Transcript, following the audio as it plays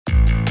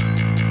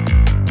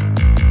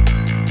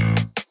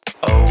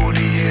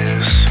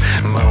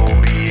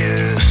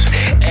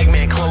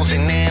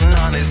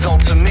Earth's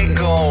ultimate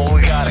goal.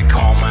 Gotta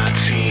call my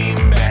team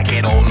back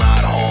at Old Knot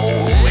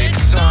Hole. It's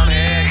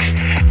Sonic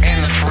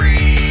and the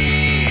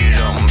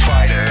Freedom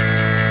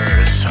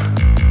Fighters.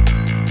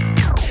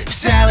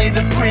 Sally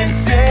the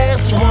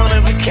princess, one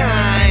of a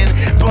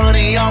kind.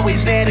 Bunny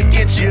always there to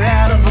get you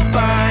out of a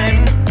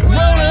bind.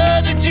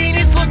 Rhoda the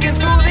genius looking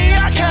through the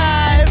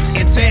archives.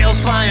 And Tails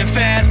flying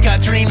fast,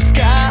 got dreams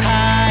sky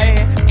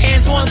high.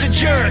 Antoine's a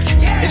jerk,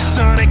 it's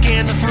Sonic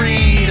and the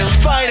Freedom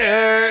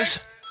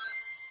Fighters.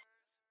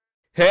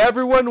 Hey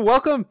everyone,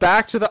 welcome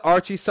back to the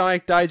Archie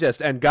Sonic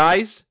Digest. And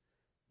guys,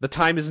 the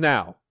time is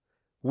now.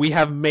 We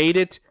have made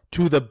it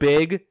to the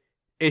big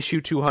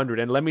issue 200.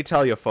 And let me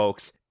tell you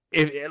folks,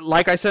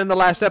 like I said in the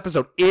last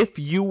episode, if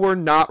you were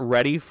not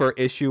ready for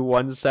issue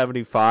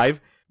 175,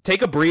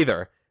 take a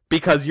breather.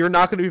 Because you're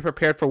not going to be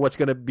prepared for what's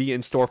going to be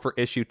in store for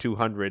issue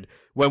 200.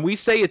 When we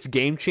say it's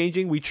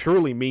game-changing, we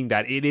truly mean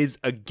that. It is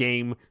a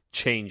game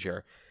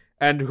changer.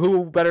 And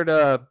who better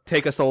to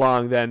take us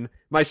along than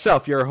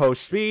myself, your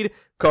host Speed,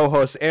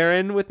 co-host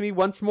Aaron with me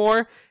once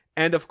more.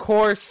 And of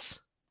course,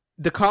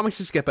 the comics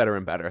just get better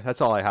and better. That's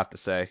all I have to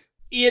say.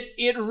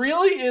 It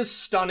really is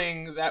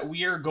stunning that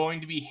we are going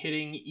to be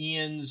hitting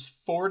Ian's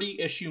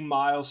 40-issue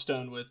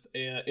milestone with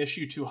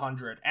issue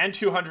 200 and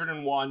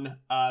 201,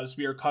 as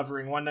we are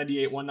covering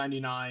 198,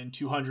 199,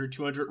 200,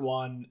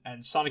 201,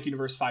 and Sonic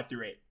Universe 5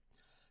 through 8.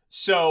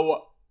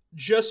 So,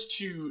 just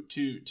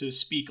to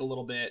speak a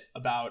little bit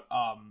about,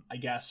 I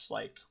guess,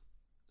 like,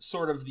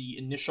 sort of the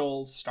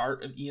initial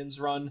start of Ian's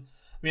run.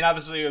 I mean,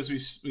 obviously, as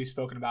we've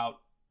spoken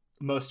about,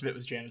 most of it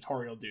was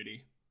janitorial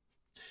duty.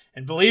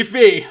 And believe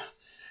me,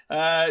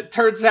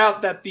 turns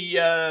out that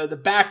the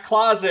back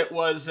closet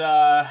was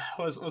a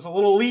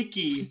little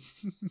leaky,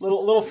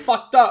 little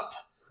fucked up.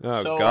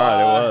 Oh so, God,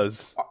 it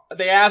was.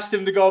 They asked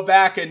him to go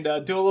back and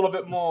do a little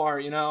bit more,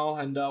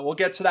 and we'll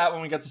get to that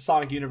when we get to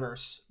Sonic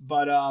Universe.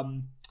 But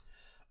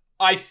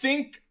I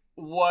think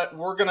what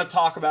we're gonna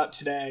talk about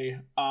today,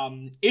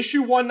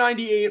 issue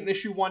 198 and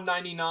issue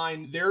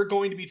 199, there are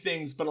going to be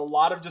things, but a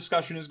lot of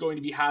discussion is going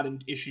to be had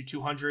in issue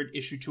 200,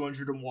 issue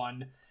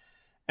 201.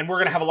 And we're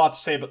going to have a lot to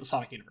say about the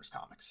Sonic Universe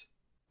comics.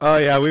 Oh,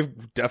 yeah,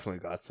 we've definitely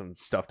got some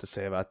stuff to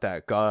say about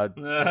that. God,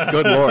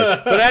 good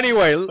lord. But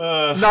anyway,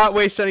 not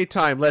waste any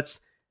time. Let's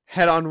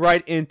head on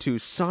right into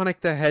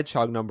Sonic the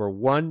Hedgehog number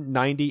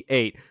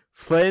 198.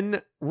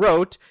 Flynn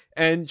wrote,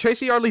 and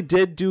Tracy Yardley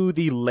did do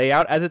the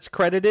layout as it's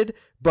credited,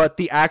 but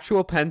the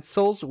actual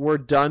pencils were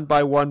done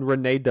by one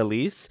Renee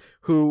DeLise,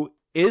 who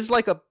is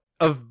like a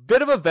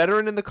bit of a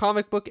veteran in the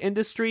comic book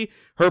industry.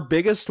 Her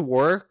biggest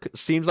work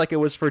seems like it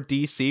was for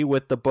DC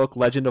with the book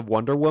Legend of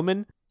Wonder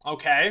Woman.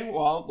 Okay,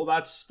 well,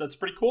 that's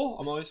pretty cool.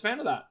 I'm always a fan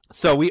of that.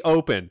 So we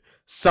open.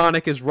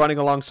 Sonic is running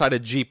alongside a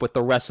Jeep with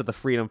the rest of the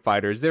Freedom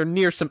Fighters. They're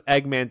near some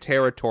Eggman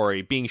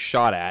territory being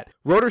shot at.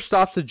 Rotor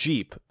stops the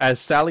Jeep as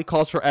Sally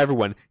calls for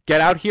everyone.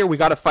 Get out here, we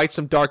gotta fight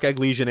some Dark Egg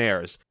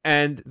Legionnaires.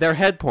 And their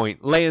head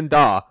point, Leyen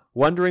Da,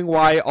 wondering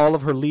why all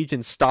of her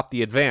legions stopped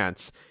the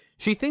advance.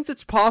 She thinks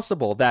it's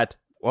possible that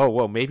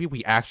whoa, maybe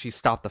we actually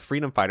stopped the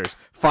Freedom Fighters.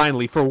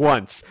 Finally, for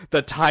once,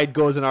 the tide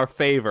goes in our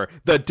favor.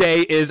 The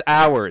day is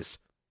ours.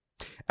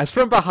 As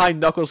from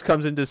behind, Knuckles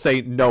comes in to say,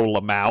 no,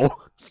 Lamau.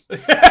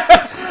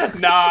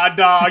 Nah,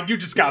 dog, you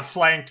just got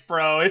flanked,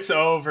 bro. It's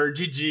over.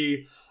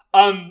 GG.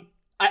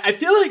 I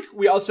feel like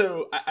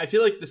I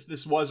feel like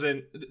this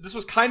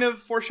was kind of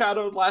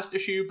foreshadowed last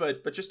issue,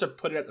 but just to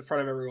put it at the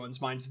front of everyone's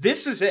minds,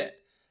 this is it.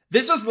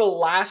 This is the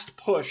last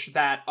push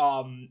that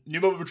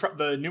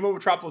the New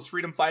Metropolis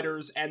Freedom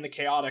Fighters and the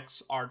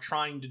Chaotix are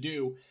trying to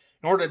do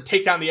in order to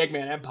take down the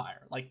Eggman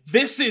Empire. Like,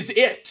 this is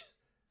it!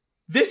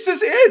 This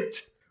is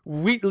it!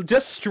 We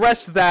just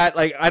stress that,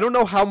 like, I don't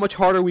know how much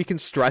harder we can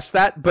stress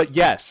that, but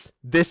yes,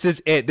 this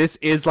is it. This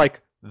is,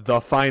 like, the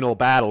final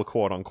battle,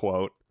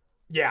 quote-unquote.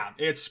 Yeah,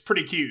 it's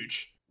pretty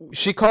huge.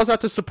 She calls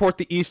out to support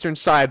the eastern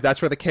side.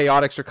 That's where the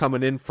Chaotix are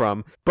coming in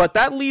from. But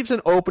that leaves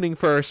an opening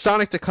for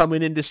Sonic to come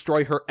in and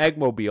destroy her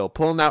Eggmobile,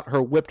 pulling out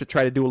her whip to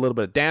try to do a little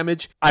bit of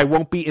damage. I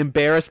won't be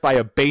embarrassed by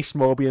a base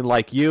Mobian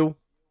like you.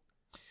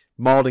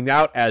 Mauling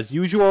out as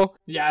usual.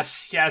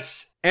 Yes.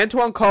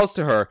 Antoine calls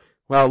to her.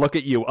 Well, look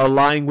at you,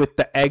 allying with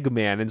the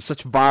Eggman and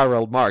such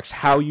viral marks.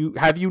 Have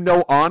you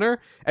no honor?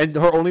 And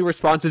her only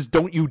response is,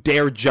 don't you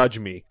dare judge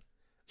me.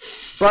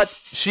 But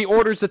she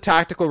orders a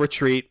tactical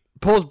retreat,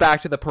 pulls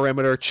back to the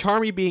perimeter,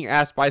 Charmy being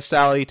asked by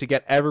Sally to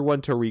get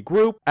everyone to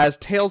regroup as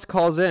Tails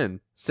calls in,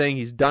 saying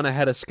he's done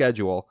ahead of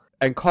schedule,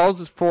 and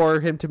calls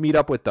for him to meet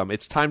up with them.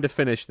 It's time to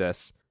finish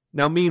this.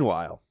 Now,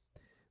 meanwhile,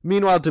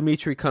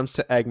 Dimitri comes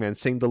to Eggman,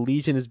 saying the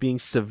Legion is being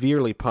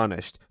severely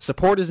punished.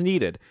 Support is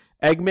needed.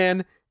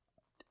 Eggman,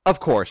 of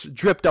course,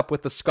 dripped up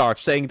with the scarf,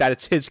 saying that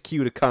it's his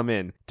cue to come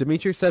in.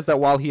 Dimitri says that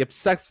while he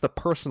accepts the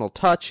personal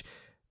touch,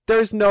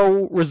 there's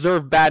no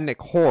reserve Badnik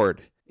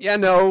horde. Yeah,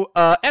 no,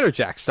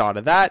 Enerjax thought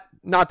of that.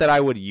 Not that I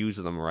would use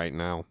them right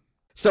now.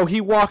 So he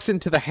walks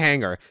into the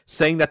hangar,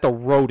 saying that the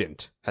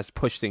rodent has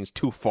pushed things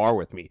too far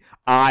with me.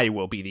 I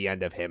will be the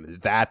end of him.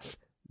 That's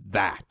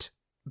that.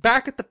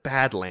 Back at the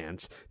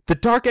Badlands, the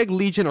Dark Egg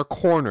Legion are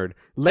cornered.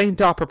 Lane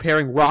Dot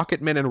preparing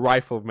rocketmen and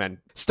riflemen.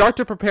 Start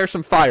to prepare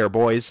some fire,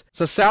 boys.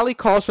 So Sally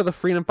calls for the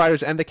Freedom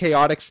Fighters and the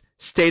Chaotix,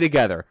 stay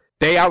together.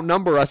 They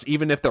outnumber us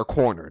even if they're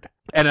cornered.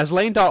 And as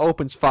Lane Dot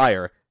opens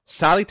fire,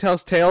 Sally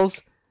tells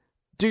Tails,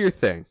 do your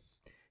thing.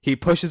 He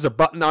pushes a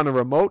button on a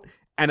remote,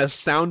 and a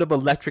sound of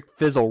electric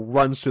fizzle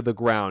runs through the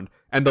ground,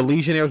 and the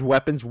Legionnaires'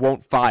 weapons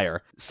won't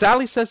fire.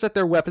 Sally says that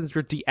their weapons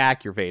were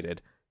deactivated.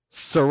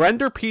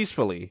 Surrender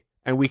peacefully,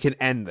 and we can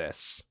end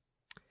this.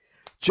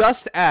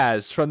 Just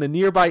as, from the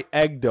nearby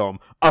Egg Dome,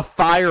 a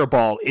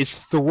fireball is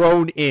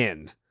thrown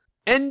in.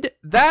 And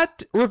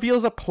that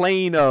reveals a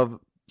plane of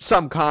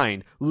some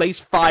kind, lays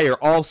fire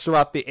all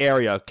throughout the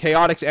area.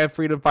 Chaotix and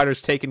Freedom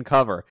Fighters taking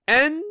cover.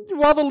 And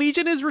while the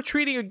Legion is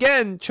retreating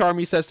again,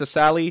 Charmy says to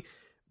Sally,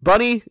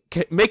 Bunny,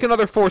 make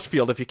another force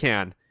field if you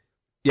can.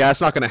 Yeah,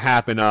 it's not going to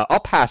happen. I'll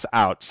pass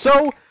out.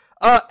 So,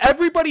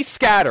 everybody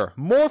scatter.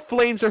 More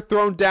flames are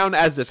thrown down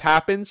as this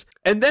happens.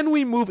 And then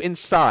we move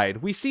inside.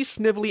 We see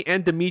Snively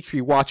and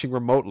Dimitri watching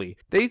remotely.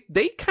 They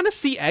kind of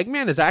see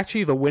Eggman as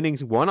actually the winning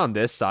one on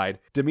this side.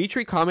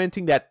 Dimitri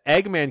commenting that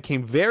Eggman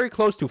came very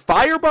close to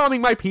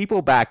firebombing my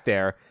people back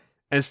there.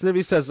 And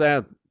Snively says,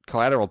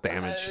 collateral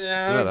damage.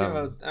 I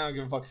don't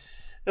give a fuck.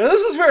 Now,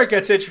 this is where it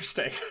gets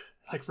interesting.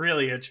 Like,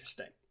 really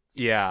interesting.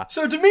 Yeah.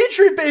 So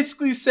Dimitri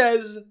basically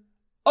says,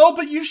 oh,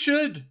 but you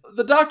should.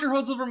 The Doctor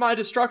holds over my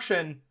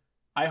destruction.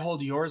 I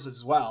hold yours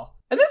as well.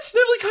 And then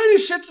Snively kind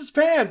of shits his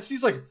pants.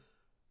 He's like,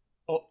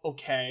 oh,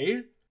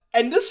 okay.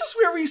 And this is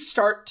where we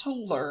start to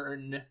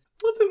learn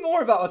a little bit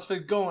more about what's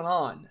been going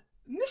on.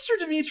 Mr.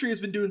 Dimitri has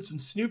been doing some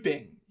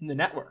snooping in the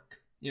network.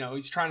 You know,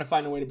 he's trying to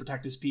find a way to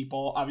protect his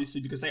people, obviously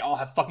because they all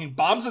have fucking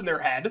bombs in their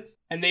head.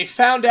 And they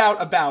found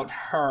out about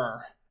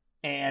her.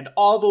 And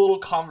all the little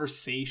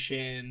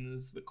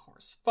conversations, the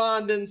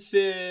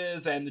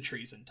correspondences, and the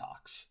treason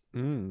talks.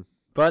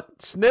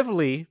 But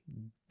Snively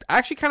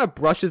actually kind of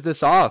brushes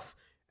this off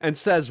and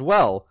says,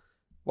 well,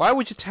 why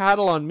would you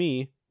tattle on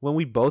me when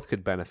we both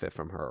could benefit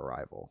from her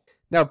arrival?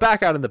 Now,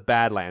 back out in the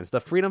Badlands, the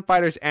Freedom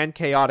Fighters and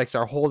Chaotix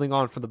are holding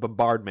on for the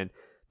bombardment.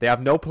 They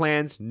have no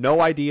plans,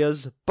 no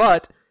ideas,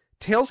 but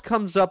Tails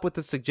comes up with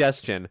the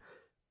suggestion,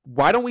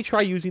 why don't we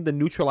try using the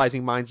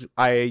neutralizing mines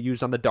I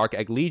used on the Dark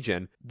Egg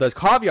Legion? The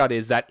caveat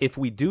is that if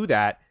we do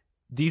that,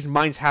 these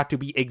mines have to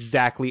be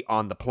exactly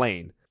on the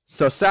plane.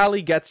 So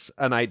Sally gets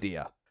an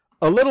idea.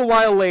 A little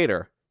while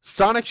later,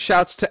 Sonic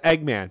shouts to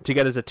Eggman to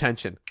get his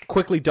attention,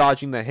 quickly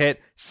dodging the hit,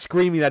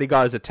 screaming that he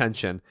got his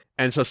attention.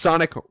 And so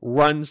Sonic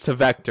runs to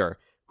Vector,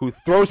 who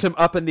throws him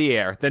up in the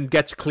air, then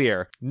gets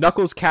clear.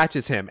 Knuckles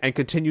catches him and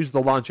continues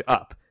the launch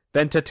up.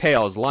 Then to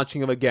Tails,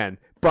 launching him again.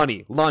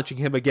 Bunny, launching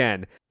him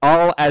again.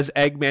 All as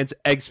Eggman's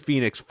Eggs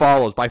Phoenix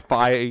follows by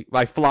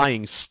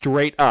flying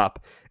straight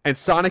up. And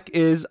Sonic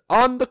is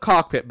on the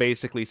cockpit,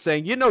 basically,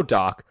 saying, you know,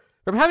 Doc,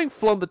 from having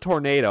flown the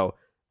tornado,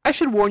 I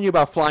should warn you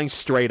about flying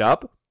straight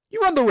up. You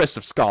run the risk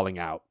of stalling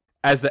out.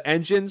 As the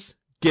engines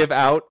give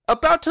out,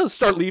 about to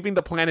start leaving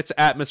the planet's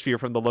atmosphere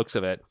from the looks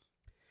of it.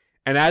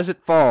 And as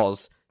it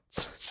falls,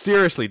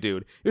 seriously,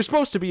 dude, you're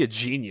supposed to be a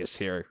genius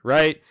here,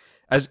 right?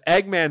 As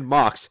Eggman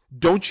mocks,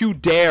 don't you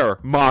dare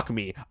mock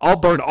me. I'll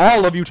burn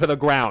all of you to the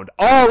ground.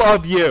 All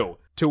of you!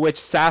 To which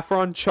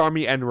Saffron,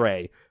 Charmy, and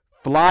Ray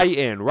fly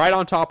in right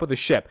on top of the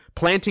ship,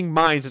 planting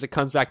mines as it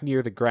comes back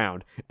near the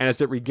ground. And as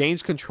it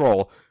regains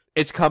control,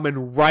 it's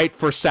coming right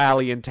for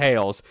Sally and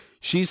Tails.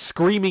 She's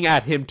screaming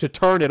at him to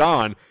turn it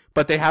on,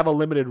 but they have a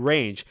limited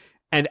range.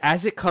 And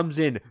as it comes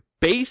in,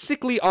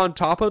 basically on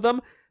top of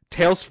them,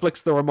 Tails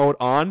flicks the remote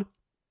on,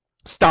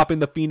 stopping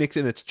the Phoenix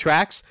in its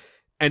tracks,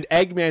 and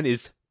Eggman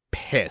is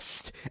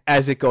pissed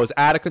as it goes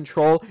out of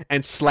control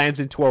and slams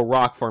into a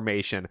rock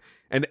formation.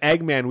 And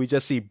Eggman, we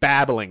just see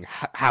babbling,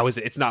 how is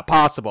it? It's not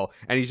possible.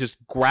 And he's just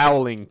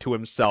growling to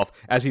himself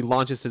as he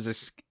launches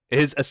his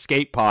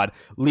escape pod,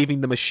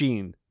 leaving the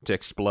machine to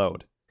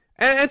explode.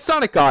 And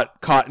Sonic got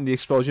caught in the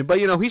explosion,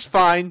 but, you know, he's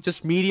fine,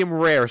 just medium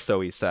rare,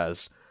 so he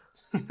says.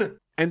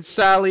 And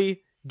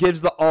Sally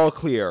gives the all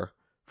clear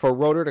for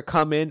Rotor to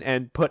come in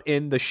and put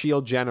in the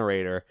shield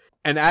generator.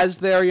 And as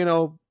they're, you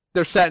know,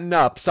 they're setting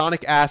up,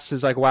 Sonic asks,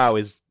 is like, wow,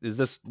 is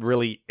this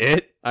really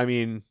it? I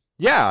mean,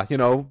 yeah, you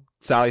know,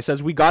 Sally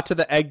says, we got to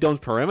the Egg Dome's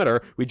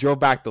perimeter, we drove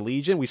back the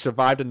Legion, we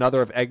survived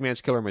another of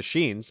Eggman's killer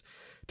machines.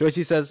 To which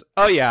he says,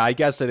 oh yeah, I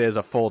guess it is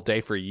a full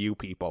day for you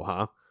people,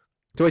 huh?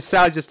 To which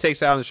Sally just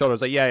takes it out on the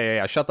shoulders, like,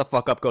 yeah, shut the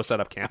fuck up, go set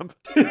up camp.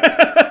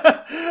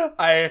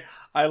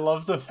 I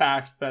love the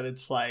fact that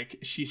it's like,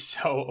 she's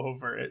so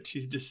over it.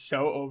 She's just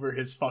so over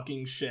his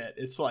fucking shit.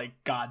 It's like,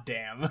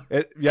 goddamn.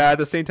 Yeah, at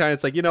the same time,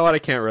 it's like, you know what, I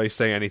can't really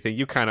say anything.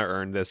 You kind of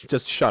earned this.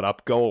 Just shut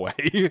up, go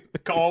away.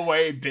 Go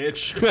away,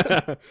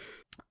 bitch.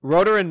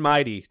 Rotor and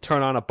Mighty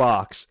turn on a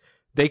box.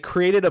 They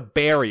created a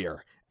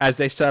barrier as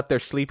they set up their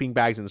sleeping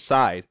bags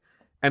inside.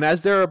 And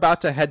as they're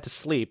about to head to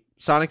sleep,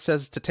 Sonic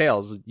says to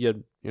Tails,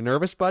 you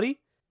nervous, buddy?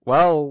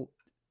 Well,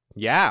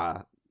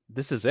 yeah,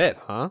 this is it,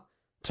 huh?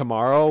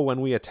 Tomorrow,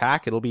 when we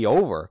attack, it'll be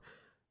over.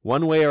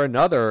 One way or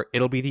another,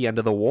 it'll be the end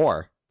of the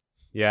war.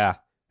 Yeah,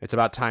 it's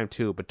about time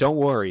too, but don't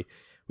worry.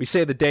 We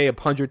say the day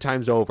 100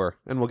 times over,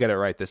 and we'll get it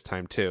right this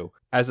time too,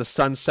 as the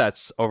sun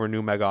sets over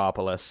New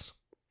Megapolis.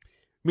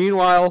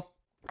 Meanwhile,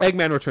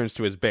 Eggman returns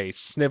to his base,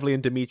 Snively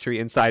and Dimitri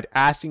inside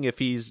asking if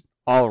he's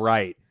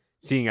alright,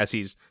 seeing as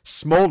he's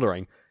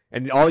smoldering,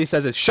 and all he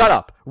says is, "Shut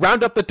up!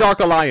 Round up the Dark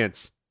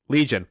Alliance!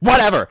 Legion,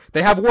 whatever!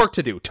 They have work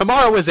to do!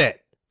 Tomorrow is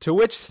it!" To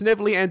which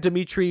Snively and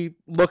Dimitri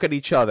look at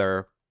each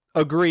other,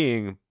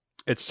 agreeing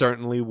it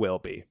certainly will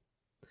be.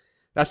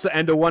 That's the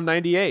end of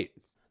 198.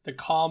 The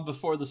calm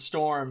before the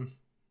storm,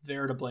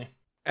 veritably.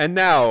 And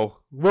now,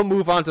 we'll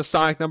move on to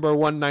Sonic number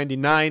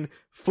 199.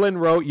 Flynn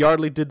wrote,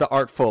 Yardley did the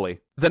art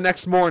fully. The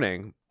next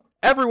morning,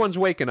 everyone's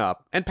waking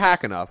up and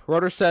packing up.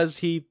 Rotor says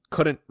he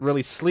couldn't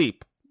really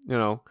sleep,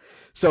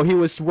 so he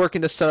was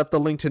working to set up the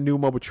link to New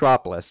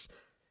Mobotropolis.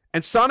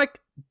 And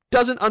Sonic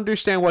doesn't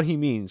understand what he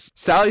means.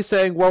 Sally's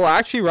saying, well,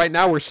 actually, right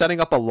now we're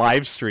setting up a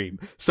live stream,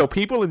 so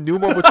people in New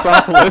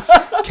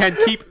Mobotropolis can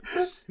keep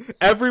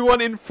everyone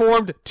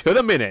informed to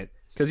the minute.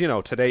 Because,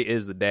 today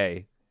is the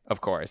day,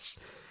 of course.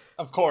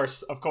 Of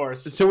course.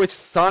 To which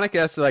Sonic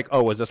asks,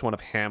 was this one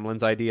of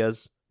Hamlin's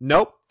ideas?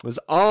 Nope, it was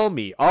all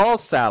me, all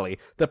Sally.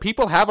 The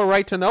people have a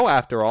right to know,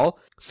 after all.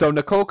 So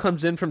Nicole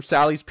comes in from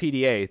Sally's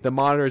PDA. The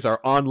monitors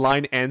are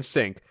online and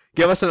sync.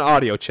 Give us an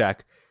audio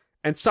check.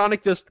 And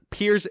Sonic just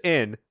peers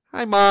in.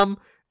 Hi, Mom.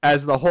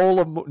 As the whole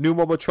of New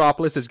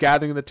Mobotropolis is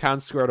gathering in the town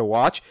square to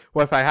watch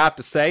what, if I have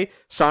to say,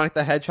 Sonic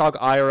the Hedgehog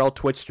IRL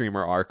Twitch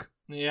streamer arc.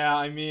 Yeah,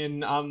 I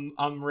mean,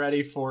 I'm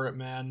ready for it,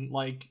 man.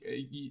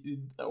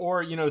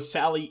 Or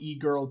Sally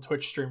E-Girl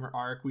Twitch streamer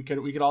arc. We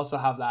could also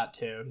have that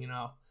too.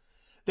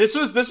 This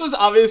was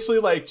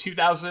obviously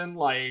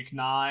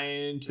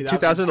 2009,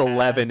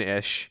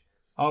 2011-ish.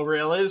 Oh,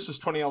 really? This was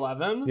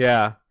 2011.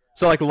 Yeah.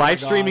 So live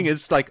streaming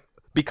is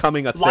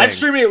becoming a thing. Live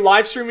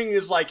streaming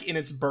is in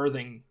its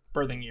birthing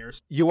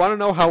years. You want to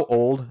know how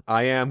old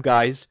I am,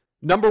 guys?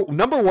 Number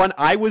one,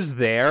 I was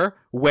there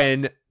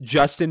when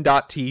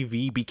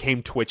Justin.tv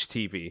became Twitch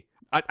TV.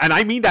 And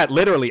I mean that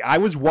literally. I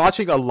was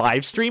watching a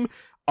live stream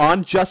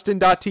on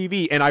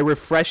Justin.tv and I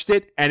refreshed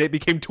it and it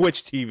became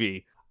Twitch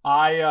TV.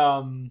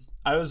 I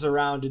was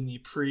around in the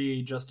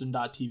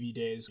pre-Justin.tv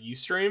days.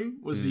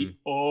 Ustream was the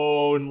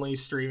only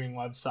streaming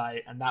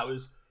website, and that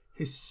was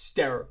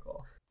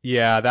hysterical.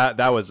 Yeah,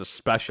 that was a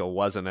special,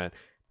 wasn't it?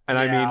 And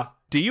yeah. I mean,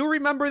 do you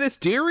remember this?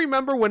 Do you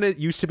remember when it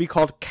used to be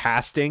called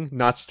casting,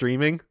 not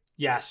streaming?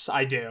 Yes,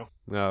 I do.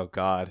 Oh,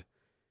 God.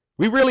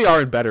 We really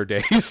are in better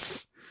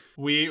days.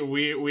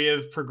 We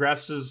have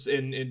progressed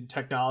in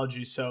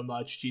technology so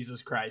much,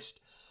 Jesus Christ.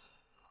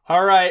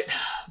 All right,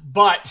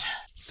 but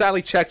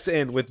Sally checks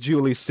in with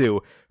Julie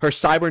Sue. Her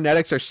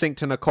cybernetics are synced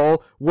to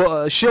Nicole.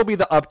 Well, she'll be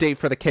the update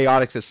for the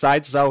Chaotix'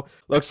 side, so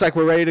looks like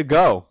we're ready to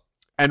go.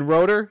 And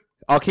Rotor,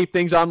 I'll keep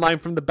things online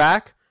from the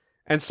back.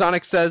 And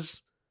Sonic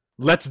says,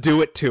 let's do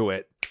it to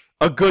it.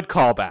 A good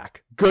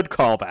callback. Good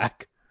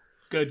callback.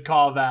 Good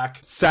callback.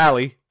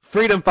 Sally,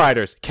 Freedom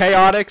Fighters,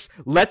 Chaotix,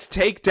 let's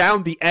take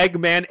down the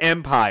Eggman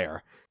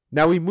Empire.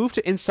 Now we move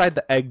to inside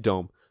the Egg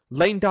Dome.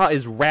 Lane Da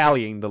is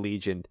rallying the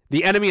Legion.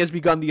 The enemy has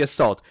begun the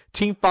assault.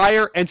 Team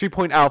Fire, entry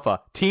point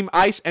Alpha. Team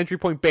Ice, entry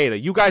point Beta.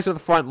 You guys are the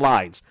front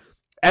lines.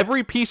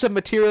 Every piece of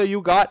material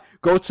you got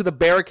goes to the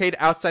barricade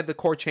outside the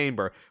core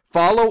chamber.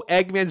 Follow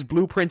Eggman's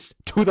blueprints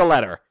to the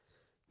letter.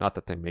 Not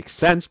that they make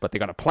sense, but they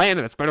got a plan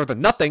and it's better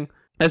than nothing.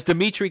 As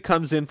Dimitri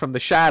comes in from the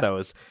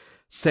shadows,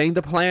 saying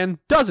the plan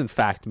does in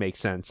fact make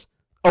sense.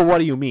 Oh, what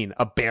do you mean?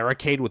 A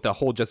barricade with a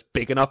hole just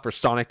big enough for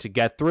Sonic to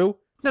get through?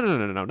 No,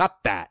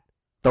 not that.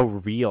 The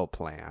real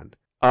plan.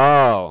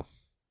 Oh.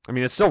 I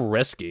mean, it's still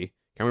risky.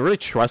 Can we really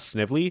trust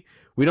Snively?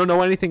 We don't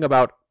know anything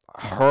about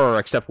her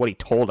except what he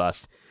told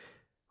us.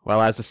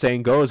 Well, as the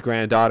saying goes,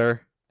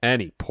 granddaughter,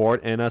 any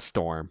port in a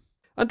storm.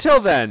 Until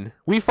then,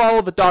 we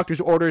follow the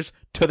doctor's orders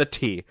to the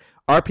T.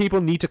 Our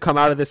people need to come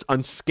out of this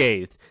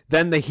unscathed.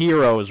 Then the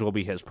heroes will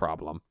be his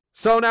problem.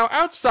 So now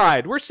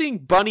outside, we're seeing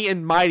Bunny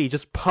and Mighty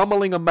just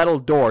pummeling a metal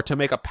door to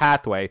make a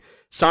pathway.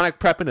 Sonic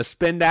prepping a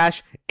spin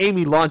dash,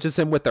 Amy launches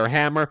him with her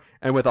hammer,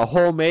 and with a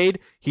hole made,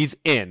 he's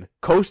in.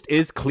 Coast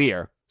is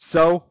clear.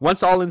 So,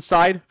 once all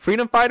inside,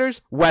 Freedom Fighters,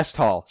 West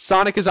Hall.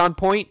 Sonic is on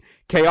point.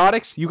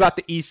 Chaotix, you got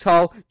the East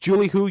Hall.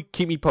 Julie Hu,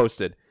 keep me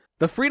posted.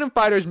 The Freedom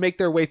Fighters make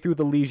their way through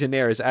the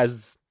Legionnaires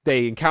as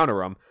they encounter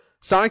them.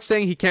 Sonic's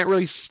saying he can't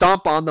really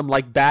stomp on them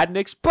like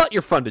Badniks, but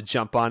you're fun to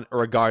jump on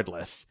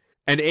regardless.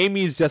 And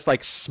Amy's just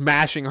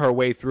smashing her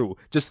way through,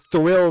 just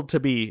thrilled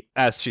to be,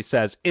 as she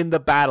says, in the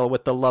battle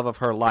with the love of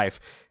her life.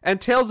 And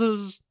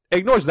Tails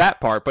ignores that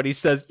part, but he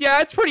says,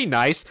 yeah, it's pretty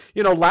nice.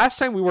 Last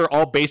time we were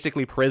all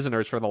basically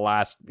prisoners for the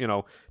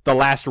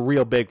last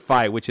real big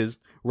fight, which is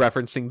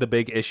referencing the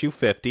big issue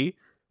 50,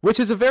 which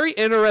is a very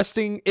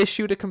interesting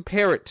issue to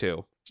compare it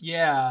to.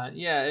 Yeah,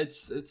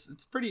 it's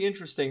pretty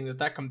interesting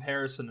that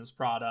comparison is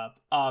brought up.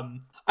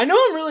 I know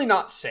I'm really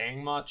not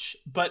saying much,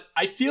 but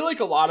I feel like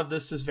a lot of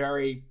this is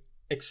very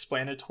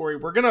explanatory.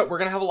 We're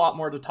gonna have a lot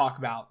more to talk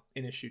about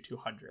in issue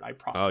 200, I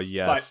promise. Oh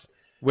yes,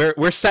 but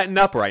we're setting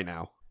up right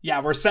now.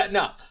 Yeah, we're setting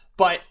up,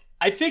 but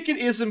I think it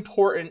is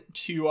important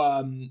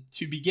to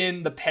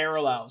begin the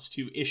parallels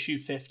to issue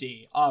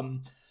 50.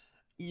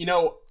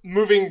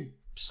 moving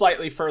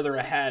slightly further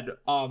ahead,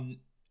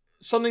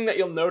 something that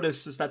you'll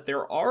notice is that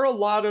there are a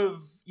lot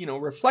of,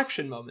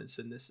 reflection moments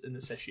in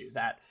this issue,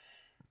 that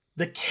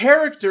the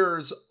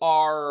characters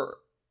are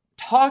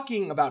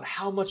talking about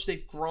how much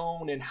they've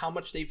grown and how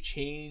much they've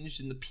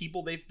changed and the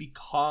people they've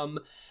become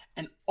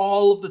and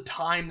all of the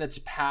time that's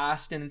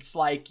passed. And it's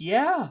like,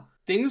 yeah,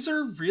 things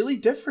are really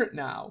different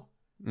now.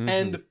 Mm-hmm.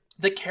 And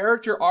the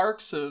character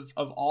arcs of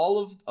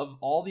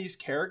all these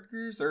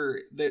characters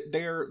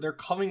they're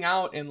coming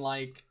out in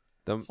like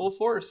full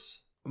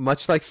force.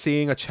 Much like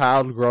seeing a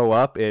child grow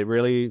up, it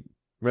really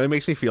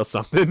makes me feel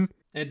something.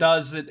 It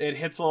does. It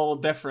hits a little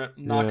different.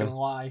 I'm not gonna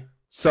lie.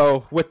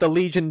 So, with the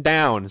Legion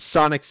down,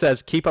 Sonic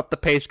says, keep up the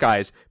pace,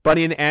 guys.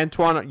 Bunny and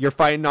Antoine, you're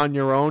fighting on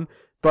your own.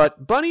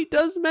 But Bunny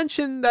does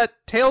mention that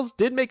Tails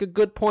did make a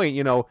good point.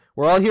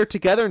 We're all here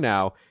together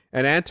now.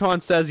 And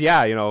Antoine says,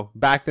 yeah,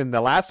 back in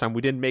the last time,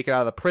 we didn't make it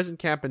out of the prison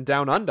camp in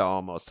Down Under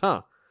almost,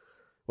 huh?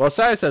 Well,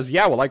 Saya says,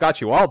 yeah, well, I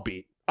got you all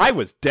beat. I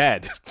was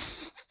dead.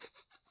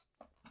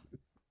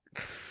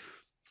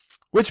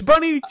 Which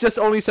Bunny just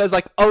only says,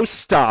 like, oh,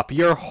 stop,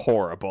 you're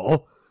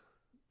horrible.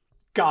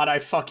 God, I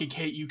fucking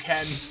hate you,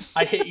 Ken.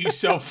 I hate you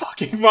so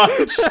fucking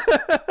much.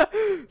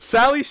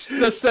 Sally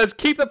just says,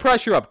 keep the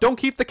pressure up. Don't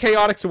keep the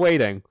chaotics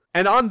waiting.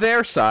 And on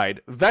their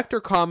side,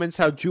 Vector comments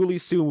how Julie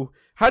Sue,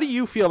 how do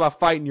you feel about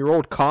fighting your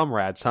old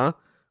comrades, huh?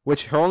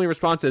 Which her only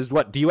response is,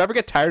 what, do you ever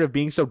get tired of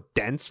being so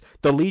dense?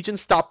 The Legion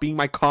stopped being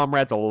my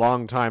comrades a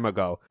long time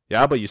ago.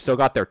 Yeah, but you still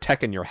got their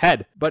tech in your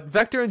head. But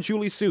Vector and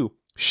Julie Sue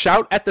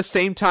shout at the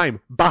same time,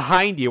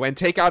 behind you, and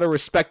take out a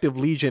respective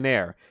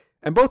Legionnaire.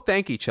 And both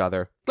thank each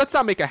other. Let's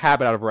not make a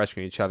habit out of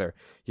rescuing each other.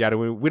 Yeah,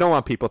 we don't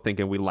want people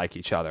thinking we like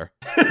each other.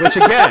 Which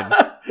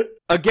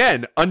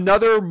again,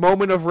 another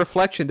moment of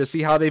reflection to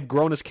see how they've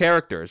grown as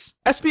characters.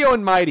 Espio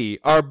and Mighty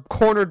are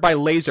cornered by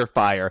laser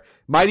fire.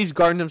 Mighty's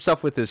guarding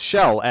himself with his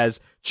shell as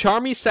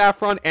Charmy,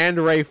 Saffron, and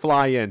Ray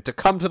fly in to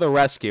come to the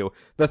rescue.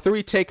 The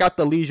three take out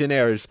the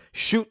Legionnaires,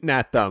 shooting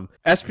at them.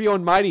 Espio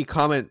and Mighty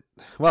comment,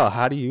 well,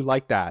 how do you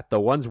like that?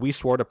 The ones we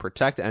swore to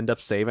protect end up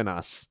saving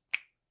us.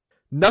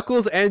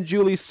 Knuckles and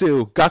Julie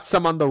Sue got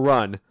some on the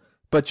run,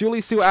 but Julie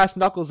Sue asked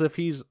Knuckles if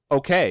he's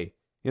okay.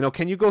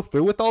 Can you go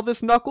through with all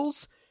this,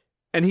 Knuckles?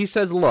 And he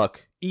says,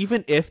 look,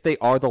 even if they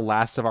are the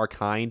last of our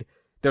kind,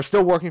 they're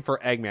still working for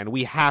Eggman.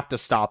 We have to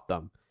stop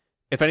them.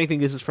 If anything,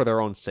 this is for their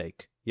own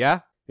sake. Yeah?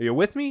 Are you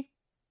with me?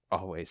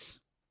 Always.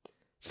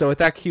 So at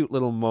that cute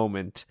little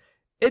moment,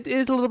 it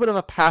is a little bit of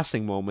a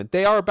passing moment.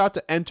 They are about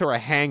to enter a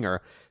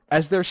hangar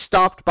as they're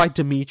stopped by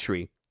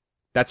Dimitri.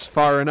 That's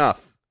far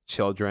enough,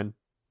 children.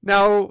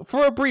 Now,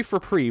 for a brief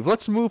reprieve,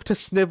 let's move to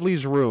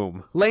Snively's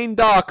room. Lane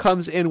Daw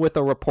comes in with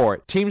a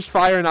report. Teams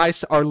Fire and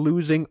Ice are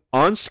losing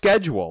on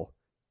schedule.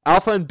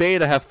 Alpha and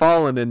Beta have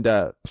fallen and,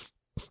 Are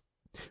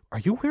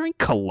you wearing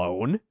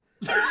cologne?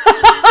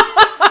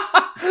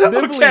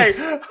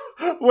 Okay,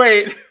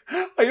 wait.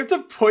 I have to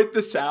point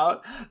this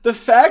out. The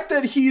fact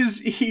that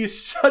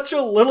he's such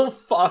a little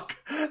fuck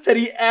that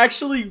he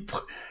actually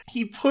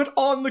put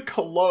on the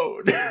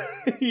cologne.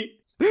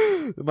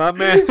 My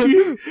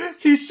man.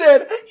 He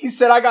said,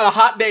 I got a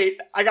hot date.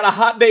 I got a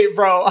hot date,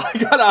 bro. I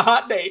got a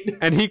hot date.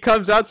 And he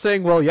comes out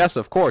saying, well, yes,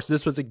 of course.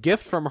 This was a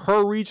gift from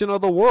her region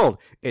of the world.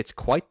 It's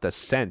quite the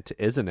scent,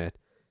 isn't it?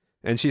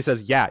 And she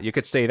says, yeah, you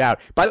could say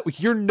that. By the way,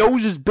 your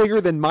nose is bigger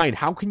than mine.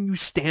 How can you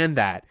stand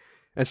that?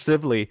 And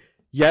Snively,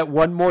 yet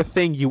one more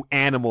thing you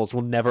animals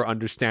will never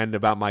understand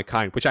about my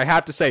kind. Which I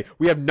have to say,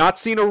 we have not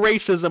seen a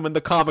racism in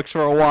the comics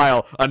for a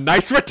while. A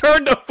nice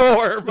return to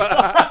form.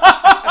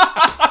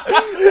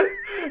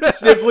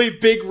 Snively,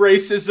 big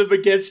racism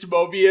against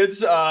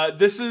Mobians.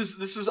 This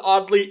is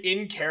oddly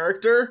in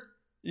character.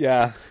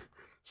 Yeah.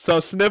 So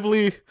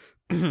Snively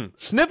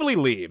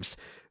leaves,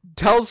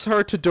 tells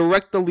her to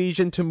direct the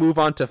Legion to move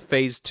on to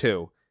Phase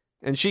 2.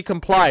 And she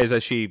complies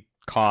as she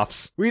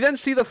coughs. We then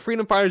see the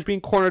Freedom Fighters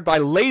being cornered by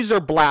laser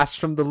blasts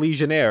from the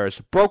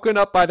Legionnaires, broken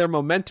up by their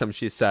momentum,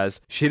 she says.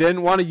 She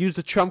didn't want to use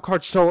the trump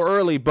card so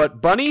early, but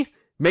Bunny,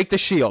 make the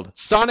shield.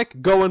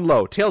 Sonic, going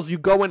low. Tails, you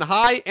going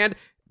high,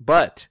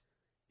 but...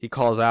 He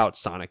calls out,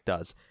 Sonic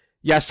does.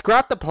 Yeah,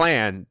 scrap the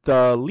plan.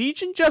 The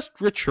Legion just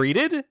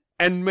retreated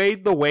and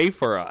made the way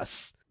for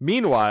us.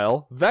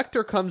 Meanwhile,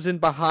 Vector comes in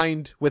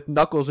behind with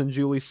Knuckles and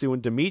Julie Sue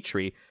and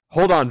Dimitri.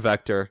 Hold on,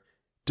 Vector.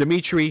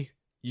 Dimitri,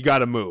 you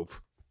gotta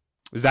move.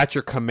 Is that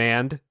your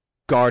command,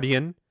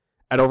 Guardian?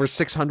 At over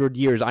 600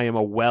 years, I am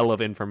a well of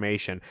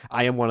information.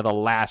 I am one of the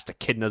last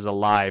echidnas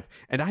alive,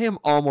 and I am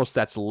almost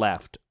that's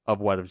left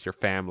of what is your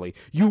family.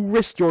 You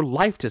risked your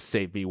life to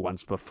save me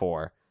once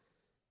before.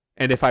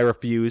 And if I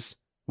refuse,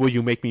 will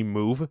you make me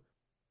move?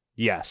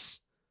 Yes.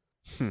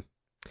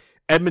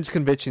 Edmund's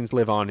convictions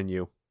live on in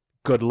you.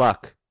 Good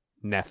luck,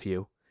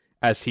 nephew,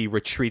 as he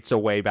retreats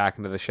away back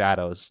into the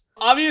shadows.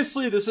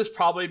 Obviously, this is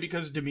probably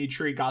because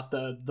Dimitri got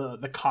the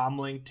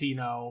comlink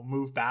to,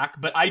 move back,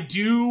 but I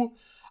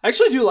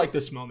actually do like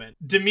this moment.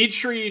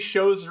 Dimitri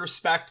shows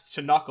respect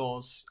to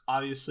Knuckles,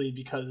 obviously,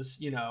 because,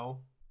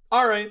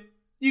 alright,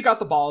 you got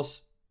the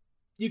balls.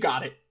 You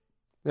got it.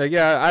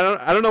 Yeah,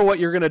 I don't know what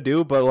you're gonna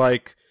do,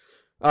 but,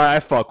 I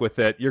fuck with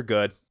it. You're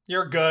good.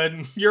 You're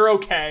good. You're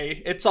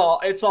okay. It's all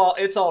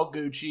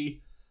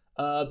Gucci.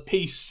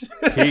 Peace.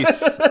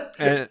 Peace.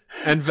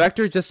 And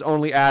Vector just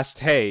only asked,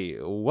 hey,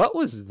 what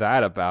was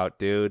that about,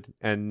 dude?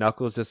 And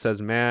Knuckles just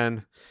says,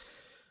 man,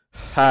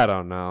 I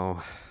don't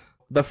know.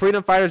 The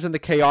Freedom Fighters and the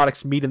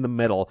Chaotix meet in the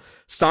middle,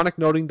 Sonic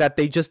noting that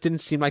they just didn't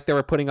seem like they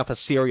were putting up a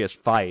serious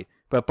fight.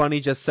 But Bunny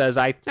just says,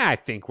 I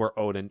think we're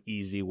owed an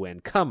easy win.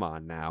 Come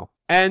on now.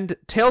 And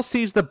Tails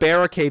sees the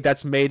barricade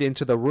that's made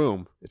into the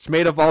room. It's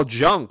made of all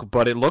junk,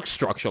 but it looks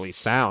structurally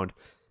sound.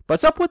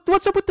 What's up with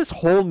this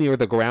hole near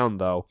the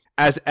ground, though?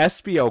 As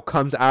Espio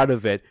comes out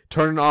of it,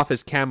 turning off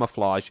his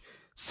camouflage,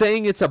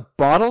 saying it's a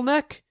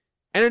bottleneck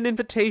and an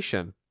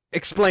invitation.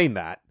 Explain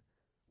that.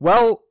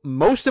 Well,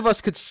 most of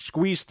us could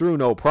squeeze through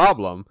no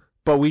problem,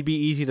 but we'd be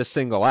easy to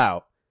single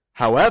out.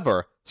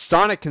 However,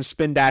 Sonic can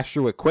spin dash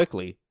through it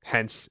quickly,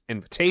 hence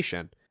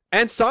invitation.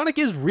 And Sonic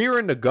is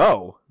rearing to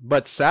go,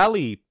 but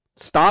Sally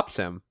stops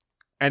him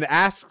and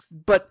asks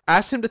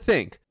him to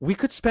think. We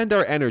could spend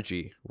our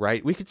energy,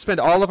 right? We could spend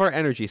all of our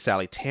energy,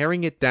 Sally,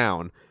 tearing it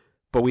down,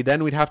 but we'd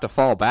have to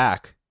fall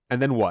back.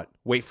 And then what?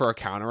 Wait for a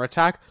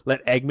counterattack?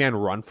 Let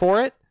Eggman run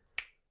for it?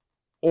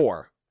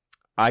 Or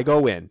I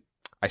go in,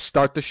 I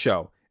start the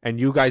show, and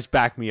you guys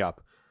back me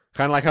up.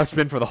 Kind of like how it's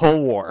been for the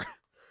whole war.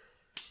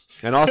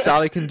 And all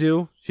Sally can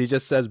do, she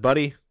just says,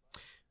 buddy,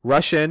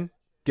 rush in,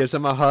 gives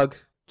him a hug.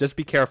 Just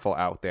be careful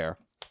out there.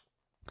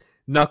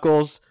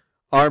 Knuckles,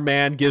 our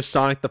man, gives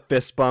Sonic the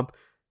fist bump.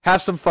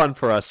 Have some fun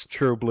for us,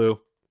 True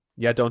Blue.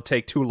 Yeah, don't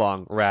take too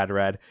long, Rad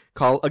Red. A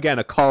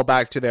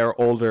callback to their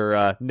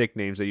older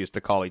nicknames they used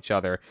to call each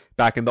other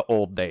back in the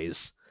old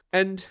days.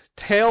 And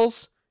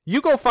Tails,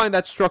 you go find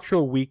that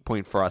structural weak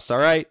point for us,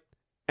 alright?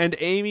 And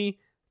Amy,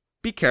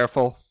 be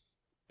careful.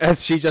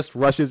 As she just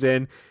rushes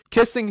in,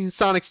 kissing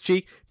Sonic's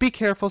cheek. Be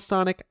careful,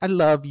 Sonic. I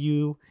love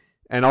you.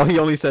 And all he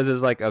only says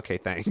is like, okay,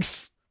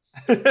 thanks.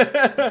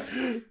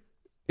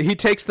 He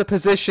takes the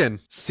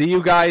position. See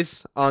you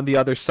guys on the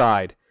other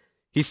side.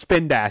 He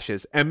spin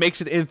dashes and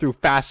makes it in through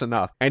fast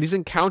enough. And he's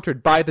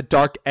encountered by the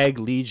Dark Egg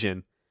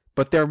Legion.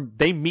 But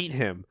they meet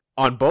him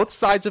on both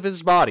sides of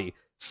his body,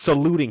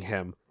 saluting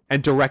him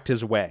and direct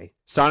his way.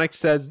 Sonic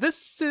says,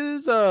 this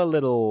is a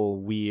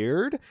little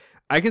weird.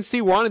 I can see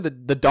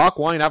the Doc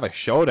wanting to have a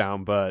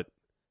showdown, but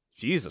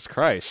Jesus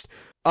Christ.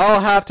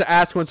 I'll have to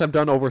ask once I'm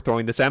done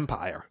overthrowing this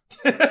empire.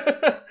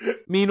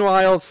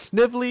 Meanwhile,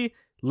 Snively,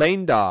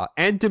 Lane Daw,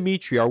 and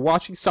Dimitri are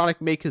watching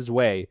Sonic make his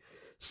way.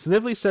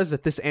 Snively says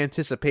that this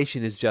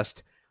anticipation is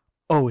just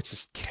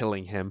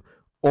killing him.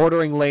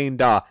 Ordering Lane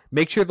Daw,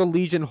 make sure the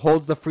Legion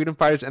holds the Freedom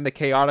Fighters and the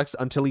Chaotix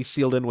until he's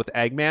sealed in with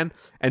Eggman.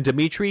 And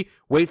Dimitri,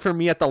 wait for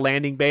me at the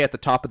landing bay at the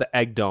top of the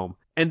Egg Dome.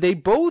 And they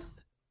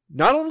both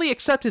not only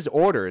accept his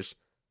orders,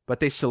 but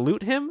they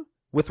salute him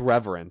with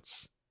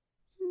reverence.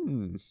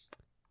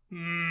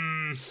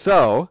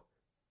 So,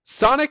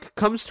 Sonic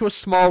comes to a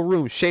small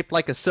room shaped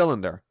like a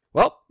cylinder.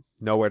 Well,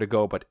 nowhere to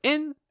go but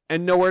in,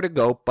 and nowhere to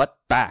go but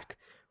back.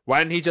 Why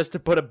didn't he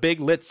just put a big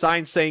lit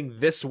sign saying,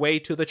 this way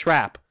to the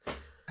trap?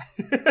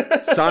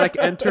 Sonic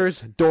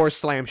enters, door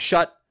slams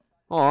shut.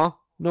 Aw,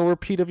 no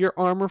repeat of your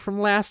armor from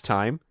last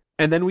time.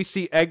 And then we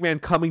see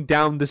Eggman coming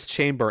down this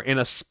chamber in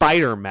a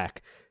spider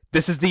mech.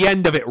 This is the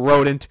end of it,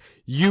 rodent.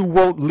 You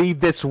won't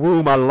leave this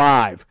room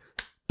alive.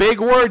 Big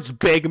words,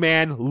 big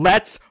man.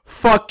 Let's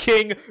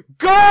fucking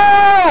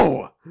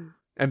go!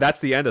 And that's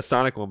the end of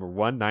Sonic number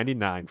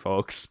 199,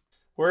 folks.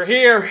 We're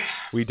here.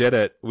 We did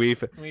it. We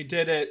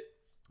did it.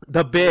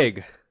 The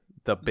big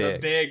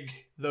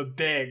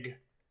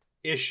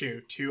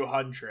issue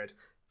 200.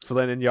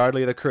 Flynn and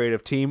Yardley, the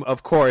creative team.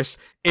 Of course,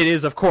 it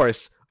is,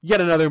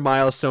 yet another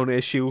milestone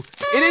issue.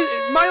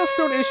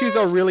 Milestone issues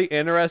are really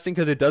interesting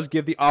because it does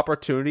give the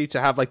opportunity to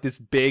have like this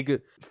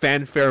big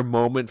fanfare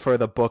moment for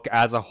the book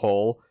as a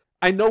whole.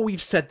 I know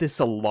we've said this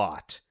a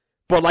lot,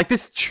 but like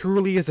this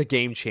truly is a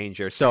game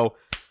changer. So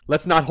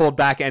let's not hold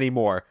back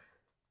anymore.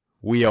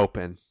 We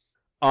open.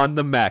 On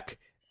the mech,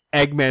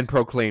 Eggman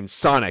proclaims,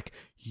 Sonic,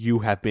 you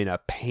have been a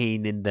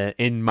pain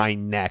in my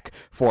neck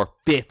for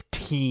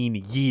 15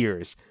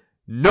 years.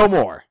 No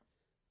more.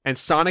 And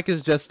Sonic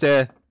is just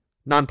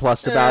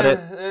nonplussed about it.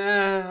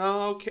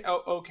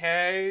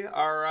 Okay,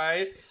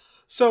 alright.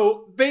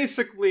 So,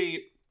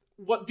 basically,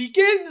 what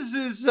begins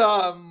is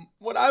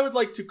what I would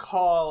like to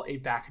call a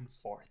back and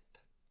forth.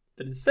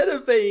 But instead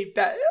of it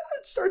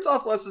starts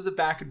off less as a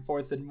back and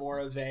forth and more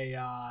of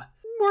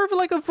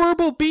like a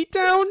verbal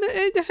beatdown?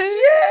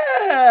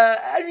 Yeah!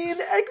 I mean,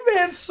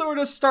 Eggman sort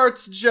of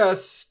starts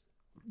just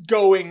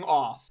going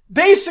off.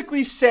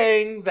 Basically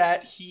saying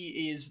that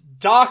he is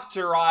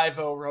Dr.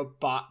 Ivo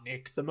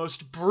Robotnik, the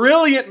most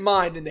brilliant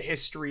mind in the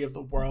history of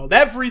the world.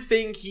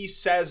 Everything he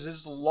says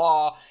is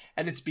law,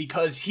 and it's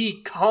because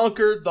he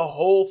conquered the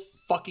whole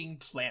fucking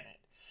planet.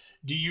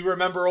 Do you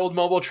remember old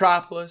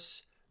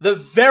Mobiletropolis? The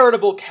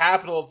veritable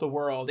capital of the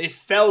world. It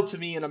fell to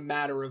me in a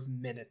matter of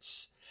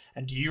minutes.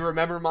 And do you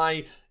remember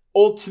my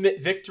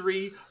ultimate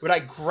victory when I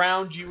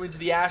ground you into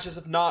the ashes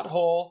of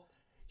Knothole?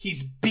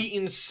 He's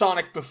beaten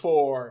Sonic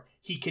before.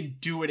 He can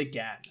do it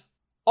again.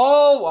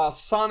 All while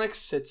Sonic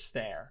sits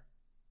there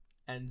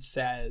and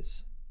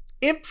says,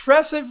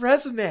 "Impressive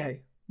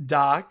resume,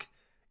 Doc.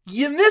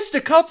 You missed a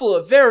couple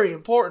of very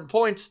important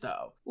points,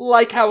 though.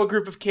 Like how a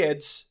group of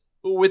kids,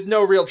 with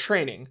no real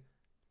training,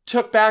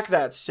 took back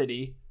that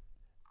city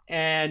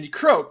and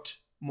croaked,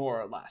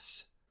 more or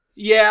less."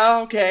 "Yeah,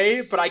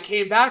 okay, but I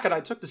came back and I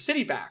took the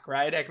city back,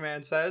 right?"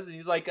 Eggman says. And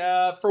he's like,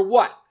 for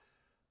what?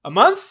 A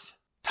month?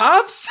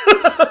 Tops?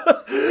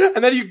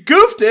 And then you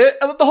goofed it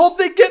and let the whole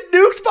thing get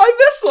nuked by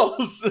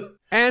missiles.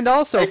 And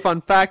also,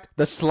 fun fact,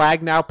 the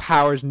Slag now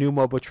powers New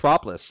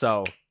Mobotropolis,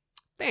 so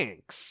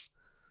thanks.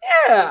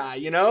 Yeah,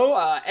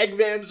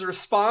 Eggman's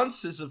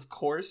response is, of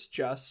course,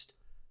 just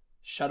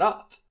shut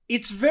up.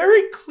 It's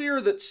very clear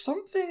that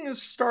something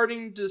is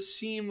starting to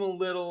seem a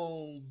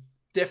little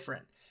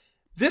different.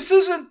 This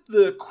isn't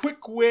the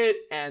quick wit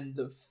and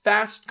the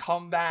fast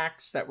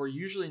comebacks that we're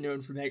usually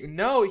known for.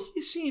 No,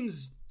 he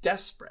seems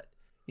desperate.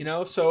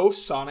 So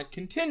Sonic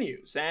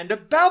continues. "And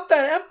about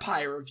that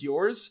empire of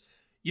yours,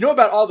 you know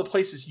about all the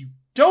places you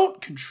don't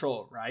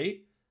control, right?"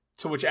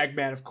 To which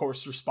Eggman, of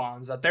course,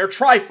 responds that they're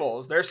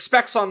trifles. They're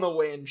specks on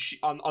the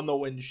on the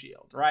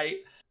windshield, right?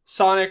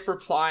 Sonic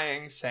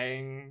replying,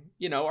 saying,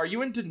 "Are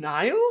you in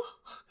denial?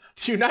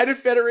 The United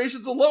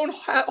Federations alone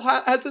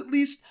has at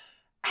least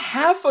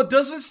half a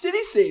dozen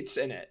city-states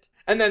in it.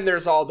 And then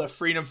there's all the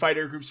freedom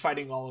fighter groups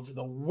fighting all over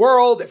the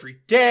world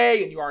every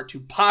day, and you aren't too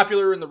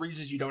popular in the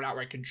regions you don't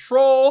outright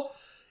control.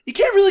 You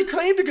can't really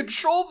claim to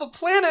control the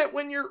planet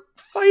when you're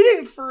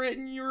fighting for it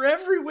in your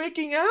every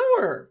waking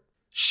hour.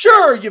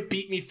 Sure, you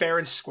beat me fair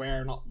and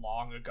square not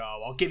long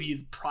ago. I'll give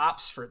you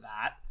props for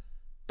that.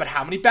 But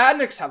how many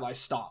badniks have I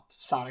stomped?"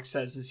 Sonic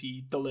says as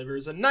he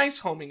delivers a nice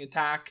homing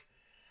attack.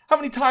 "How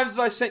many times have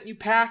I sent you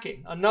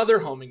packing?" Another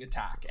homing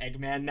attack.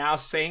 Eggman now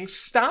saying,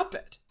 "Stop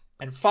it."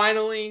 And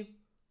finally,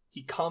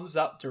 he comes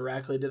up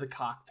directly to the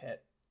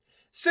cockpit,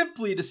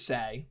 simply to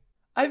say,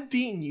 "I've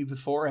beaten you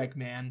before,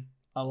 Eggman.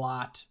 A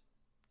lot.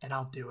 And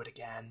I'll do it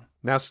again."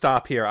 Now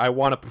stop here. I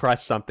want to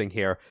press something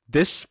here.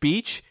 This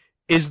speech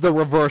is the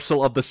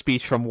reversal of the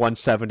speech from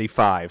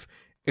 175.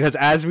 Because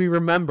as we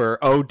remember,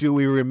 oh do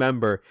we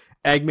remember,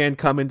 Eggman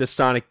coming to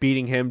Sonic,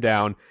 beating him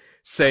down,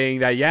 saying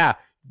that, yeah,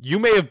 you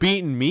may have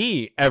beaten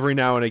me every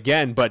now and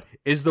again, but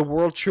is the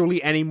world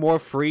truly any more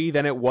free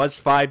than it was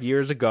 5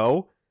 years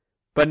ago?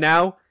 But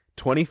now,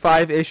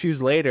 25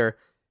 issues later,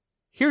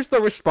 here's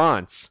the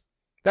response.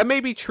 That may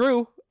be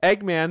true,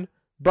 Eggman,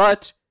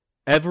 but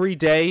every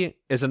day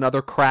is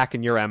another crack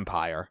in your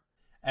empire.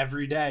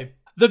 Every day.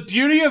 The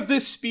beauty of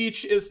this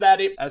speech is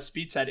that it, as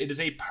Speed said, it is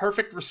a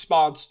perfect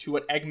response to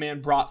what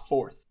Eggman brought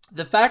forth.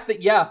 The fact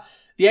that, yeah,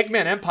 the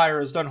Eggman Empire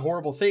has done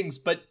horrible things,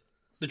 but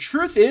the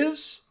truth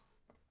is,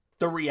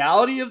 the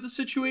reality of the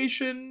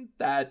situation,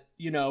 that,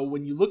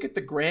 when you look at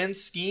the grand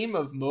scheme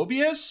of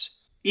Mobius,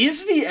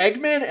 is the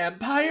Eggman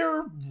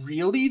Empire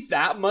really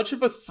that much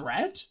of a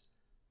threat?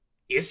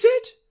 Is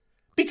it?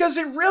 Because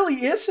it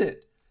really isn't.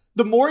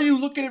 The more you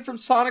look at it from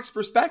Sonic's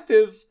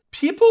perspective,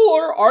 people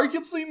are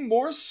arguably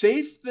more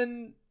safe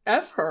than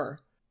ever.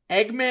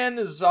 Eggman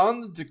is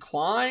on the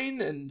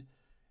decline, and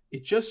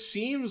it just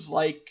seems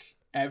like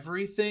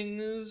everything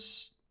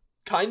is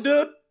kind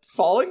of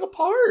falling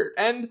apart.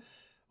 And,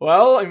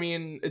 well,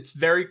 it's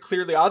very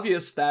clearly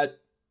obvious that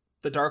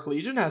the Dark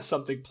Legion has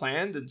something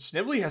planned, and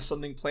Snively has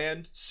something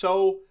planned.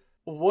 So,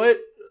 what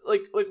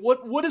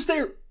is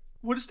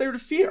there to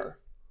fear?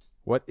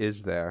 What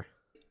is there?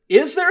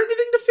 Is there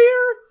anything to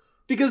fear?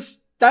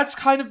 Because that's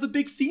kind of the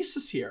big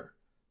thesis here.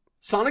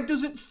 Sonic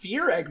doesn't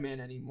fear Eggman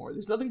anymore.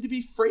 There's nothing to be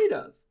afraid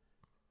of.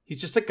 He's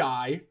just a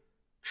guy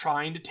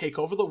trying to take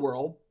over the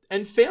world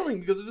and failing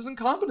because of his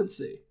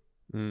incompetency.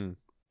 In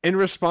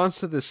response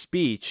to the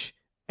speech,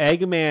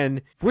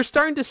 Eggman, we're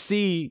starting to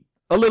see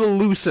a little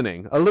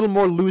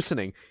more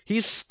loosening.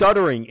 He's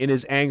stuttering in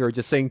his anger,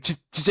 just saying,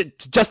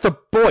 just a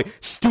boy,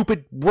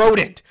 stupid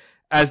rodent,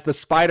 as the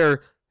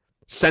spider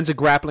sends a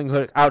grappling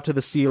hook out to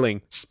the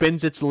ceiling,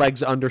 spins its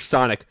legs under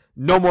Sonic.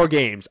 No more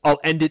games. I'll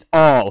end it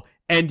all.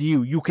 And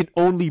you can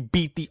only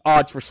beat the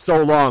odds for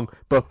so long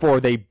before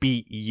they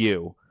beat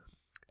you.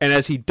 And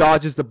as he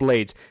dodges the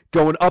blades,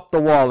 going up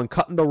the wall and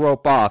cutting the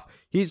rope off,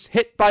 he's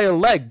hit by a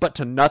leg, but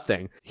to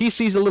nothing. He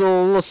sees a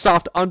little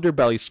soft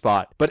underbelly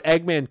spot, but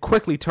Eggman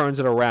quickly turns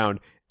it around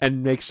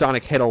and makes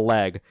Sonic hit a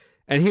leg.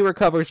 And he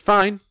recovers.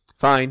 Fine.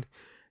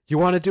 You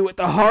want to do it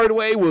the hard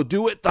way? We'll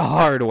do it the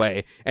hard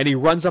way. And he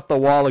runs up the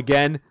wall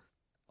again,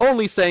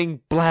 only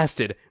saying,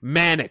 blasted,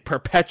 manic,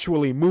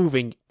 perpetually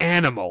moving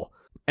animal.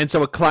 And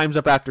so it climbs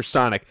up after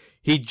Sonic.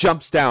 He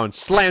jumps down,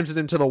 slams it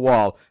into the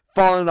wall,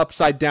 falling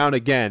upside down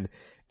again.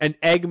 And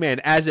Eggman,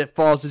 as it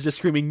falls, is just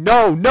screaming,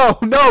 no,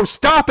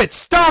 stop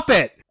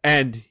it!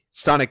 And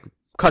Sonic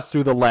cuts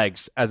through the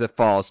legs as it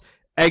falls.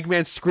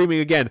 Eggman screaming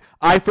again,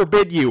 I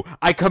forbid you,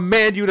 I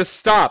command you to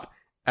stop,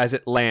 as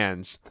it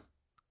lands.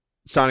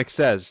 Sonic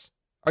says,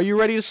 are you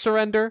ready to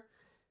surrender?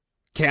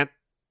 Can't,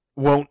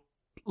 won't,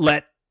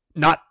 let,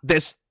 not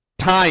this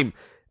time.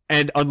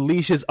 And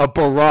unleashes a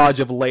barrage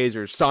of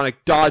lasers,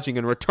 Sonic dodging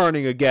and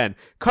returning again,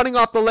 cutting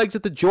off the legs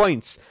at the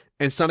joints,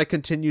 and Sonic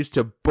continues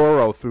to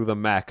burrow through the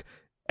mech.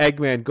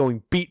 Eggman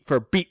going beat for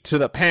beat to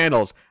the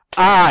panels.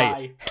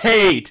 I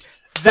hate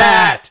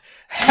that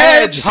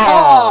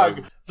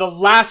hedgehog! The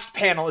last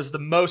panel is the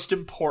most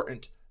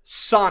important.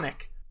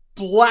 Sonic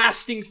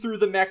blasting through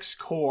the mech's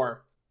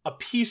core. A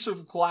piece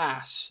of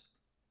glass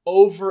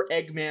over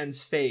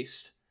Eggman's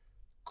face,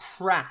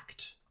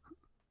 cracked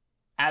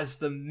as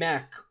the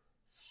mech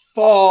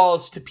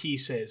falls to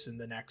pieces in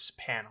the next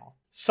panel.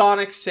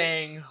 Sonic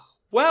saying,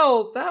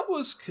 well, that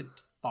was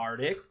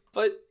cathartic,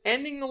 but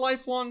ending a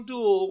lifelong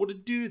duel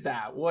would do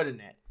that, wouldn't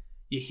it?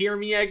 You hear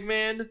me,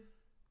 Eggman?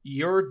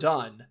 You're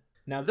done.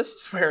 Now this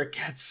is where it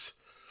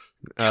gets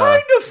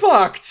kind of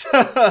fucked.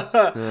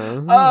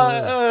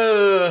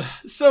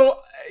 So,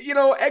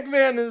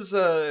 Eggman is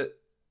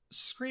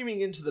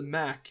screaming into the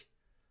mech.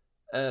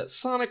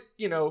 Sonic,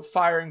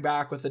 firing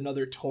back with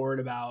another taunt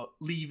about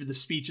leave the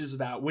speeches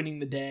about winning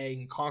the day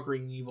and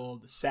conquering evil,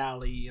 the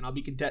Sally, and I'll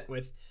be content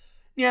with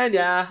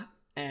yeah,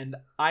 and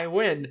I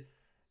win.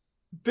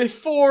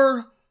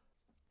 Before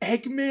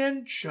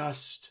Eggman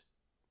just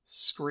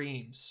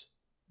screams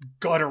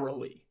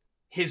gutturally,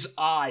 his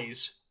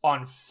eyes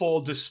on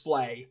full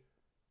display,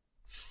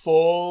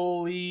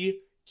 fully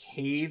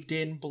caved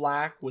in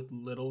black with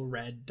little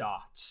red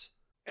dots.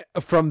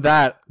 From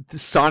that,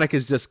 Sonic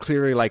is just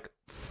clearly like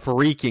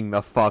freaking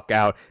the fuck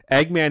out.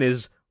 Eggman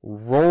is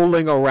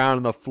rolling around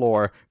on the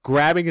floor,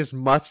 grabbing his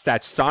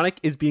mustache. Sonic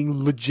is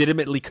being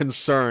legitimately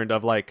concerned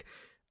of like,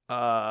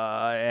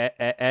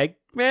 Eggman?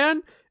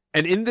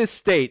 And in this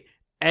state,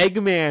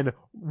 Eggman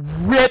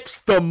rips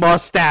the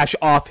mustache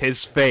off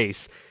his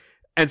face.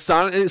 And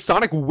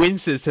Sonic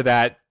winces to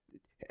that.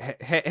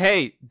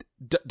 Hey,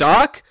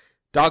 Doc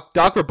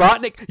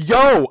Robotnik?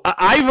 Yo,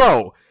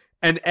 Ivo!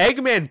 And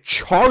Eggman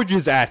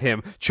charges at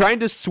him, trying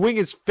to swing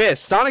his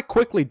fist. Sonic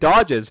quickly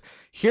dodges,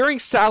 hearing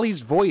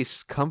Sally's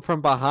voice come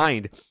from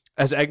behind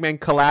as Eggman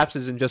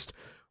collapses and just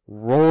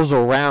rolls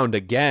around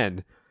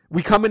again.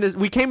 We came in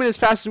as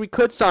fast as we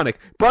could, Sonic.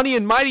 Bunny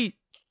and Mighty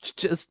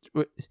just...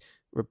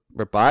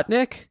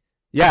 Robotnik?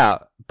 Yeah,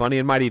 Bunny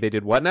and Mighty, they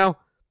did what now?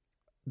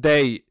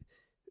 They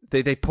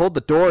pulled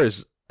the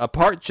doors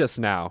apart just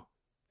now.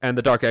 And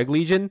the Dark Egg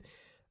Legion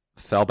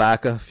fell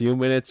back a few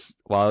minutes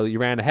while you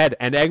ran ahead.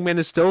 And Eggman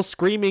is still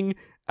screaming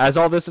as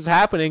all this is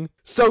happening.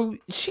 So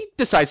she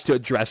decides to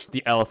address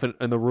the elephant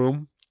in the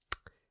room.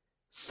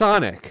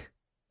 Sonic,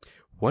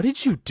 what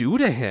did you do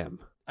to him?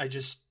 I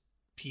just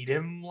beat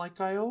him like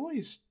I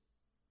always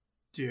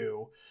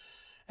do.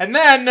 And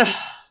then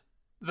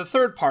the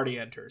third party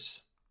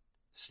enters.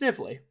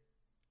 Snively,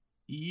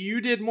 you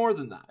did more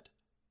than that.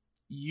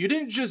 You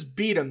didn't just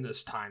beat him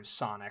this time,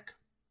 Sonic.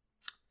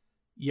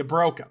 You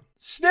broke him.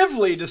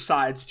 Snively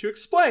decides to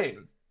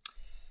explain.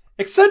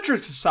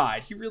 Eccentric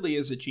aside, he really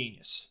is a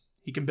genius.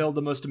 He can build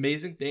the most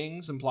amazing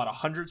things and plot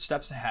 100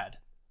 steps ahead.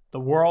 The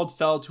world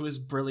fell to his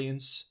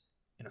brilliance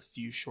in a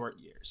few short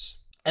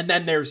years. And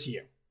then there's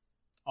you.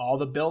 All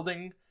the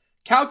building,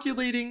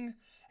 calculating,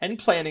 and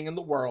planning in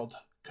the world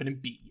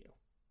couldn't beat you.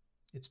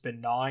 It's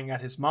been gnawing at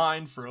his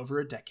mind for over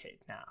a decade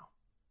now.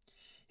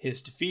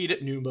 His defeat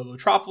at New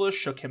Metropolis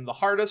shook him the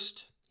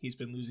hardest. He's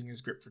been losing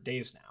his grip for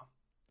days now.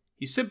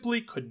 He simply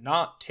could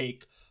not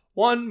take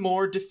one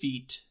more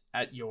defeat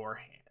at your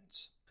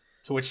hands.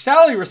 To which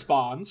Sally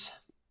responds,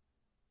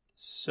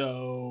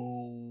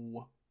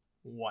 so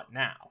what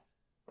now?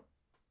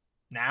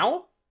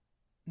 Now?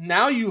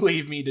 Now you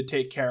leave me to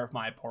take care of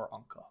my poor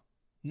uncle.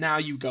 Now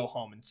you go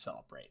home and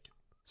celebrate.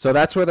 So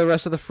that's where the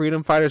rest of the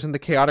Freedom Fighters and the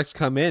Chaotix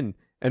come in.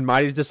 And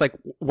Mighty's just like,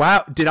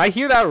 wow, did I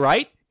hear that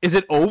right? Is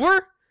it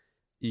over?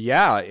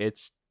 Yeah,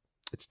 it's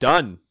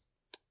done.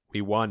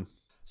 We won.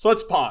 So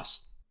let's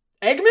pause.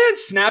 Eggman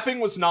snapping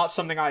was not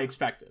something I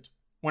expected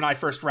when I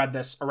first read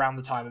this around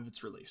the time of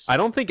its release. I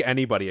don't think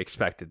anybody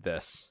expected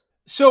this.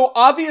 So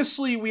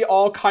obviously we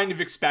all kind of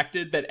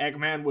expected that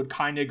Eggman would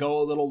kind of go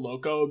a little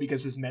loco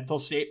because his mental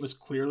state was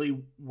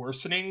clearly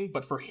worsening,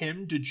 but for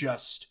him to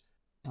just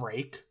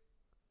break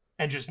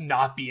and just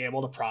not be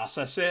able to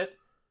process it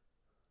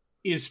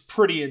is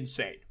pretty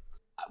insane.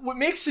 What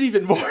makes it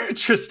even more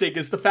interesting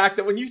is the fact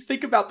that when you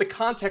think about the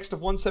context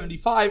of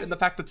 175 and the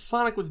fact that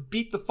Sonic was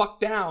beat the fuck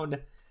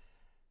down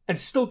and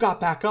still got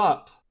back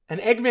up, and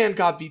Eggman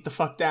got beat the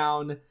fuck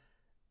down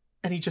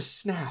and he just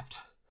snapped.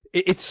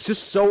 It's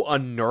just so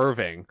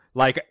unnerving.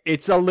 Like,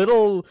 it's a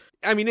little...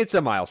 I mean, it's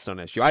a milestone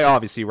issue. I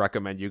obviously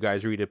recommend you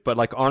guys read it, but,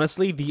 like,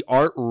 honestly, the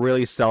art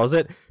really sells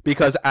it,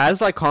 because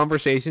as, like,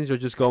 conversations are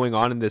just going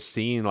on in this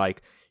scene,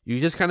 like, you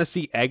just kind of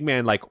see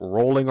Eggman, like,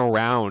 rolling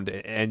around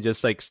and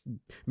just, like,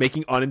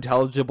 making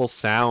unintelligible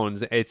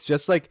sounds. It's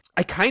just, like,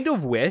 I kind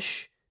of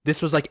wish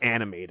this was, like,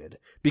 animated,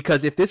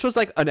 because if this was,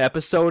 like, an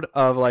episode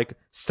of, like,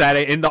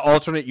 Saturday in the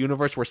alternate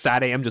universe where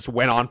Sad AM just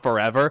went on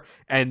forever,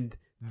 and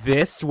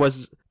this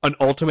was an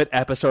ultimate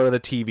episode of the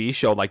TV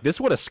show, like, this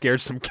would have scared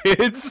some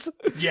kids.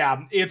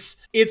 Yeah, it's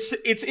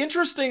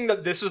interesting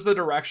that this is the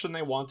direction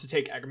they want to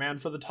take Eggman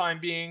for the time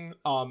being.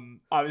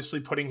 Obviously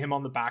putting him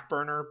on the back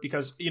burner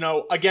because, you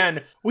know,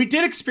 again, we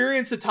did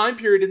experience a time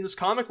period in this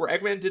comic where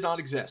Eggman did not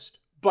exist.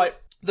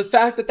 But the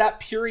fact that that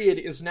period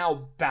is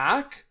now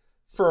back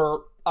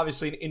for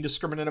obviously an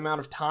indiscriminate amount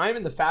of time,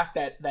 and the fact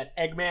that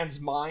Eggman's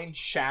mind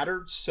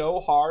shattered so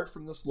hard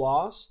from this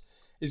loss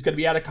is going to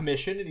be out of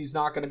commission and he's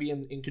not going to be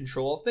in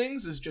control of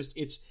things is just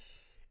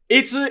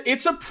it's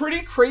a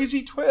pretty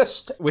crazy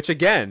twist. Which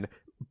again,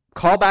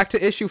 call back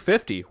to issue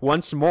 50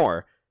 once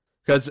more,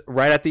 because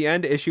right at the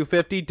end, issue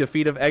 50,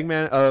 defeat of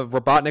Eggman of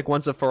Robotnik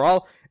once and for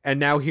all, and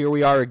now here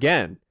we are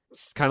again.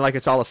 It's kind of like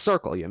it's all a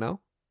circle, you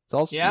know? It's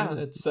all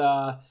it's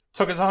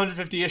took us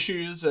 150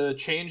 issues, a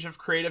change of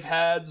creative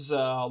heads, a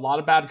lot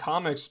of bad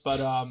comics, but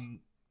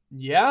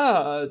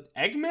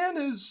Eggman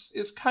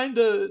is kind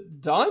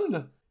of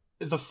done.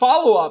 The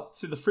follow-up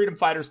to the Freedom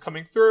Fighters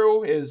coming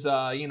through is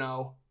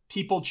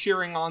people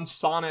cheering on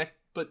Sonic,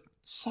 but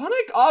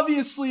Sonic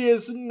obviously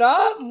is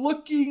not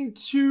looking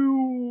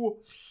too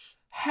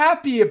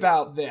happy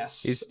about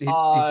this. He's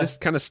just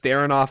kind of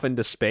staring off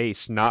into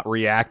space, not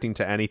reacting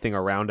to anything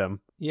around him.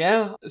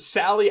 Yeah,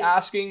 Sally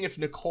asking if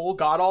Nicole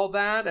got all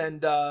that,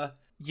 and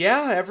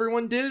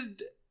everyone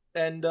did,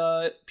 and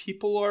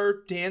people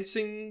are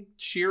dancing,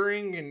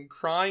 cheering, and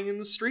crying in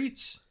the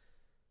streets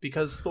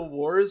because the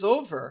war is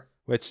over.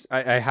 Which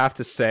I have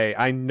to say,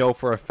 I know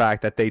for a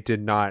fact that they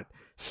did not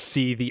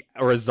see the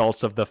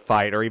results of the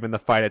fight or even the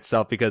fight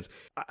itself, because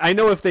I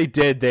know if they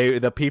did,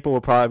 the people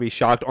would probably be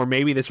shocked, or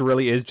maybe this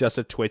really is just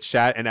a Twitch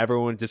chat and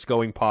everyone just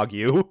going Pog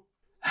you.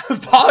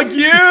 Pog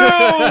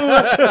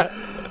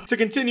you! To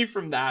continue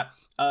from that,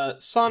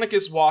 Sonic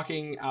is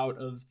walking out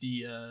of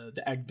the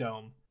Egg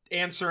Dome,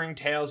 answering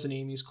Tails and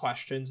Amy's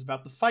questions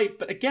about the fight,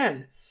 but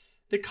again,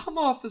 they come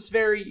off as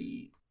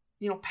very,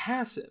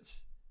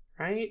 passive,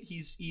 right?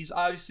 He's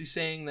obviously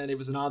saying that it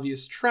was an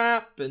obvious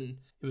trap, and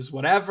it was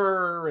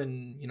whatever,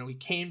 and, he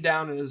came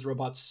down in his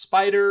robot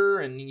spider,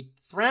 and he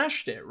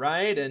thrashed it,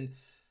 right? And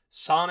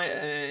Sonic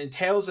and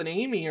Tails and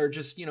Amy are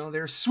just,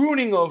 they're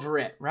swooning over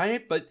it,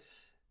 right? But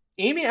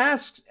Amy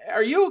asks,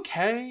 "Are you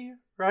okay?"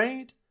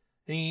 Right?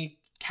 And he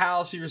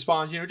callously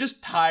responds,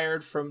 just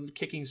tired from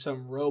kicking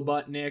some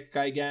Robotnik,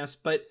 I guess.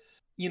 But,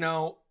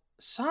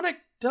 Sonic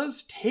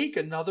does take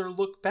another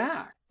look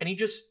back. And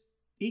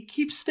he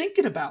keeps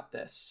thinking about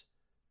this.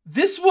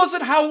 This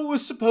wasn't how it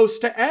was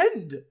supposed to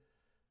end.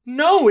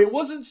 No, it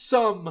wasn't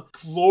some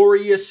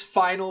glorious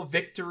final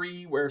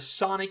victory where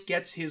Sonic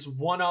gets his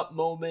one-up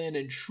moment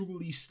and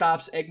truly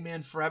stops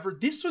Eggman forever.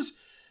 This was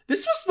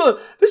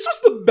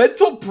the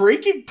mental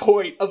breaking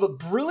point of a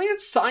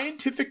brilliant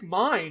scientific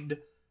mind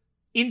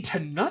into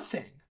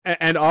nothing.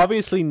 And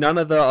obviously none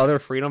of the other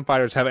Freedom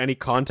Fighters have any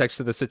context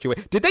to the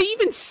situation. Did they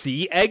even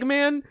see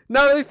Eggman,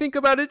 now that I think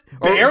about it?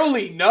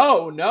 Barely,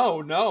 no.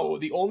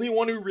 The only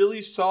one who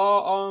really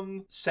saw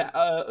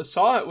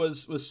it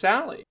was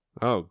Sally.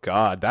 Oh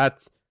god,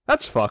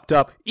 that's fucked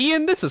up.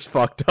 Ian, this is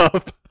fucked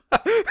up.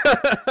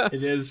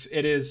 It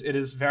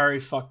is very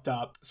fucked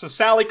up. So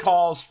Sally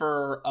calls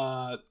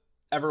for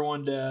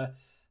everyone to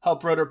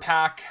help Rotor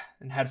pack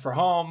and head for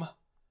home.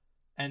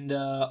 And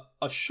a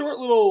short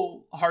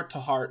little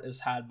heart-to-heart is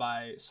had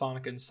by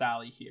Sonic and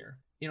Sally here.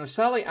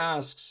 Sally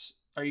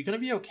asks, "Are you going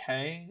to be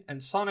okay?"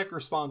 And Sonic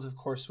responds, of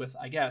course, with,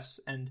 "I guess."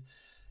 And,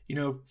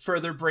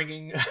 further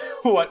bringing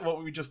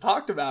what we just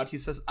talked about, he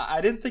says,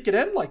 I didn't think it'd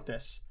end like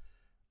this.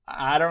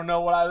 I don't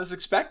know what I was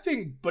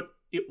expecting, but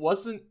it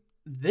wasn't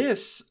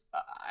this.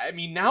 I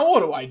mean, now what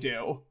do I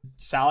do?"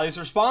 Sally's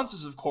response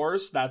is, of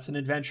course, that's an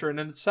adventure in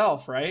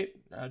itself, right?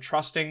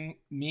 Trusting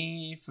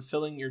me,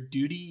 fulfilling your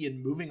duty,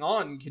 and moving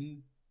on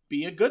can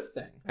be a good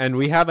thing. And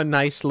we have a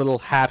nice little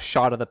half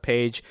shot of the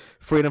page.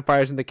 Freedom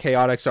Fighters and the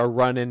Chaotix are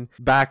running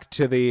back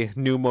to the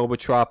new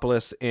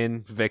Mobotropolis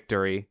in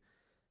victory.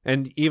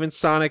 And even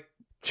Sonic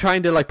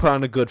trying to put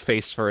on a good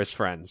face for his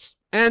friends.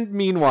 And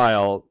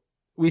meanwhile,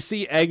 we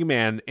see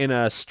Eggman in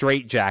a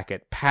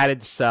straitjacket,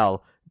 padded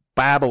cell,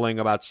 babbling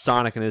about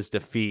Sonic and his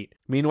defeat.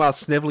 Meanwhile,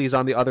 Snively's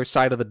on the other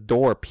side of the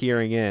door,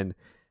 peering in.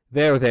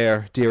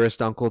 There,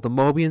 dearest uncle. The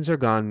Mobians are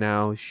gone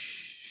now.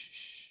 Shh.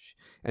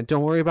 And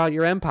don't worry about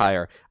your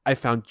empire. I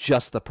found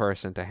just the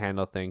person to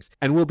handle things,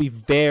 and we'll be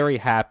very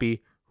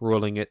happy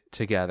ruling it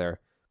together.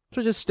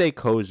 So just stay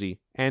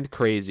cozy and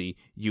crazy,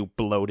 you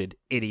bloated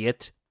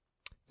idiot.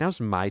 Now's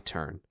my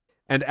turn.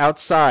 And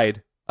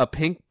outside, a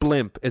pink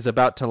blimp is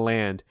about to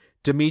land,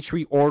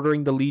 Dimitri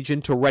ordering the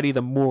Legion to ready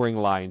the mooring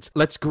lines.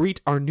 Let's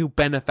greet our new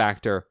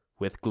benefactor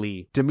with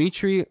glee.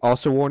 Dimitri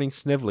also warning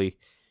Snively,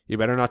 "You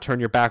better not turn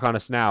your back on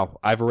us now.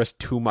 I've risked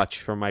too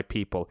much for my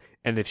people,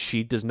 and if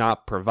she does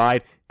not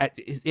provide...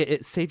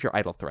 save your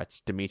idle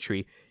threats,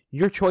 Dimitri.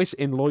 Your choice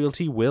in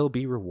loyalty will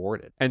be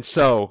rewarded." And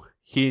so,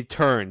 he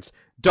turns.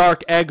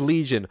 "Dark Egg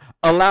Legion,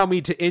 allow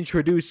me to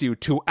introduce you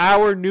to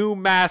our new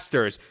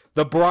masters,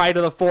 the Bride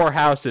of the Four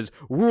Houses,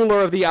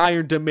 ruler of the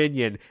Iron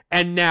Dominion,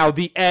 and now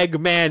the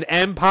Eggman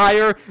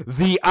Empire,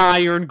 the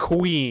Iron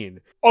Queen."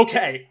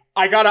 Okay,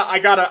 I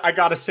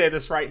gotta say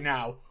this right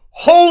now.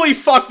 Holy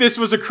fuck, this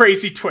was a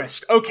crazy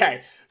twist.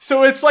 Okay,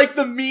 so it's like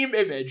the meme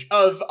image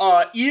of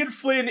Ian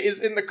Flynn is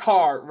in the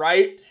car,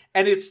 right?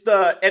 And it's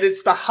the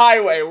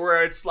highway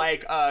where it's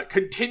like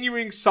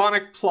continuing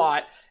Sonic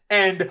plot,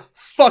 and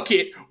fuck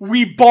it,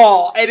 we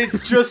ball. And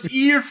it's just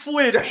Ian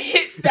Flynn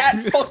hit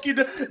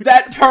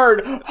that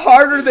turn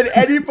harder than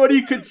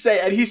anybody could say.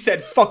 And he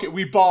said, fuck it,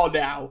 we ball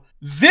now.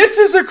 This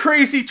is a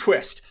crazy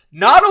twist.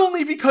 Not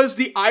only because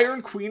the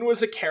Iron Queen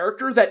was a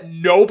character that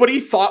nobody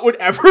thought would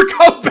ever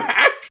come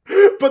back,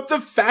 but the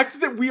fact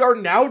that we are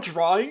now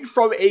drawing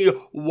from a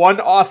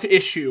one-off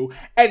issue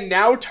and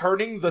now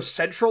turning the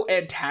central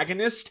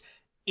antagonist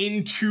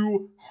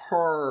into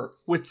her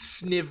with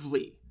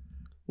Snively.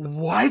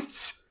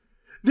 What?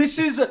 This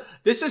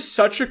is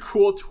such a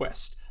cool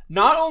twist.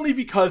 Not only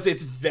because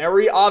it's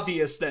very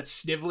obvious that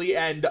Snively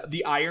and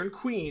the Iron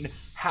Queen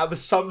have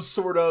some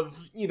sort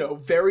of,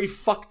 very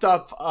fucked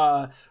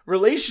up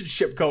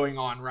relationship going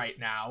on right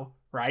now,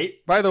 right?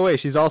 By the way,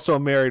 she's also a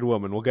married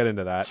woman. We'll get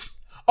into that.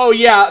 Oh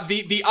yeah,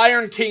 the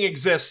Iron King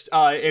exists,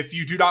 if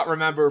you do not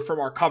remember from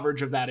our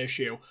coverage of that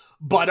issue.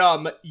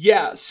 But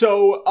yeah,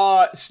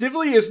 so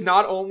Snively is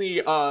not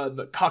only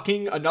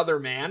cucking another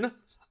man,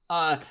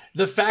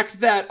 the fact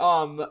that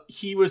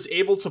he was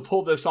able to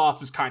pull this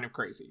off is kind of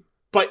crazy.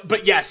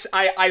 But yes,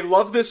 I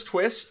love this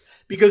twist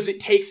because it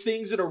takes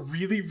things in a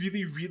really,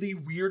 really, really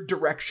weird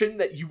direction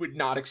that you would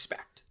not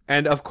expect.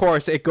 And of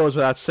course, it goes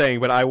without saying,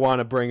 but I want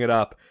to bring it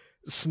up.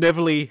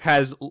 Snively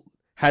has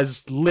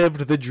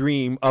lived the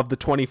dream of the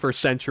 21st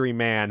century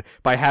man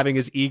by having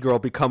his e-girl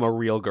become a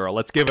real girl.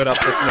 Let's give it up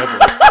for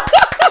Snively.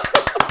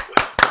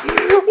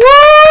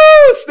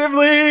 Woo!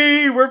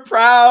 Snively! We're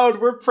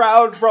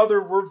proud,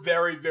 brother. We're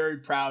very, very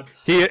proud.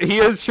 He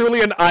is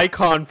truly an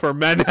icon for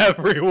men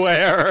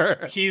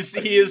everywhere. He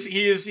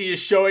is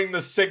showing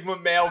the Sigma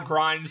male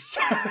grinds.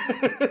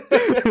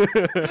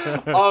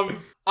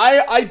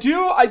 I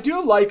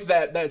do like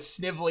that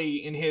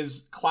Snively, in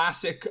his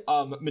classic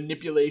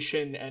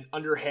manipulation and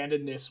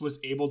underhandedness, was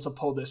able to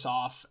pull this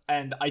off,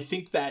 and I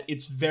think that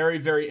it's very,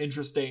 very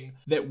interesting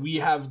that we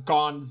have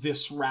gone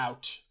this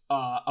route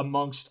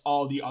amongst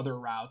all the other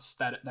routes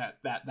that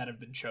have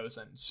been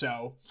chosen.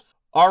 So,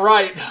 all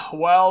right,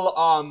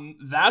 well,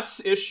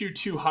 that's issue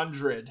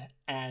 200,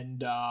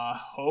 and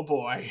oh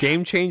boy,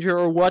 game changer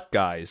or what,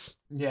 guys?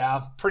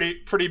 Yeah,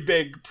 pretty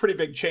big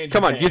change.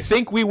 Come on, you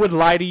think we would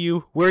lie to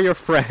you? We're your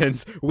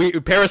friends. We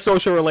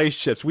parasocial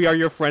relationships. We are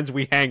your friends.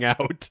 We hang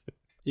out.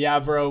 Yeah,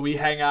 bro, we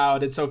hang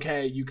out. It's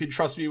okay. You can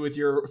trust me with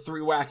your 3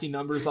 wacky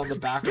numbers on the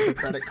back of the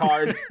credit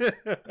card.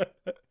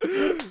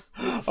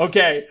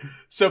 Okay,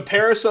 so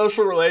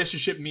parasocial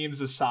relationship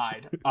memes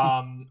aside,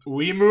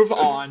 we move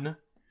on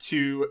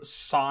to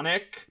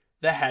Sonic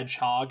the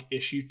Hedgehog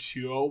issue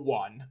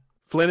 201.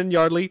 Flynn and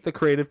Yardley, the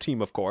creative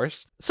team, of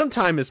course. Some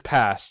time has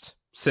passed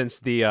since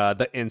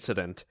the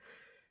incident,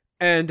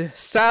 and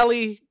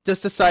Sally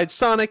just decides,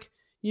 Sonic,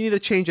 you need a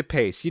change of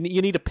pace. You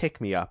need to pick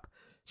me up.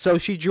 So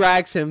she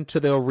drags him to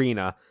the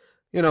arena.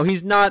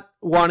 He's not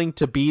wanting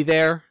to be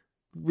there,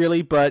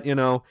 really, but,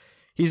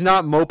 he's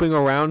not moping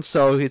around,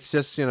 so it's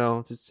just,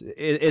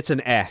 it's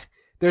an eh.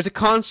 There's a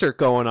concert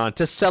going on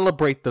to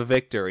celebrate the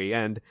victory,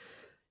 and,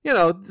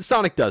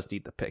 Sonic does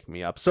need to pick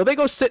me up. So they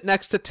go sit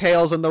next to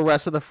Tails and the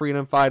rest of the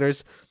Freedom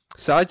Fighters.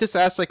 So I just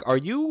asked, are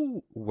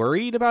you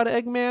worried about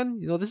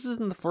Eggman? This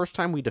isn't the first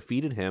time we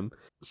defeated him.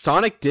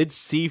 Sonic did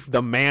see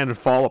the man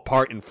fall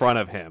apart in front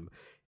of him.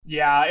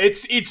 Yeah,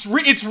 it's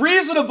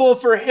reasonable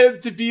for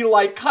him to be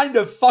kind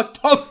of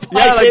fucked up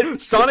by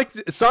it.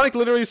 Sonic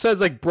literally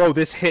says bro,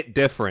 this hit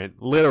different,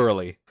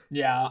 literally.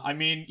 Yeah, I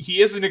mean,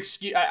 he isn't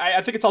excuse.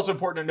 I think it's also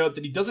important to note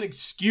that he doesn't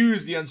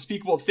excuse the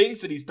unspeakable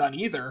things that he's done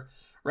either,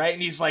 right?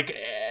 And he's like,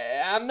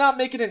 I'm not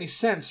making any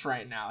sense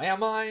right now,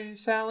 am I,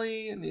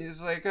 Sally? And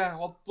he's like,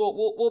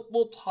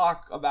 we'll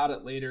talk about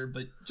it later,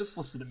 but just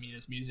listen to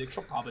Mina's music.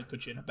 She'll probably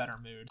put you in a better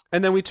mood.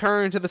 And then we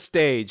turn to the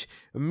stage.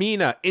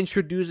 Mina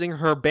introducing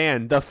her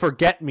band, the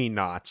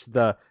Forget-Me-Nots,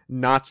 the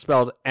not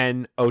spelled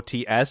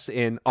N-O-T-S,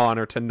 in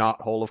honor to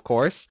Knothole, of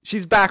course.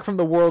 She's back from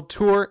the world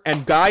tour,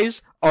 and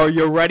guys, are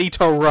you ready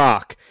to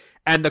rock?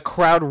 And the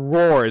crowd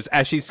roars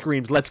as she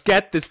screams, let's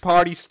get this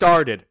party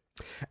started,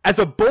 as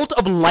a bolt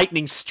of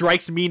lightning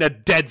strikes Mina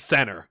dead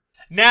center.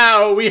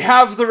 Now we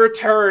have the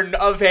return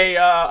of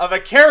a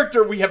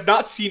character we have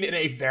not seen in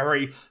a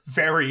very,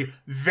 very,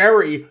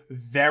 very,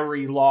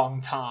 very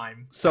long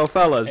time. So,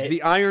 fellas,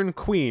 the Iron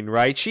Queen,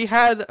 right? She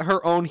had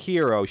her own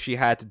hero she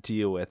had to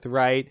deal with,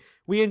 right?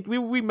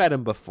 We met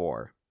him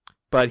before,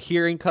 but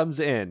here he comes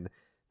in,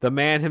 the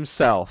man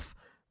himself,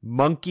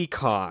 Monkey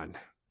Khan.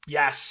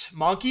 Yes,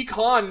 Monkey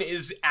Khan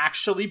is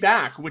actually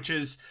back, which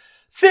is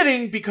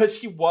fitting because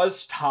he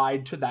was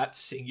tied to that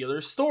singular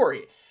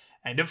story.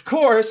 And of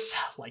course,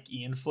 like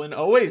Ian Flynn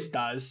always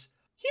does,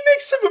 he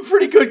makes him a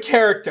pretty good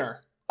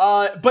character.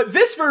 But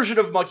this version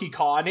of Monkey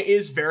Khan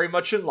is very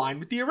much in line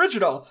with the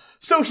original.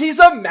 So he's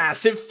a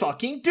massive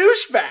fucking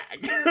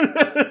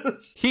douchebag.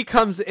 He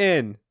comes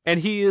in, and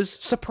he is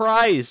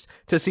surprised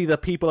to see the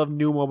people of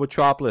New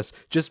Metropolis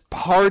just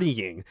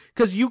partying.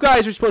 Because you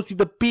guys are supposed to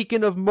be the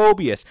beacon of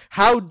Mobius.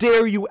 How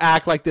dare you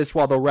act like this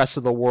while the rest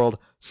of the world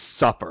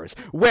suffers?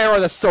 Where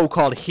are the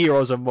so-called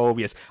heroes of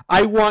Mobius?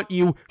 I want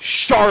you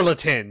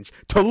charlatans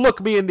to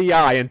look me in the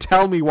eye and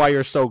tell me why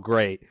you're so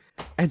great.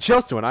 And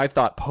just when I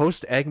thought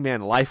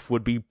post-Eggman life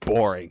would be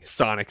boring,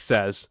 Sonic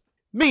says.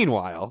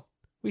 Meanwhile,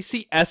 we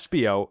see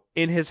Espio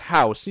in his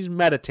house. He's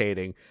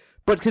meditating,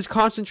 but his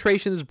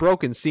concentration is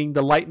broken seeing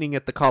the lightning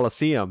at the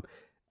Coliseum,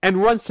 and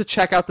runs to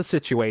check out the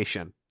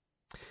situation.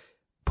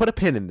 Put a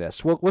pin in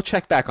this. We'll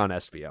check back on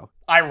Espio.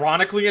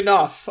 Ironically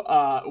enough,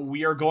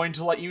 we are going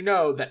to let you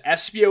know that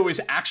Espio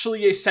is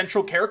actually a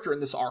central character in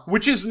this arc,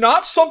 which is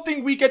not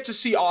something we get to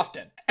see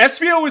often.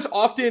 Espio is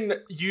often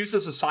used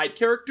as a side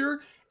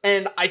character,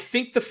 and I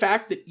think the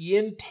fact that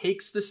Ian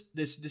takes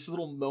this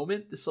little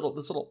moment, this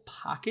little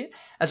pocket,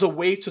 as a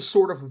way to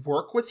sort of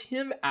work with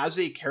him as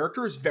a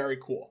character is very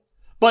cool.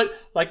 But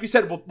like we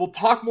said, we'll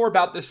talk more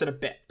about this in a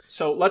bit.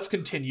 So let's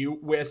continue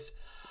with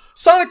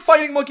Sonic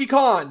fighting Monkey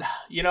Khan,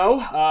 you know?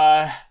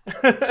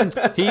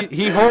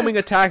 He homing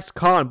attacks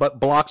Khan, but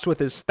blocks with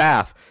his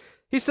staff.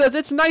 He says,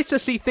 it's nice to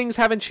see things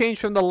haven't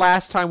changed from the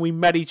last time we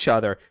met each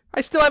other.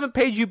 I still haven't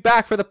paid you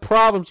back for the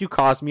problems you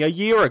caused me a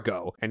year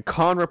ago. And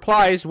Khan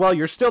replies, well,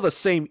 you're still the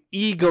same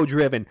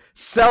ego-driven,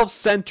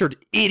 self-centered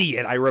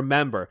idiot I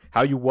remember.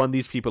 How you won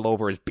these people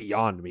over is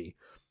beyond me.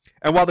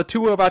 And while the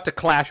two are about to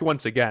clash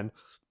once again,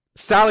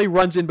 Sally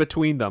runs in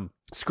between them,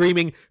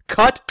 screaming,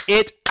 cut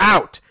it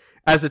out!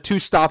 As the two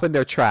stop in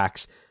their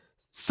tracks.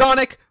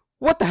 Sonic,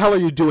 what the hell are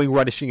you doing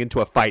rushing into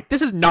a fight?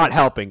 This is not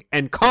helping.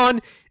 And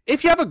Khan,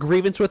 if you have a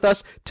grievance with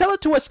us, tell it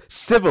to us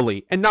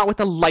civilly and not with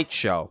a light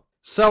show.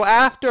 So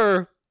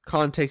after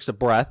Khan takes a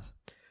breath,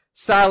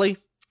 Sally,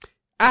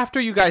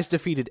 after you guys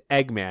defeated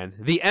Eggman,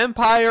 the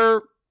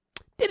Empire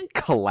didn't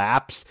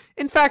collapse.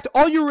 In fact,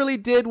 all you really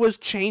did was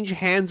change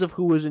hands of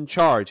who was in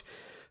charge.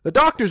 The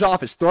doctor's off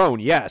his throne,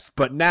 yes,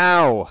 but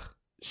now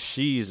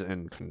she's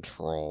in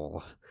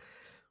control.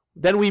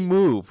 Then we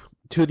move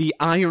to the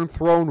Iron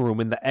Throne Room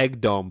in the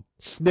Egg Dome,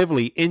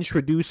 Snively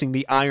introducing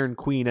the Iron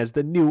Queen as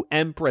the new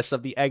Empress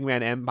of the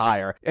Eggman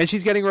Empire, and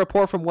she's getting a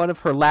report from one of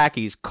her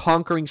lackeys,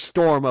 conquering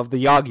Storm of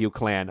the Yagyu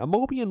clan, a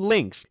Mobian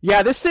Lynx.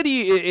 Yeah, this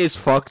city is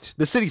fucked.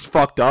 The city's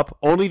fucked up.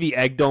 Only the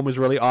Egg Dome is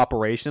really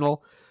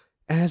operational.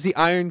 And as the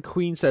Iron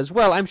Queen says,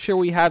 well, I'm sure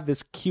we have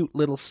this cute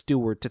little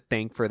steward to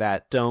thank for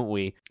that, don't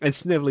we? And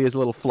Snively is a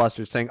little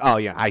flustered, saying, oh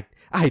yeah,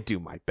 I do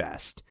my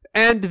best.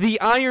 And the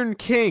Iron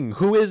King,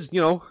 who is, you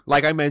know,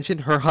 like I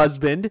mentioned, her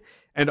husband,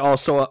 and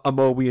also a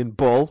Mobian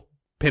bull,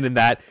 pin in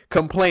that,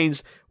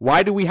 complains,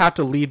 why do we have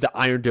to leave the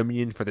Iron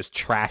Dominion for this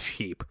trash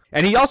heap?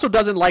 And he also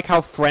doesn't like how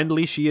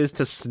friendly she is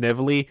to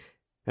Snively,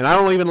 and I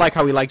don't even like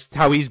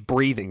how he's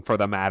breathing, for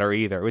the matter,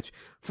 either, which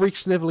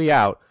freaks Snively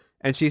out.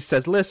 And she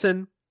says,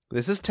 listen,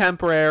 this is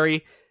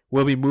temporary,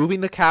 we'll be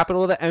moving the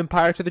capital of the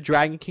Empire to the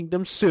Dragon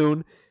Kingdom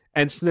soon.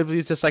 And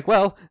Snively's just like,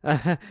 well,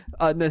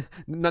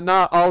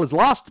 not all is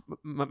lost,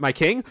 my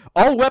king.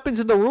 All weapons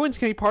in the ruins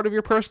can be part of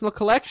your personal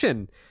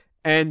collection.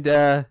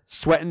 And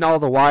sweating all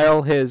the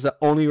while, his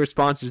only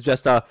response is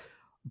just a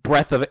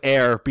breath of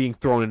air being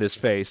thrown in his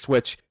face.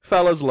 Which,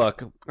 fellas,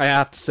 look, I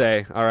have to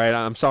say, all right,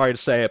 I'm sorry to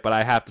say it, but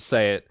I have to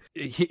say it.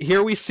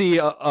 Here we see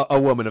a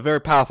woman, a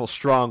very powerful,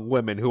 strong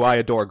woman who I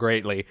adore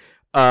greatly.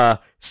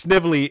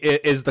 Snively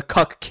is the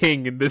cuck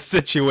king in this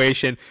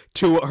situation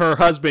to her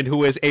husband,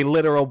 who is a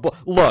literal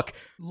look.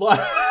 Wait,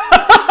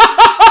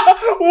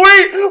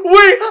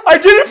 I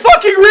didn't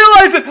fucking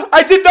realize it.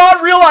 I did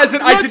not realize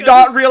it. I did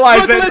not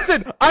realize it.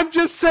 Listen, I'm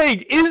just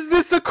saying, is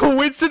this a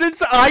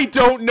coincidence? I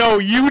don't know.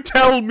 You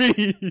tell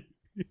me.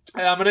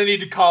 I'm gonna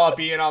need to call up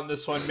Ian on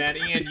this one, man.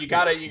 Ian, you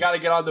gotta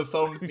get on the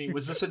phone with me.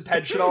 Was this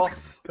intentional?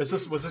 Was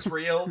this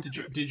real?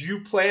 Did you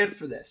plan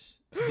for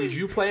this? Did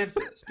you plan for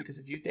this? Because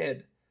if you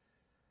did,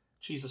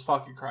 Jesus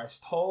fucking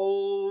Christ.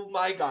 Oh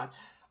my God.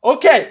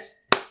 Okay.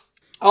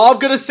 All I'm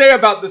going to say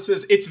about this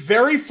is it's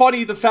very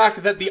funny the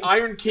fact that the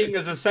Iron King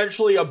is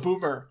essentially a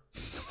boomer.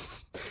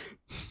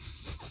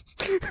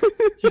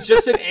 He's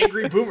just an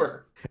angry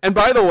boomer. And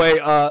by the way,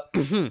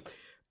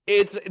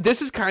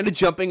 this is kind of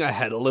jumping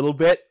ahead a little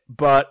bit,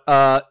 but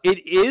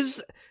it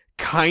is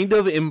kind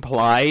of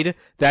implied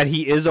that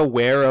he is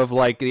aware of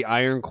like the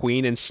Iron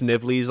Queen and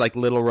Snively's like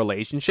little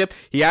relationship.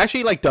 He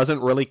actually like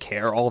doesn't really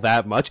care all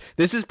that much.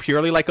 This is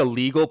purely like a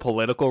legal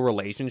political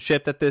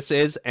relationship that this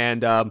is,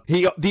 and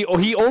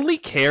he only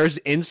cares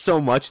in so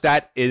much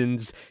that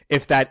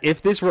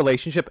if this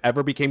relationship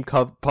ever became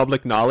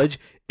public knowledge,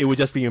 it would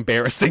just be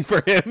embarrassing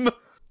for him.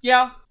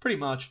 Yeah, pretty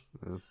much.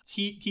 Yeah.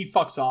 He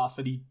fucks off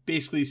and he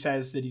basically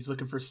says that he's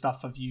looking for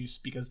stuff of use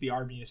because the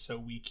army is so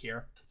weak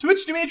here. To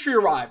which Dimitri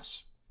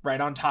arrives. Right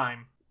on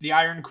time. The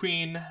Iron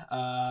Queen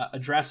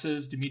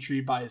addresses Dimitri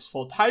by his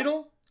full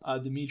title.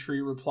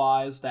 Dimitri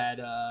replies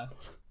that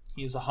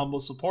he is a humble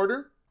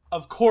supporter.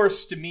 Of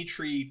course,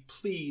 Dimitri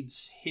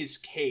pleads his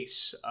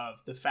case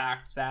of the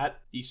fact that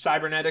the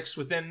cybernetics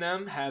within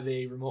them have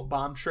a remote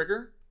bomb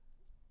trigger.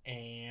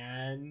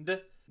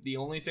 And the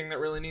only thing that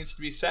really needs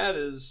to be said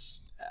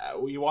is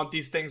we want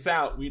these things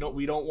out. We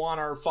don't want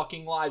our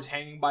fucking lives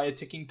hanging by a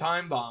ticking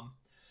time bomb.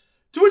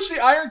 To which the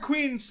Iron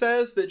Queen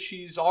says that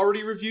she's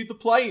already reviewed the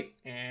plight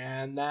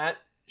and that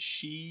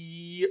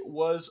she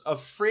was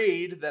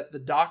afraid that the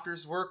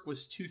doctor's work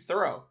was too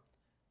thorough.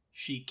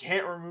 She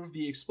can't remove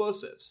the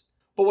explosives.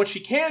 But what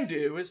she can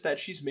do is that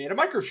she's made a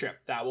microchip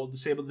that will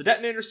disable the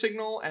detonator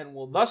signal and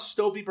will thus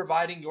still be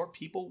providing your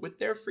people with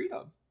their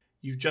freedom.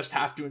 You just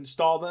have to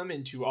install them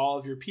into all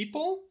of your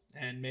people,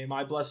 and may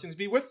my blessings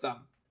be with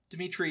them.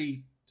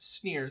 Dimitri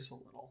sneers a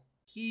little.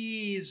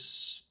 He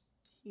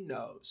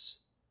knows.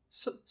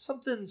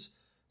 Something's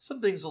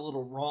a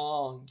little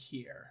wrong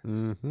here.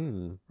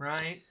 Mm-hmm.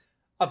 Right?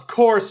 Of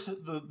course,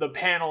 the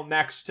panel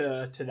next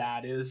to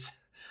that is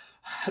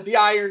the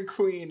Iron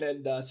Queen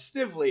and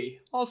Snively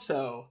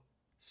also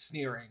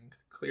sneering,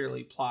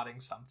 clearly plotting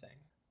something.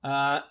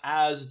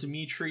 As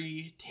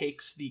Dimitri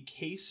takes the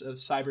case of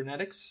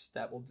cybernetics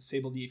that will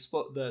disable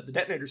the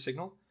detonator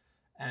signal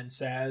and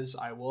says,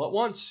 I will at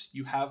once.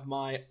 You have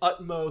my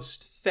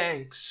utmost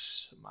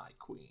thanks, my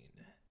queen.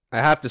 I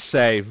have to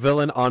say,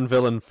 villain on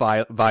villain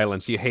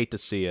violence. You hate to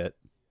see it.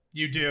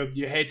 You do.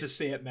 You hate to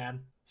see it,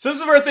 man. So this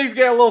is where things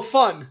get a little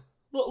fun.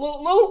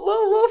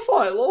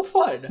 Little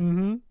fun.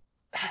 Mm-hmm.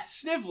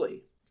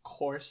 Snively, of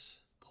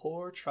course,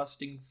 poor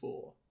trusting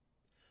fool.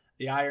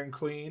 The Iron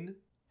Queen,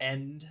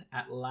 and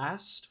at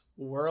last,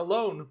 we're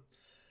alone.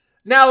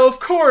 Now, of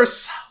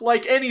course,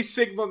 like any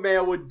Sigma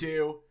male would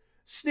do,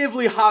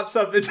 Snively hops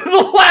up into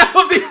the lap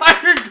of the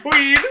Iron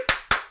Queen.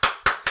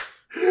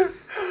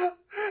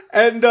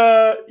 And,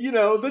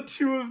 the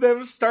two of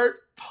them start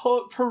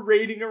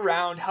parading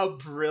around how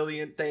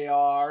brilliant they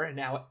are and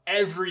how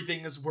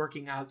everything is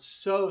working out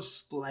so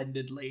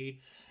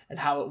splendidly and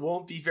how it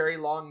won't be very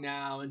long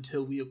now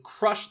until we'll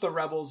crush the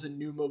rebels in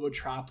New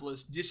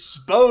Mobotropolis,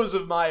 dispose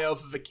of my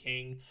oath of a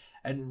king,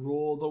 and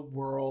rule the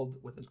world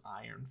with an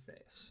iron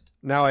fist.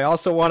 Now, I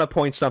also want to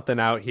point something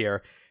out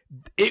here.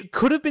 It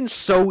could have been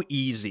so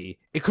easy.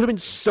 It could have been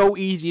so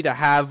easy to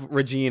have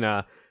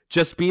Regina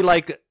just be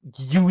like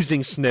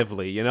using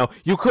Snively, you know?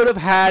 You could have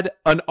had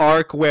an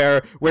arc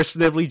where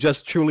Snively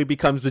just truly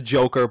becomes the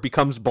Joker,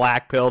 becomes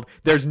blackpilled,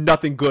 there's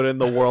nothing good in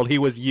the world, he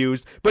was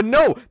used. But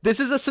no,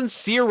 this is a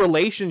sincere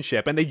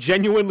relationship, and they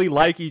genuinely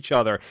like each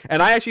other.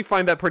 And I actually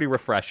find that pretty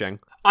refreshing.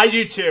 I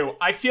do too.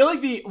 I feel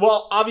like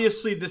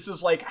obviously this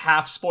is like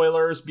half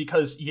spoilers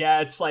because,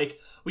 it's like,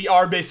 we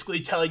are basically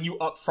telling you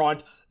up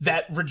front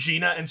that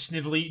Regina and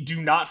Snively do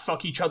not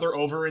fuck each other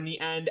over in the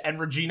end, and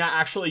Regina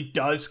actually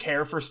does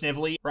care for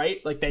Snively, right?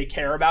 Like, they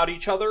care about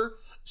each other.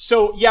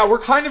 So, yeah, we're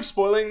kind of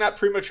spoiling that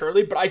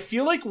prematurely, but I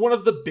feel like one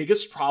of the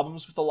biggest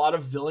problems with a lot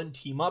of villain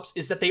team-ups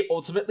is that they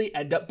ultimately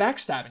end up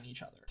backstabbing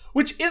each other.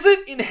 Which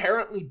isn't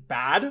inherently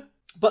bad,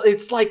 but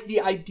it's like the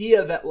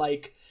idea that,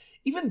 like,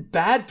 even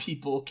bad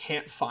people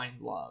can't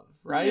find love,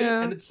 right?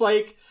 Yeah. And it's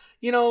like,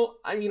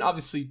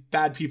 obviously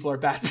bad people are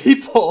bad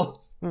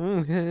people.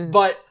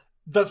 But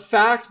the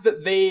fact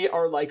that they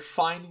are like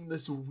finding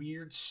this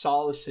weird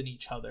solace in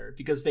each other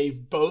because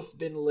they've both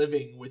been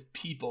living with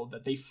people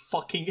that they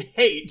fucking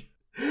hate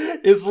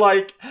is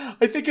like,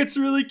 I think it's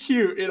really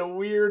cute in a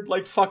weird,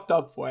 like, fucked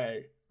up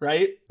way,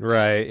 right?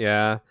 Right,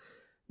 yeah.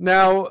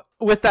 Now,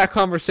 with that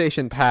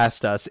conversation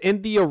past us,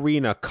 in the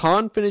arena,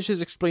 Khan finishes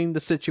explaining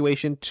the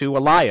situation to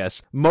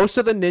Elias. Most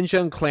of the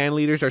ninja and clan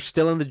leaders are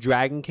still in the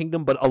Dragon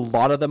Kingdom, but a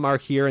lot of them are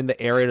here in the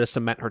area to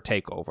cement her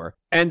takeover.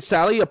 And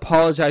Sally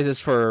apologizes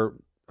for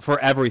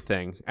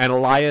everything, and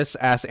Elias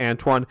asks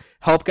Antoine,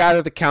 help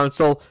gather the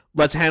council,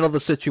 let's handle the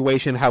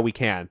situation how we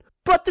can.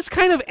 But this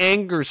kind of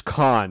angers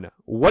Khan.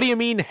 What do you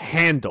mean,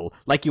 handle?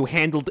 Like you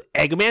handled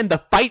Eggman?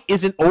 The fight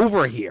isn't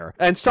over here.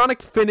 And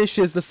Sonic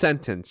finishes the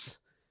sentence.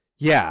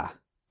 Yeah,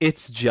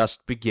 it's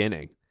just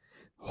beginning.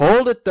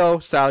 Hold it though,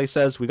 Sally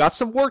says. We got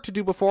some work to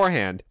do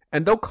beforehand.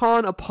 And though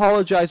Khan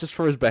apologizes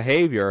for his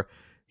behavior,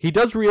 he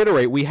does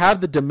reiterate we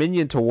have the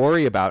Dominion to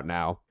worry about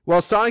now.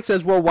 Well, Sonic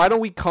says, well, why don't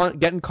we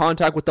get in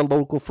contact with the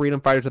local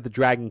freedom fighters of the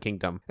Dragon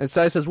Kingdom? And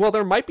Sally says, well,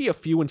 there might be a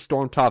few in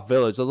Stormtop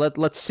Village. So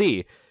let's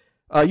see.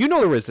 You know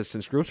the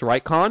resistance groups,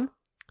 right, Khan?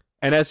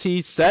 And as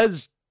he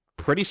says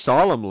pretty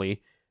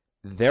solemnly,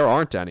 there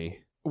aren't any.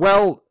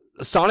 Well,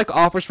 Sonic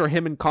offers for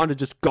him and Khan to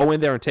just go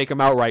in there and take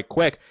him out right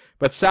quick.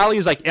 But Sally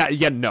is like,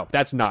 yeah, no,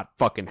 that's not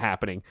fucking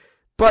happening.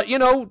 But,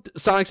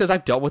 Sonic says,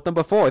 I've dealt with them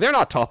before. They're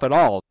not tough at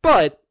all.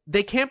 But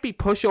they can't be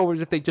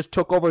pushovers if they just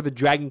took over the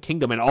Dragon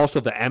Kingdom and also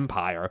the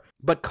Empire.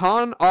 But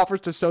Khan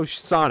offers to show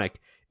Sonic,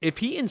 if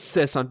he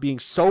insists on being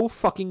so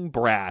fucking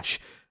brash,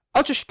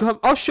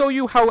 I'll show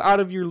you how out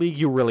of your league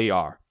you really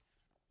are.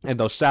 And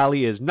though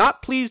Sally is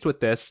not pleased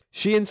with this,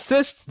 she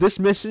insists this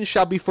mission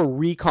shall be for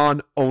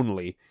recon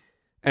only.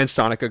 And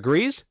Sonic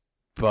agrees,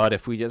 but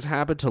if we just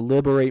happen to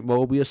liberate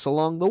Mobius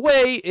along the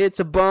way, it's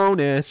a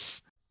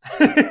bonus.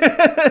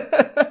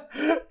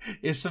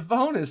 It's a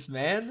bonus,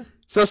 man.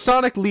 So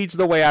Sonic leads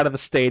the way out of the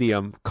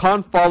stadium,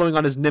 Khan following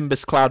on his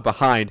Nimbus cloud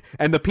behind,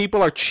 and the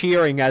people are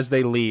cheering as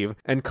they leave.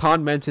 And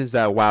Khan mentions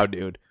that, wow,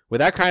 dude, with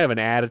that kind of an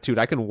attitude,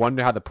 I can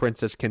wonder how the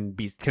princess can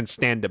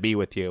stand to be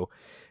with you.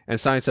 And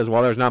Sonic says,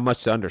 well, there's not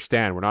much to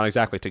understand. We're not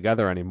exactly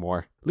together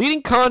anymore.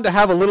 Leading Khan to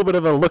have a little bit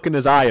of a look in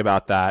his eye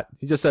about that.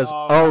 He just says,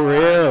 oh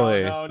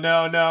really?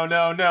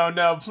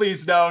 No,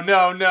 please, no.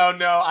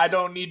 I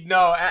don't need,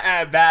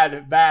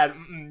 bad,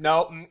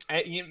 no.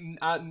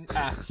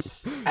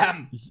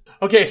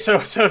 Okay, so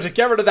to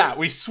get rid of that,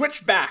 we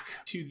switch back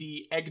to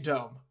the Egg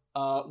Dome.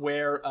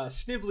 where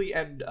Snively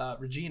and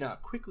Regina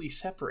quickly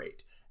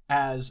separate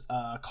as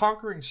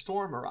Conquering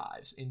Storm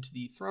arrives into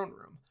the throne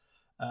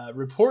room,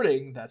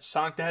 reporting that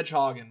Sonic the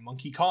Hedgehog and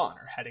Monkey Kong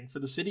are heading for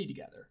the city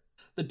together.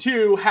 The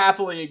two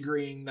happily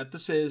agreeing that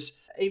this is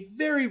a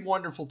very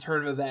wonderful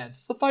turn of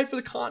events. The fight for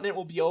the continent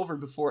will be over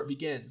before it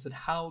begins, and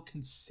how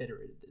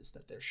considerate it is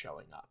that they're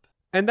showing up.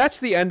 And that's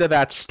the end of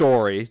that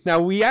story. Now,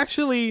 we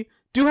actually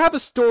do have a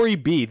story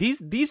B.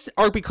 These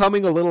are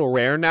becoming a little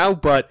rare now,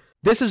 but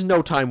this is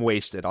no time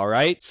wasted, all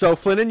right? So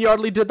Flynn and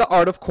Yardley did the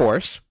art, of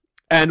course,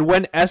 and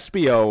when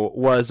Espio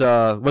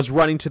was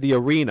running to the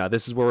arena,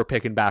 this is where we're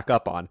picking back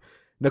up on,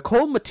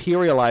 Nicole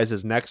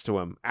materializes next to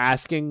him,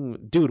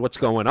 asking, dude, what's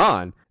going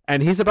on?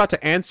 And he's about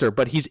to answer,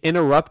 but he's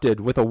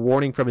interrupted with a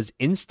warning from his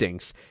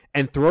instincts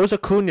and throws a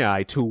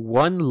kunai to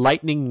one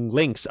lightning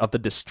lynx of the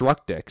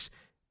Destructix.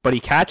 But he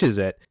catches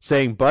it,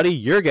 saying, buddy,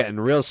 you're getting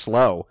real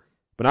slow.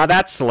 But not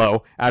that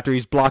slow, after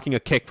he's blocking a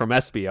kick from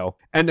Espio.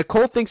 And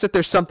Nicole thinks that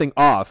there's something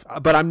off,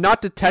 but I'm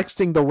not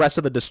detecting the rest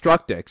of the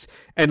Destructix.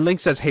 And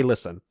Lynx says, hey,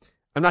 listen,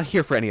 I'm not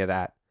here for any of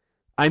that.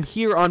 I'm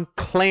here on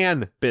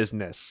clan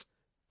business,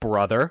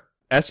 brother.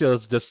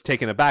 Espio's just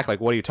taken aback, like,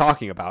 what are you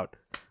talking about?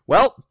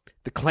 Well,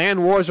 the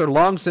clan wars are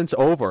long since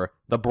over.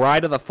 The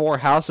bride of the four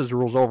houses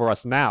rules over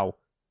us now.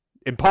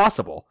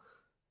 Impossible.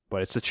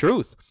 But it's the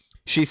truth.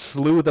 She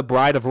slew the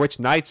bride of rich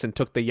knights and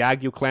took the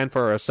Yagyu clan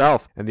for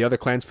herself, and the other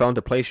clans fell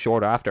into place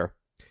short after.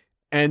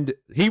 And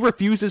he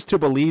refuses to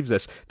believe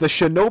this. The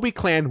Shinobi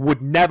clan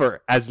would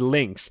never, as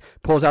Lynx,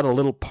 pulls out a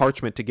little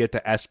parchment to give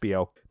to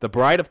Espio. The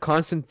bride of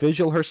Constant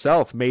Vigil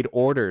herself made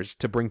orders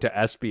to bring to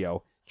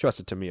Espio.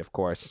 Trusted to me, of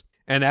course.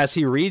 And as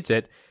he reads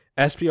it,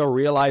 Espio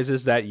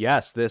realizes that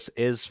yes, this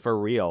is for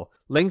real.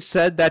 Lynx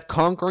said that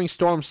Conquering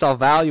Storm saw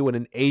value in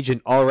an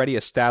agent already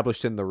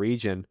established in the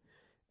region.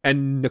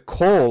 And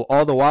Nicole,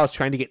 all the while, is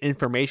trying to get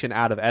information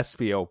out of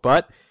Espio,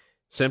 but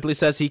simply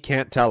says he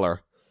can't tell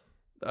her.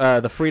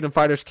 The Freedom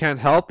Fighters can't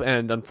help,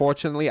 and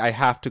unfortunately, I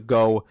have to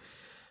go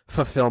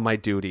fulfill my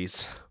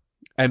duties.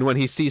 And when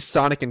he sees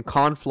Sonic and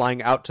Kong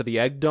flying out to the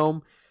Egg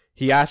Dome,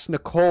 he asks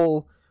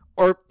Nicole,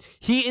 or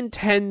he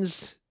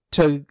intends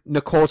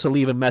Nicole to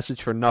leave a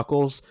message for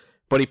Knuckles,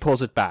 but he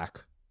pulls it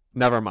back.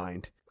 Never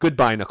mind.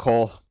 Goodbye,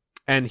 Nicole.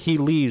 And he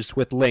leaves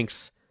with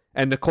Lynx.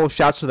 And Nicole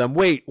shouts to them,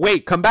 wait,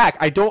 come back.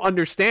 I don't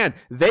understand.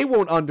 They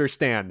won't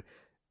understand.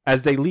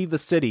 As they leave the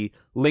city,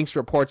 Lynx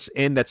reports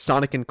in that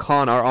Sonic and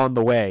Kong are on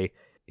the way.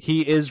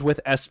 He is with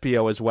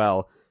Espio as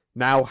well,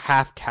 now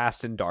half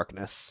cast in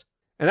darkness.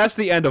 And that's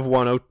the end of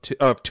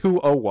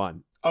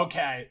 201.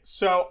 Okay,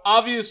 so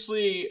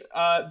obviously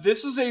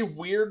this is a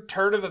weird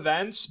turn of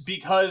events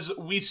because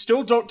we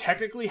still don't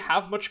technically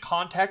have much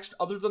context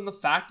other than the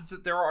fact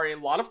that there are a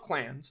lot of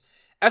clans.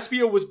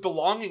 Espio was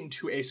belonging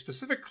to a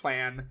specific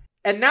clan,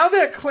 and now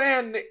that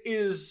clan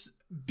is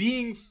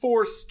being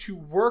forced to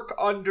work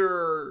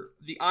under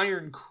the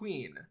Iron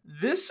Queen.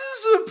 This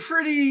is a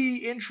pretty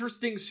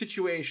interesting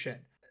situation.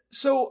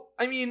 So,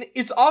 I mean,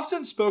 it's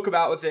often spoke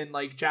about within,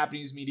 like,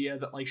 Japanese media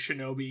that, like,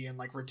 shinobi and,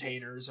 like,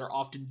 retainers are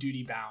often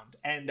duty-bound.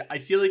 And I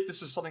feel like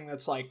this is something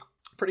that's, like,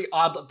 pretty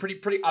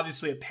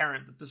obviously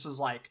apparent that this is,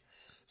 like,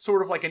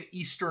 sort of like an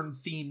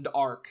Eastern-themed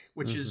arc,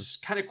 which is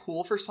kind of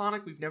cool for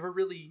Sonic. We never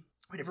really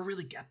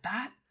get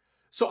that.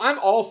 So I'm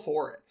all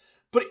for it.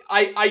 But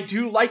I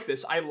do like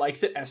this. I like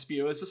that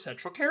Espio is a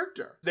central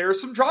character.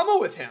 There's some drama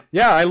with him.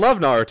 Yeah, I love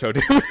Naruto,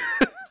 dude.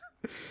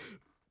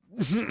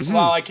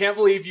 Wow, I can't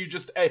believe you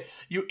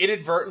you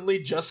inadvertently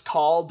just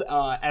called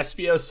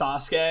Espio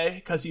Sasuke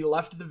because he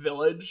left the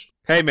village.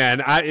 Hey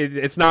man,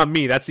 it's not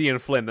me. That's Ian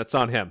Flynn. That's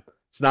on him.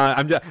 It's not.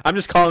 I'm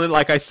just calling it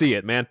like I see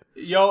it, man.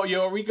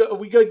 Yo, we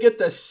gonna get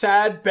the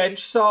sad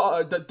bench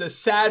song, the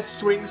sad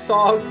swing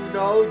song. You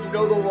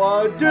know the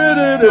one.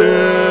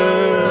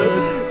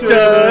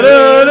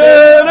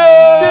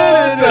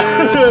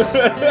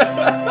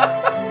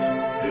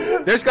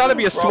 There's got to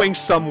be a swing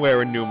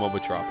somewhere in Numo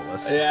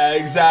Metropolis. Yeah,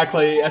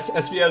 exactly.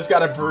 SBO's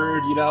got a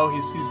brood, you know.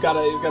 He's got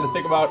to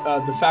think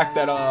about the fact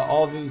that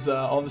all of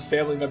his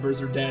family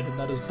members are dead and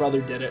that his brother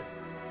did it.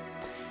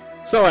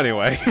 So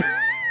anyway,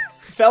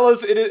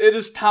 fellas, it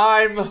is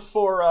time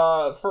for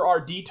our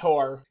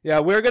detour. Yeah,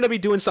 we're gonna be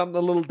doing something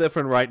a little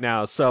different right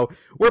now. So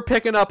we're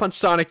picking up on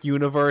Sonic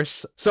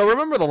Universe. So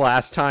remember the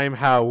last time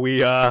how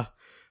we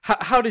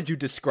How did you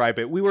describe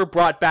it? We were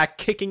brought back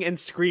kicking and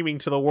screaming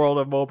to the world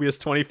of Mobius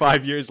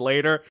 25 years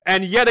later.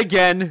 And yet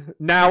again,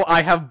 now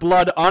I have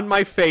blood on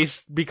my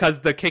face because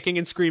the kicking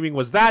and screaming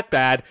was that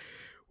bad.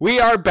 We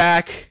are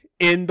back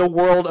in the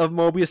world of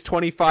Mobius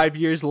 25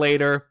 years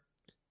later.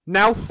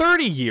 Now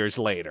 30 years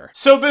later.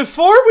 So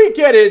before we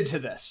get into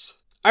this,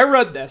 I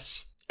read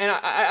this, and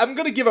I'm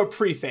going to give a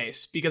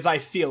preface because I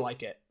feel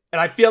like it. And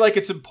I feel like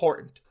it's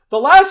important. The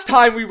last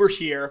time we were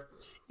here,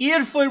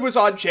 Ian Flynn was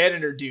on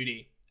janitor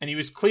duty. And he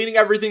was cleaning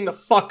everything the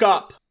fuck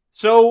up.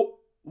 So,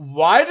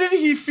 why did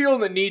he feel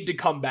the need to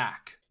come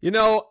back? You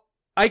know,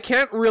 I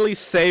can't really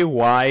say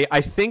why. I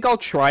think I'll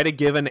try to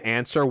give an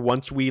answer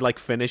once we,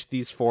 finish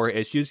these 4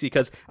 issues,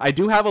 because I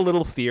do have a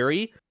little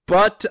theory.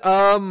 But,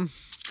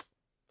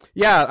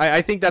 yeah,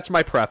 I think that's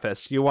my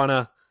preface. You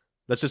wanna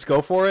Let's just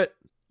go for it?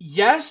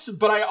 Yes,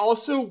 but I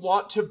also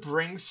want to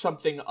bring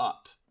something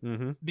up.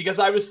 Mm-hmm. Because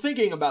I was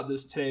thinking about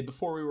this today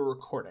before we were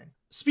recording.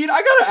 Speed,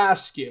 I gotta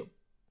ask you,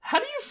 how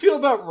do you feel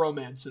about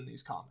romance in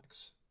these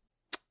comics?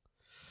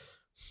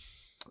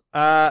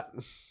 Okay.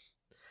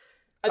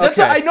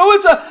 I know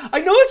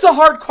it's a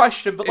hard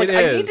question, but like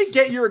I need to is.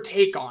 get your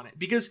take on it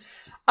because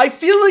I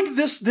feel like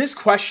this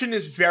question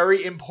is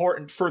very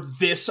important for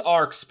this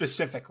arc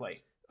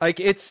specifically. Like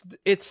it's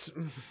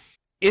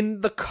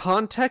in the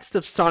context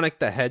of Sonic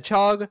the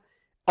Hedgehog,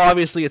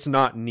 obviously it's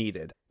not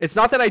needed. It's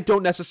not that I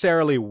don't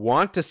necessarily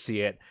want to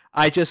see it.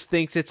 I just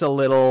think it's a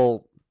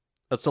little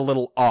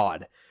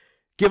odd.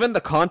 Given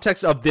the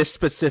context of this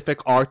specific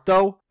art,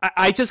 though,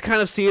 I just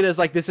kind of see it as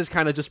like this is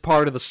kind of just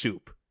part of the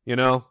soup, you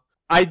know?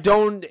 I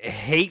don't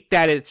hate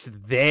that it's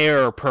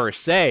there per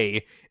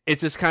se.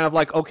 It's just kind of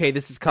like, okay,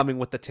 this is coming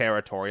with the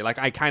territory. Like,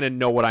 I kind of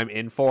know what I'm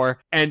in for.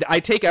 And I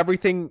take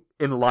everything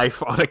in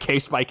life on a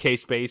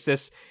case-by-case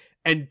basis.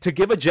 And to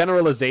give a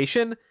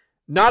generalization,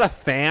 not a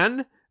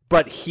fan,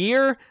 but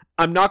here,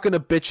 I'm not going to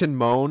bitch and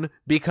moan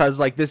because,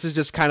 like, this is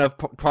just kind of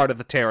part of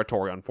the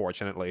territory,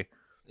 unfortunately.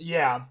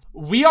 Yeah,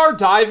 we are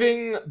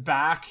diving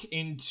back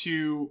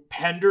into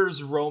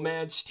Pender's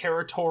romance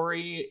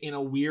territory in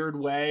a weird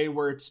way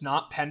where it's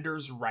not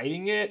Pender's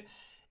writing it.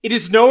 It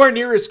is nowhere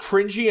near as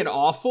cringy and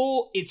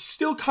awful. It's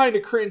still kind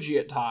of cringy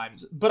at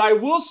times. But I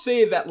will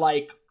say that,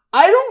 like,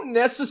 I don't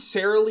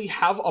necessarily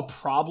have a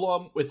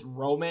problem with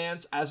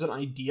romance as an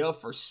idea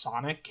for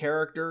Sonic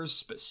characters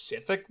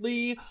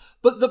specifically,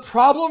 but the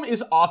problem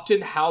is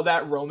often how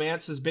that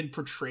romance has been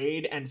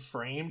portrayed and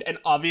framed, and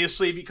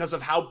obviously because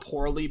of how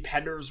poorly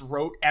Penders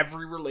wrote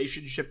every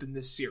relationship in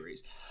this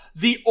series.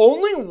 The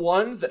only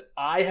one that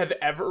I have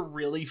ever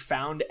really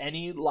found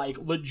any, like,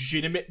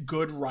 legitimate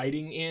good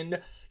writing in,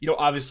 you know,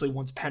 obviously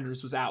once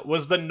Penders was out,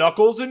 was the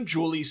Knuckles and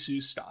Julie Sue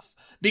stuff.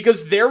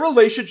 Because their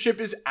relationship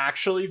is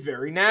actually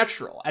very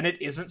natural, and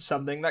it isn't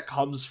something that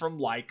comes from,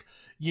 like,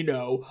 you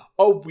know,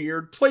 a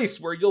weird place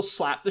where you'll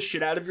slap the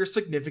shit out of your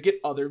significant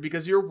other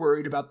because you're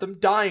worried about them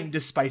dying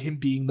despite him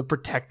being the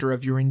protector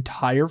of your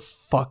entire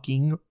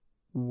fucking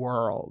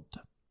world.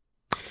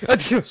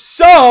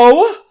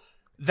 So,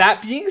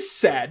 that being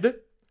said,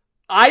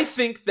 I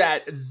think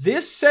that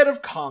this set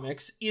of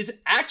comics is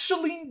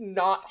actually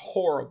not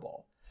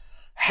horrible.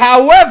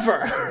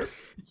 However...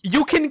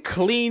 You can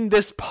clean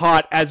this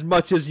pot as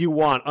much as you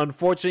want.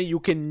 Unfortunately, you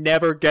can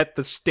never get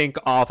the stink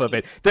off of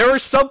it. There are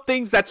some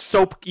things that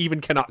soap even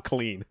cannot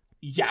clean.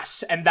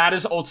 Yes, and that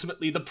is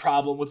ultimately the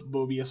problem with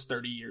Mobius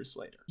 30 years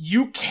later.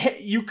 You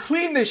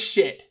clean this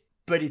shit,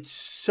 but it's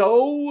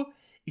so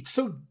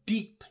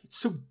deep. It's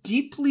so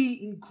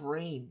deeply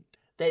ingrained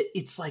that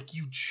it's like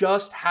you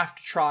just have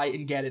to try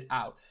and get it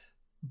out.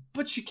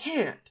 But you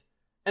can't.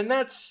 And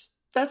that's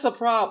a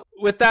problem.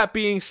 With that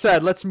being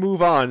said, let's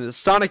move on.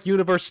 Sonic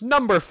Universe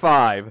number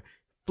 5.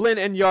 Flynn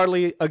and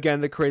Yardley,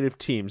 again, the creative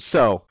team.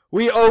 So,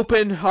 we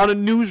open on a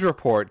news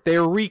report.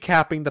 They're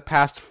recapping the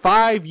past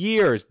 5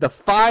 years. The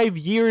 5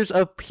 years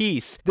of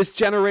peace. This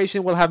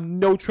generation will have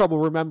no trouble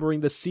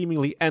remembering the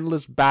seemingly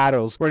endless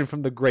battles running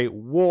from the Great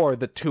War,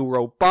 the 2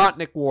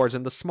 Robotnik Wars,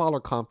 and the smaller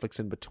conflicts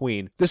in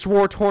between. This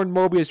war-torn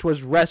Mobius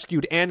was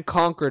rescued and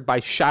conquered by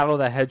Shadow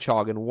the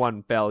Hedgehog in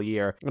one fell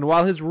year. And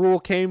while his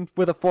rule came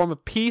with a form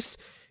of peace,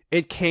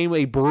 it came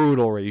a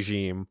brutal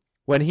regime.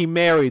 When he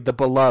married the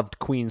beloved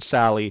Queen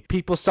Sally,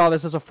 people saw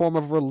this as a form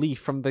of relief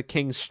from the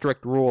king's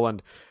strict rule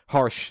and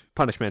harsh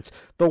punishments.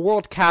 The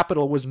world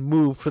capital was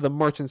moved to the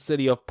merchant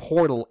city of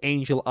Portal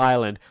Angel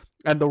Island,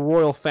 and the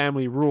royal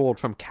family ruled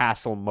from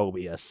Castle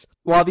Mobius.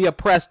 While the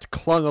oppressed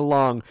clung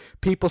along,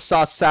 people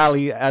saw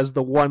Sally as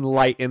the one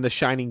light in the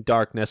shining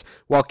darkness,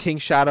 while King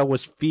Shadow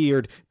was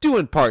feared, due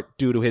in part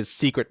due to his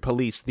secret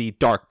police, the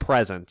Dark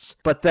Presence.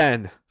 But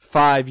then,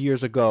 5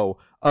 years ago,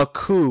 a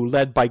coup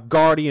led by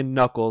Guardian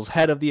Knuckles,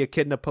 head of the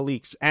Echidna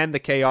Police and the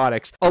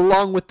Chaotix,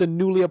 along with the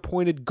newly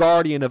appointed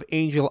Guardian of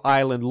Angel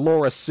Island,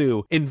 Laura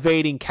Sue,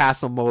 invading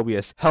Castle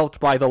Mobius,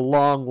 helped by the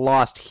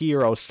long-lost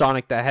hero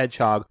Sonic the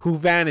Hedgehog, who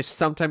vanished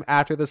sometime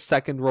after the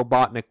Second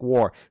Robotnik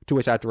War, to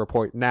which I have to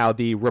report now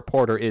the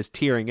reporter is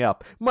tearing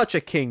up, much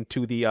akin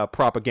to the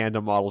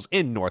propaganda models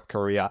in North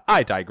Korea.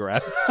 I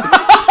digress.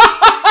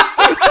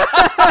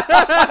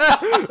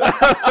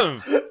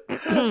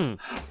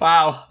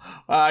 Wow.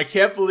 I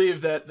can't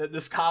believe that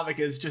this comic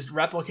is just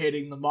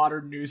replicating the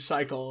modern news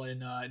cycle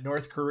in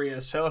North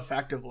Korea so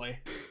effectively.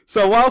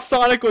 So while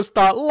Sonic was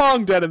thought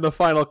long dead in the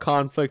final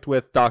conflict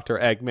with Dr.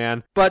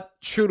 Eggman, but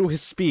true to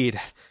his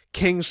speed,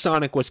 King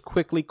Sonic was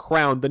quickly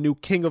crowned the new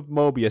King of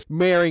Mobius,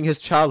 marrying his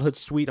childhood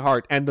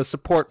sweetheart, and the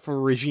support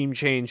for regime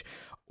change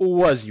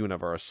was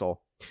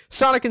universal.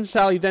 Sonic and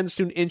Sally then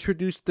soon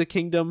introduced the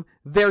kingdom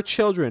their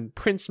children,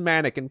 Prince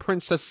Manic and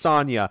Princess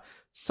Sonia.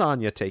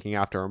 Sonia taking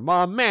after her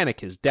mom,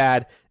 Manic his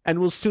dad, and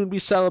will soon be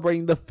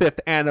celebrating the 5th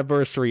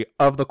anniversary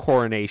of the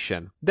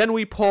coronation. Then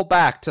we pull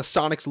back to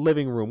Sonic's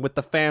living room with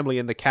the family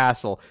in the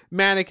castle.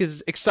 Manic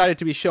is excited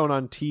to be shown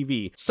on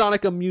TV.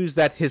 Sonic amused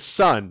that his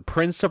son,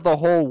 Prince of the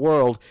whole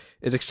world,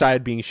 is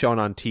excited being shown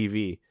on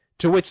TV.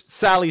 To which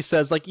Sally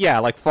says, like, yeah,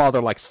 like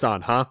father, like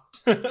son, huh?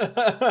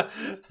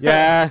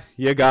 Yeah,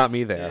 you got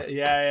me there.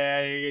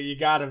 Yeah, you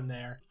got him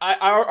there.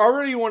 I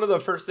already, one of the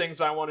first things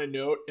I want to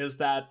note is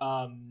that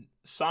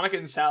Sonic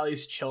and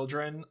Sally's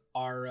children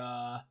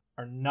are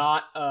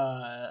not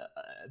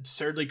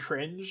absurdly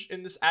cringe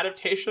in this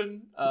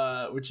adaptation,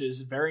 which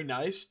is very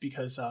nice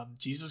because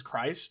Jesus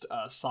Christ,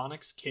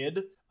 Sonic's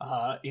kid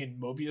in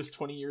Mobius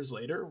 20 years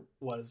later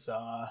was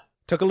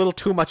took a little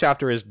too much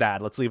after his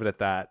dad. Let's leave it at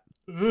that.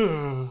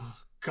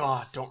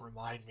 God, don't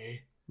remind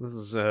me. This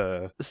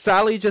is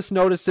Sally just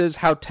notices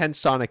how tense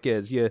Sonic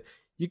is. You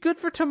good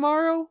for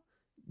tomorrow?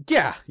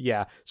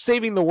 Yeah.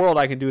 Saving the world,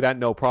 I can do that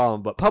no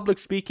problem. But public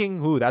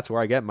speaking, ooh, that's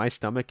where I get my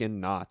stomach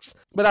in knots.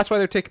 But that's why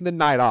they're taking the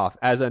night off,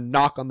 as a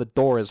knock on the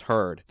door is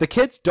heard. The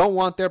kids don't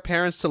want their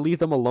parents to leave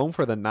them alone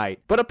for the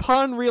night. But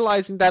upon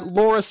realizing that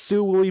Laura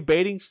Sue will be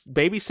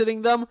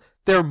babysitting them,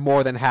 they're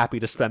more than happy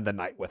to spend the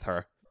night with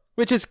her.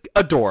 Which is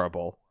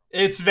adorable.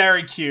 It's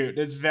very cute.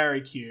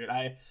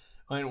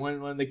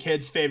 When the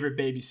kid's favorite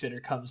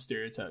babysitter comes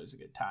through, it's always a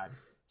good time.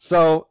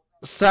 So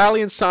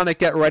Sally and Sonic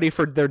get ready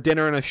for their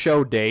dinner and a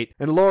show date,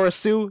 and Laura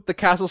Sue, the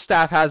castle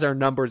staff has our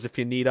numbers if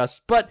you need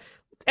us, but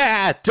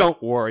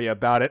don't worry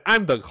about it.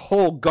 I'm the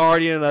whole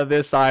guardian of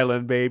this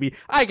island, baby.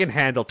 I can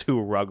handle 2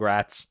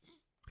 Rugrats.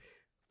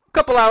 A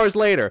couple hours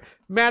later,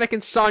 Manic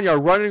and Sonya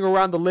are running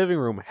around the living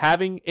room,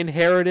 having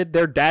inherited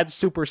their dad's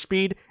super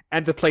speed,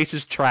 and the place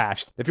is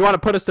trashed. If you want to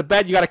put us to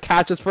bed, you gotta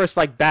catch us first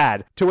like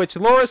Dad. To which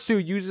Laura Sue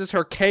uses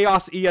her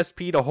Chaos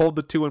ESP to hold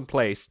the 2 in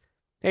place.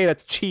 Hey,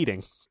 that's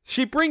cheating.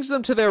 She brings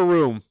them to their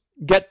room.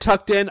 Get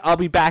tucked in, I'll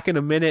be back in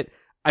a minute.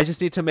 I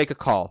just need to make a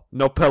call.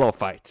 No pillow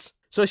fights.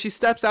 So she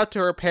steps out to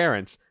her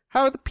parents.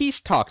 How are the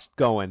peace talks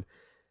going?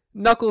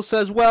 Knuckles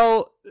says,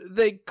 well,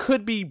 they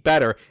could be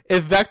better.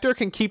 If Vector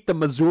can keep the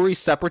Missouri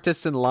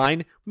separatists in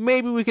line,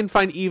 maybe we can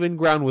find even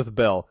ground with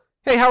Bill.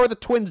 Hey, how are the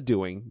twins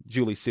doing?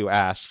 Julie Sue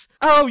asks.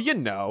 Oh,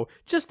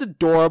 just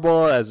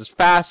adorable, as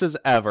fast as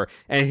ever,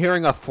 and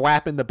hearing a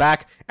flap in the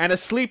back, and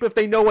asleep if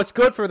they know what's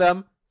good for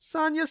them.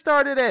 Sonya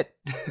started it.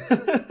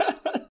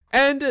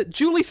 And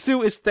Julie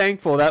Sue is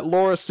thankful that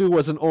Laura Sue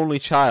was an only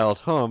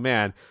child. Oh,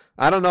 man.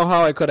 I don't know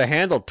how I could have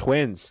handled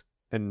twins.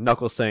 And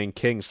Knuckles saying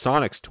King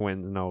Sonic's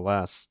twins, no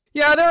less.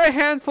 Yeah, they're a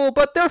handful,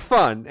 but they're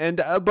fun. And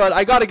but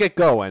I gotta get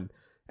going.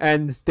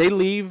 And they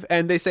leave,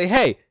 and they say,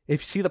 hey,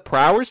 if you see the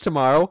Prowers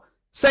tomorrow,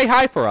 say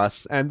hi for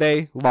us. And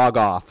they log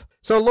off.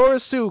 So Laura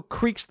Sue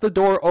creaks the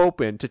door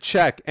open to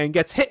check and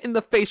gets hit in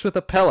the face with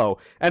a pillow,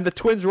 and the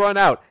twins run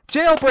out.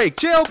 Jailbreak!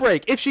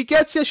 Jailbreak! If she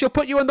gets you, she'll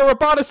put you in the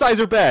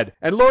roboticizer bed!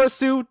 And Laura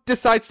Sue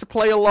decides to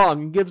play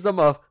along and gives them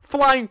a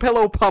flying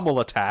pillow pummel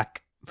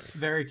attack.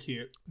 Very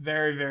cute.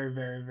 Very, very,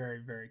 very, very,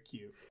 very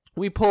cute.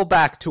 We pull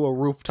back to a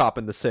rooftop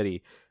in the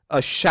city.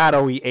 A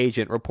shadowy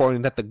agent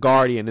reporting that the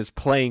Guardian is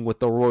playing with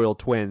the royal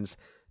twins.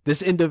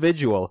 This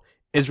individual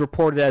is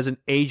reported as an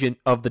agent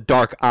of the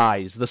Dark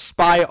Eyes, the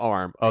spy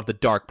arm of the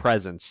Dark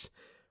Presence.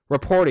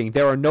 Reporting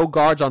there are no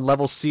guards on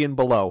level C and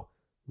below.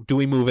 Do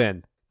we move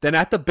in? Then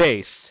at the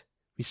base,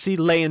 we see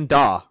Lei and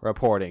Da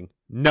reporting.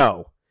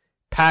 No.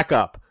 Pack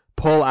up.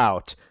 Pull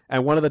out.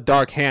 And one of the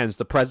Dark Hands,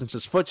 the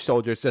Presence's foot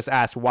soldiers, just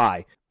asks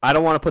why. I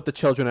don't want to put the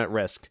children at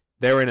risk.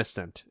 They're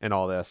innocent in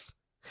all this.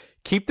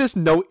 Keep this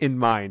note in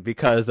mind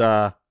because,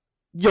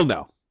 you'll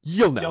know.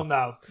 You'll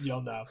know.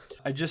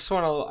 I just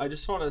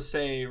want to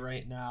say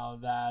right now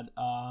that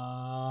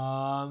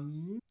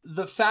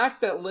the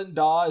fact that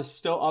Linda is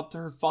still up to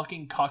her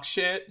fucking cuck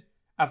shit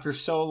after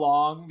so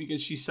long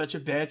because she's such a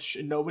bitch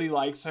and nobody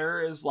likes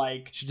her is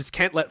like, she just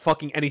can't let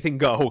fucking anything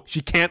go.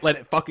 She can't let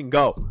it fucking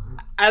go.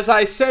 As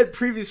I said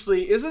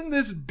previously, isn't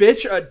this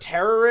bitch a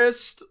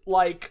terrorist?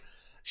 Like,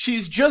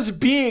 she's just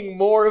being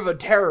more of a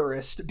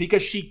terrorist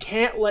because she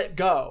can't let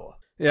go.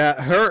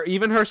 Yeah,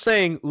 her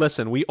saying,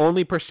 listen, we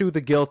only pursue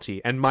the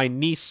guilty, and my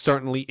niece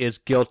certainly is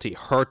guilty.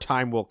 Her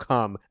time will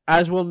come,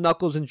 as will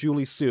Knuckles and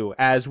Julie Sue,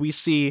 as we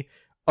see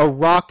a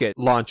rocket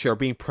launcher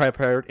being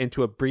prepared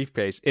into a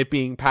briefcase, it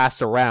being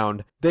passed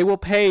around. They will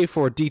pay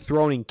for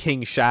dethroning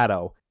King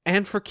Shadow,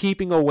 and for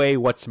keeping away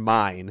what's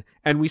mine.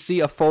 And we see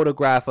a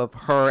photograph of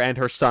her and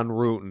her son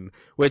Rootin,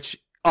 which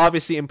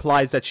obviously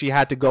implies that she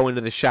had to go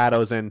into the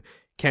shadows and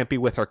can't be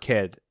with her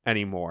kid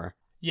anymore.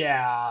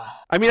 Yeah.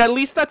 I mean, at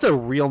least that's a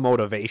real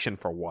motivation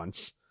for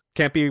once.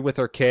 Can't be with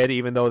her kid,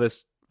 even though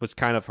this was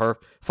kind of her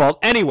fault.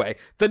 Anyway,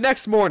 the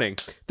next morning,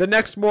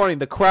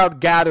 the crowd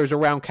gathers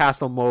around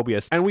Castle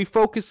Mobius, and we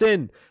focus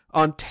in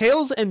on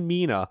Tails and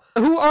Mina,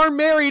 who are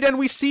married, and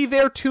we see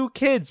their 2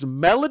 kids,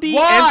 Melody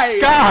and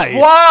Sky.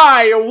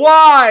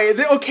 Why?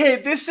 Okay,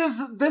 this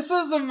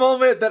is a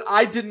moment that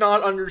I did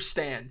not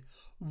understand.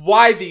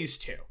 Why these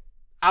 2?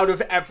 Out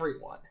of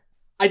everyone.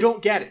 I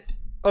don't get it.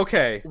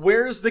 Okay.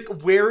 Where's the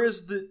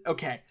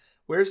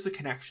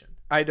connection?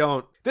 I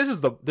don't. This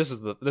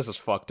is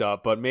fucked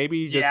up, but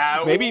maybe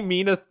maybe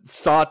Mina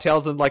saw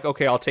Tails and like,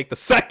 okay, I'll take the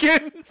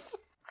seconds.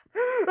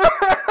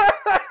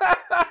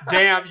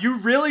 Damn, you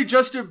really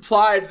just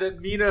implied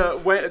that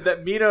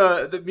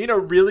Mina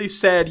really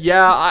said,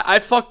 "Yeah, I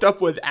fucked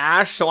up with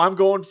Ash, so I'm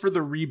going for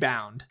the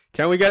rebound."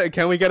 Can we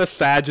get a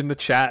Sag in the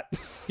chat?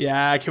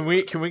 Yeah, can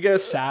we get a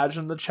Sag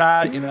in the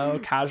chat?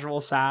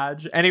 Casual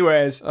Sag.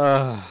 Anyways,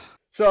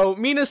 so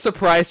Mina's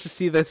surprised to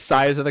see the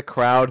size of the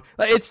crowd.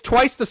 It's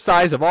twice the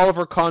size of all of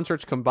her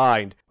concerts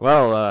combined.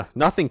 Well,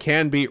 nothing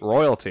can beat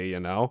royalty,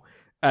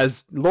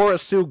 As Laura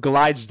Sue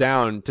glides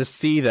down to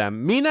see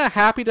them, Mina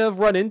happy to have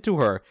run into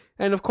her.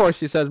 And of course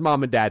she says,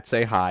 Mom and Dad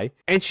say hi.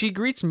 And she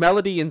greets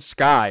Melody and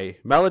Sky.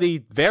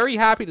 Melody very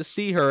happy to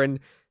see her, and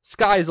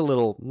Sky's a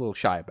little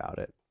shy about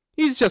it.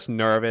 He's just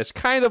nervous,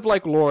 kind of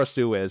like Laura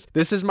Sue is.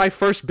 This is my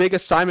first big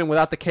assignment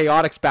without the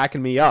Chaotix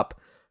backing me up.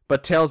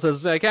 But Tails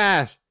is like,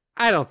 I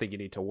don't think you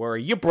need to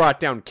worry. You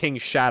brought down King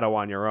Shadow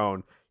on your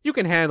own. You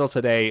can handle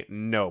today,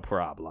 no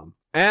problem.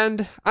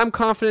 And I'm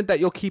confident that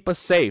you'll keep us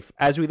safe,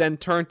 as we then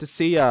turn to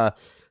see a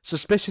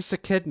suspicious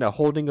echidna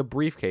holding a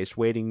briefcase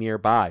waiting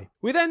nearby.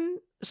 We then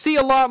see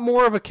a lot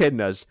more of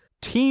echidnas.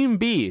 Team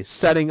B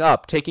setting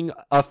up, taking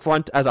a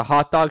front as a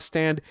hot dog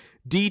stand.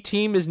 D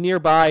team is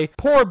nearby,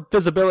 poor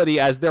visibility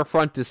as their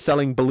front is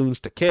selling balloons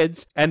to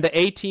kids, and the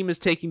A team is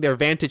taking their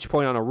vantage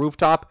point on a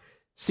rooftop.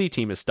 C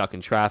team is stuck in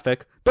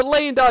traffic, but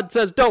Leyendard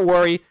says don't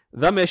worry,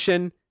 the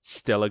mission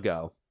still a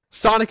go.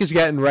 Sonic is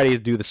getting ready to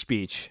do the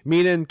speech.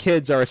 Mina and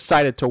kids are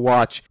excited to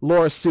watch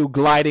Laura Sue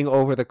gliding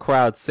over the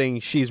crowd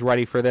saying she's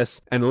ready for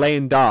this, and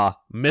Leyendard,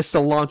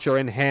 missile launcher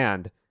in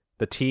hand.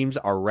 The teams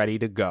are ready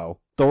to go.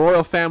 The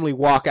royal family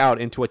walk out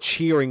into a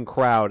cheering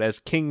crowd as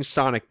King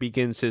Sonic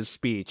begins his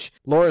speech.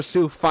 Laura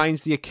Sue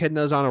finds the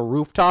echidnas on a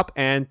rooftop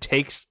and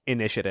takes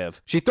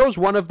initiative. She throws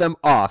one of them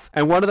off,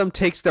 and one of them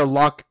takes their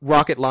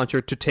rocket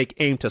launcher to take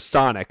aim to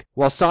Sonic,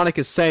 while Sonic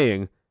is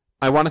saying,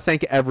 I want to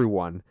thank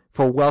everyone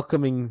for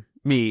welcoming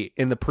me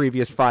in the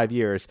previous 5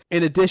 years,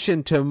 in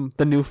addition to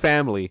the new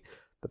family.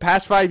 The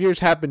past 5 years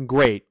have been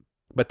great,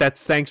 but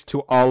that's thanks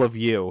to all of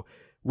you.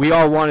 We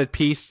all wanted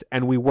peace,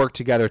 and we worked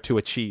together to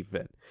achieve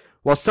it.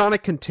 While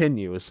Sonic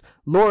continues,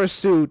 Laura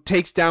Sue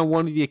takes down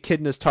one of the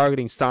echidnas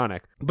targeting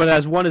Sonic, but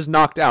as one is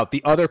knocked out,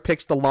 the other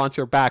picks the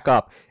launcher back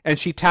up, and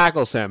she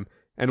tackles him,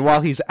 and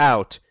while he's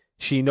out,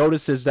 she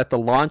notices that the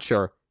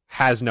launcher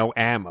has no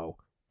ammo.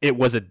 It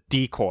was a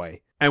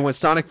decoy. And when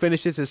Sonic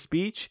finishes his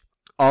speech,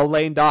 all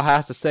Leyendard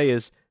has to say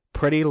is,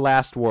 pretty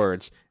last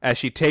words, as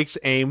she takes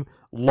aim,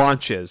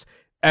 launches.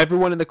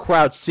 Everyone in the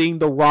crowd seeing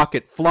the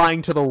rocket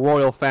flying to the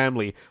royal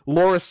family.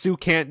 Laura Sue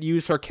can't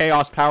use her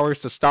chaos powers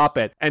to stop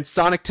it, and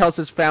Sonic tells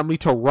his family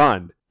to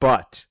run.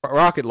 But a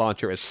rocket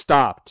launcher is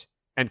stopped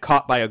and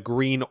caught by a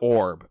green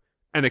orb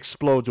and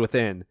explodes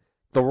within.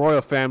 The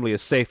royal family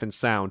is safe and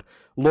sound.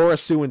 Laura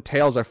Sue and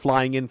Tails are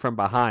flying in from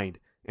behind,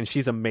 and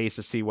she's amazed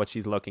to see what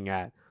she's looking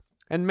at.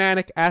 And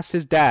Manic asks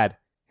his dad,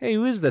 hey,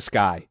 who is this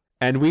guy?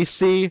 And we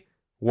see,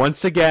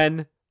 once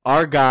again,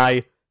 our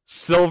guy,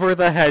 Silver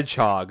the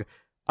Hedgehog.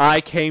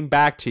 I came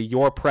back to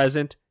your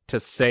present to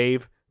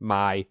save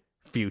my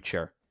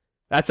future.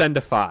 That's end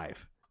of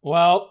 5.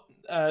 Well,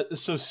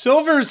 so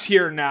Silver's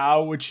here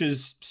now, which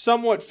is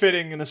somewhat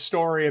fitting in a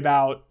story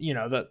about,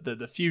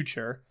 the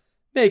future.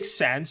 Makes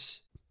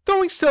sense.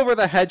 Throwing Silver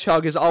the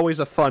Hedgehog is always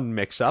a fun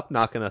mix-up.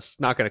 Not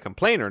gonna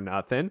complain or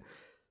nothing.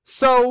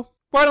 So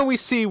why don't we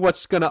see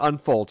what's gonna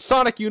unfold?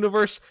 Sonic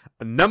Universe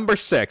number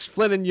 6.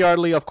 Flynn and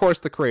Yardley, of course,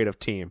 the creative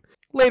team.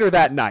 Later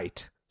that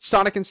night,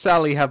 Sonic and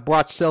Sally have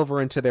brought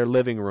Silver into their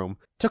living room.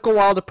 Took a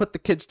while to put the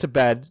kids to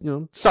bed.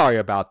 Sorry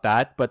about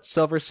that, but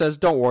Silver says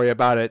don't worry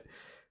about it.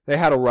 They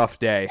had a rough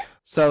day.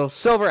 So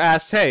Silver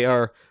asks, hey,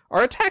 are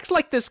attacks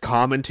like this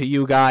common to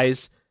you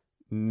guys?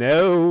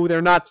 No,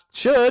 they're not.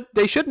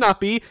 They should not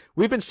be.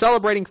 We've been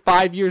celebrating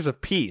 5 years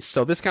of peace,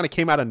 so this kind of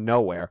came out of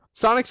nowhere.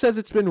 Sonic says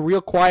it's been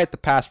real quiet the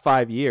past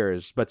 5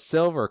 years, but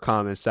Silver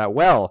comments that,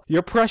 well,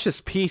 your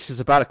precious peace is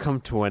about to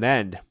come to an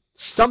end.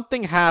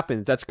 Something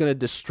happens that's going to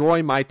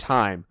destroy my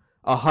time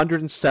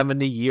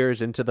 170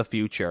 years into the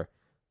future.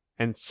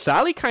 And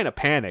Sally kind of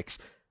panics.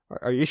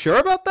 Are you sure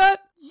about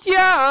that?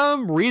 Yeah,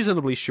 I'm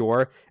reasonably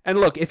sure. And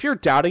look, if you're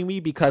doubting me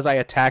because I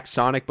attacked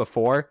Sonic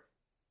before...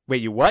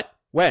 Wait, you what?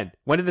 When?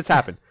 When did this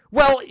happen?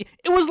 Well,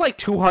 it was like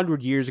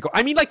 200 years ago.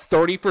 I mean, like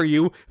 30 for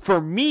you. For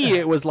me,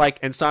 it was like...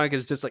 And Sonic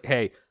is just like,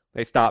 hey,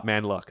 stop,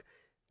 man, look.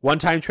 One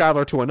time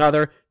traveler to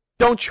another...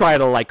 Don't try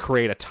to,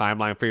 create a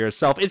timeline for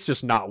yourself. It's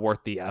just not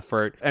worth the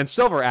effort. And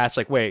Silver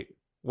asks, wait,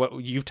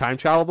 what? You've time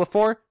traveled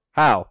before?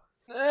 How?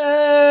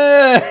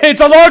 It's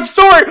a long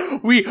story.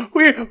 We're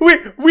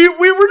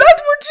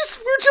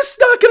just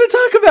not gonna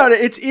talk about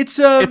it. It's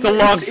a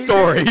long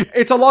story.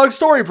 It's a long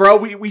story, bro.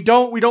 We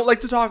don't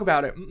like to talk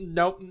about it.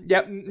 Nope.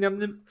 Yep.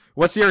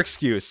 What's your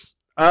excuse?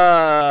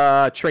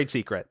 Trade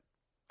secret.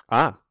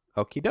 Ah,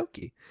 okie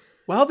dokie.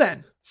 Well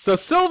then. So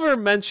Silver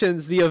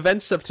mentions the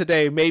events of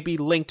today may be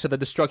linked to the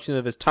destruction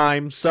of his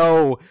time,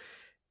 so...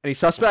 Any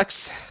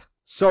suspects?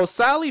 So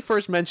Sally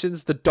first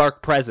mentions the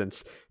Dark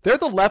Presence. They're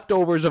the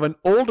leftovers of an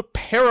old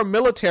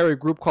paramilitary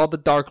group called the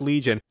Dark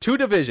Legion. 2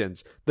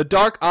 divisions, the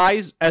Dark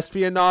Eyes,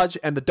 espionage,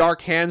 and the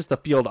Dark Hands, the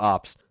field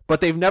ops. but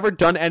they've never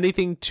done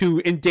anything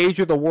to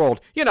endanger the world,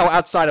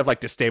 outside of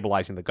like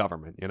destabilizing the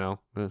government,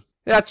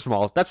 That's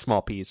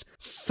small peas.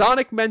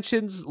 Sonic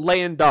mentions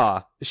Leyen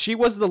Da. She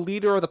was the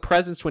leader of the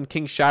presence when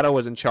King Shadow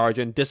was in charge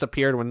and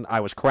disappeared when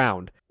I was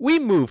crowned. We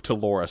move to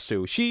Laura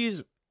Sue.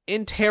 She's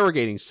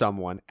interrogating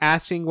someone,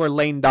 asking where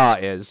Leyen Da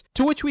is,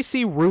 to which we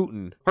see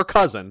Rutan, her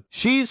cousin.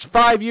 She's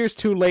 5 years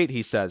too late,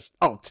 he says.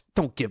 Oh,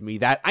 don't give me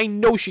that. I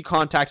know she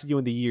contacted you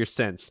in the years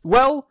since.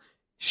 Well,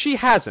 she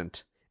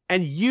hasn't.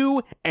 And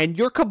you and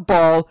your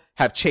cabal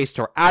have chased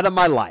her out of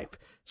my life.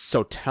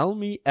 So tell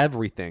me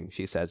everything,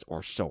 she says,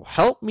 or so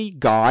help me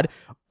God.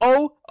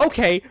 Oh,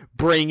 okay,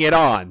 bring it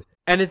on.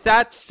 And at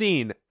that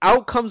scene,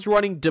 out comes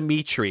running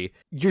Dimitri.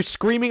 You're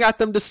screaming at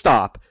them to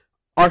stop.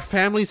 Our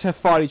families have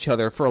fought each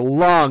other for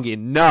long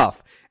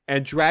enough.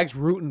 And drags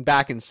Rutan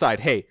back inside.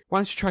 Hey, why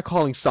don't you try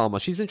calling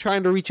Salma? She's been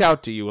trying to reach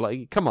out to you.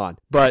 Like, come on.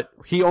 But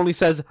he only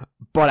says,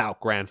 butt out,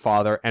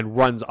 grandfather, and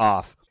runs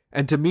off.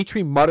 And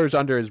Dimitri mutters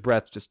under his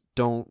breath, just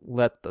don't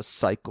let the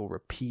cycle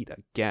repeat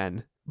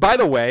again. By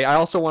the way, I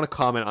also want to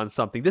comment on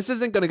something. This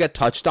isn't going to get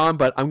touched on,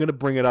 but I'm going to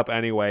bring it up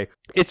anyway.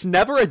 It's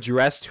never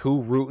addressed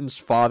who Rutan's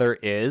father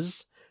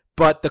is,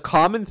 but the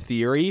common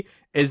theory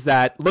is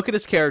that, look at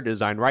his character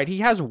design, right?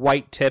 He has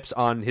white tips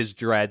on his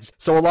dreads,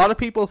 so a lot of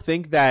people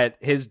think that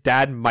his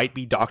dad might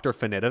be Dr.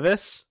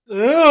 Finitivus.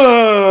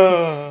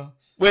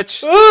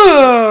 Which,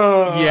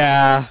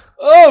 yeah.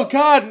 Oh,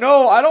 God,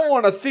 no, I don't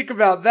want to think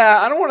about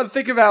that. I don't want to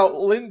think about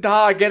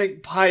Linda getting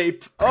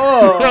pipe.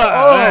 Oh,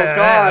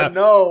 God,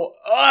 no.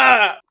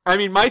 I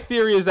mean, my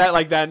theory is that,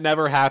 like, that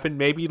never happened.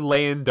 Maybe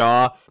Leyen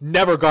Da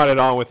never got it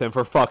on with him,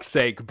 for fuck's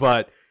sake,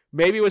 but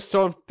maybe it was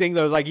something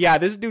that was like, yeah,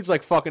 this dude's,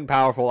 like, fucking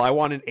powerful. I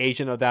want an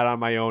agent of that on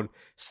my own.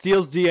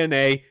 Steals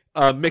DNA,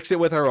 mix it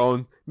with her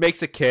own,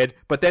 makes a kid,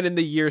 but then in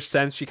the years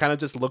since, she kind of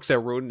just looks at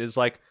Rutan and is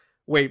like,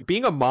 wait,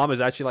 being a mom is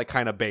actually, like,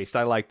 kind of based.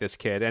 I like this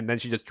kid, and then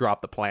she just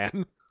dropped the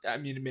plan. I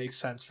mean, it makes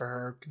sense for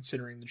her,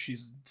 considering that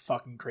she's a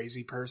fucking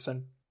crazy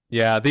person.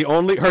 Yeah,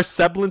 her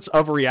semblance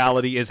of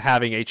reality is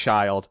having a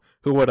child.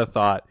 Who would have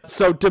thought?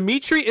 So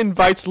Dimitri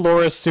invites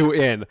Laura Sue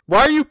in.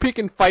 Why are you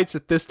picking fights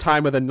at this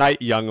time of the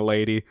night, young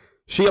lady?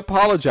 She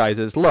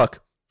apologizes.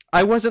 Look,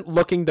 I wasn't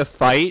looking to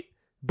fight,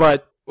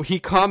 but he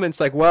comments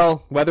like,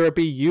 well, whether it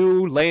be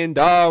you, Leyen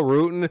Da,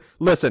 Rutan,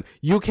 listen,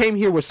 you came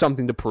here with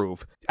something to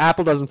prove.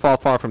 Apple doesn't fall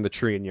far from the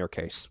tree in your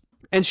case.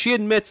 And she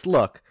admits,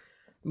 look,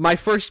 my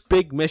first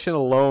big mission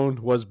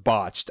alone was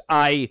botched.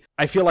 I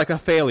feel like a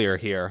failure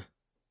here.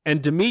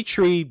 And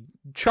Dimitri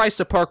tries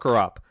to perk her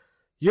up.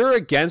 You're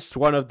against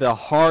one of the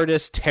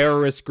hardest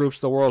terrorist groups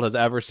the world has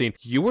ever seen.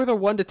 You were the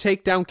one to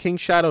take down King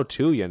Shadow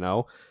too, you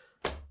know.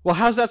 Well,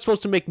 how's that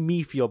supposed to make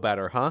me feel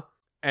better, huh?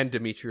 And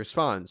Dimitri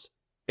responds,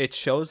 it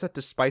shows that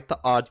despite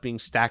the odds being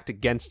stacked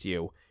against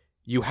you,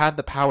 you have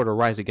the power to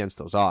rise against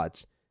those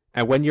odds.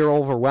 And when you're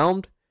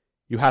overwhelmed,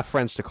 you have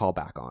friends to call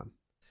back on.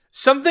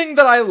 Something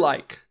that I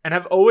like, and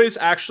have always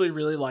actually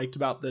really liked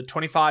about the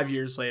 25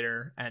 years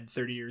later and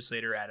 30 years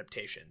later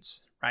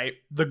adaptations, right?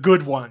 The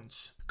good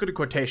ones. Good in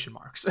quotation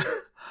marks.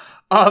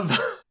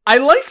 I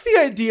like the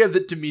idea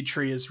that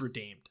Dimitri is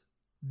redeemed.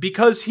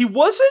 Because he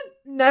wasn't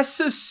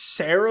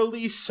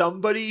necessarily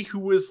somebody who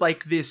was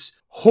like this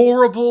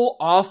horrible,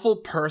 awful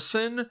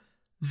person.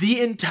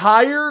 The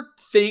entire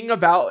thing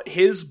about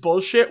his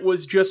bullshit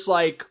was just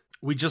like,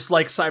 we just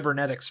like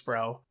cybernetics,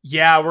 bro.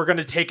 Yeah, we're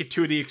gonna take it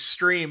to the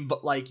extreme,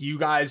 but like, you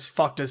guys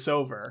fucked us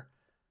over.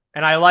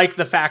 And I like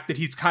the fact that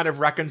he's kind of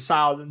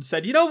reconciled and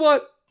said, you know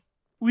what?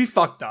 We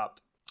fucked up.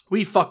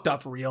 We fucked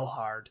up real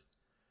hard.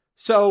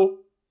 So,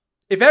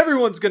 if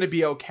everyone's gonna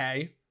be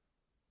okay,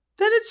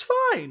 then it's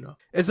fine.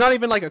 It's not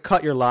even like a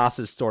cut your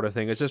losses sort of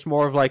thing. It's just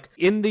more of like,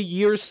 in the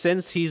years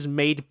since he's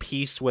made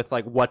peace with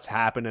like what's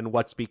happened and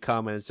what's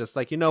become, and it's just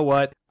like, you know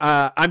what?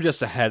 I'm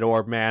just a head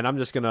orb, man. I'm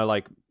just gonna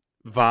like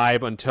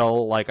vibe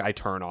until like I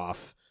turn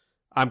off.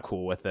 I'm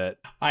cool with it.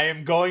 I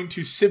am going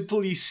to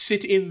simply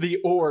sit in the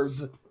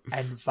orb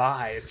and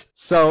vibe.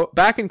 So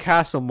back in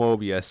Castle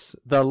Mobius,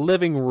 the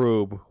living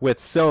room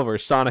with Silver,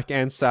 Sonic,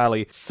 and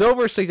Sally,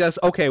 Silver suggests,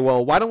 okay,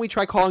 well, why don't we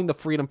try calling the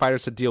Freedom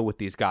Fighters to deal with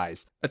these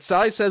guys? And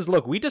Sally says,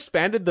 look, we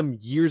disbanded them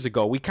years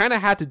ago. We kind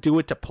of had to do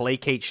it to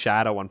placate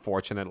Shadow,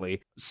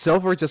 unfortunately.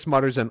 Silver just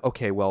mutters in,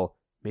 okay, well,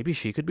 maybe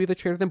she could be the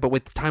traitor then, but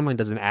with the timeline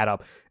doesn't add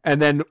up.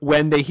 And then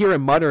when they hear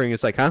him muttering,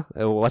 it's like, huh?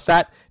 What's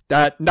that?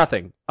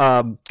 Nothing.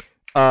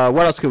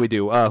 What else can we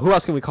do? Who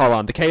else can we call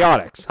on? The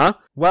Chaotix, huh?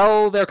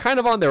 Well, they're kind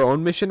of on their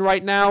own mission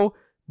right now,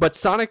 but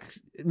Sonic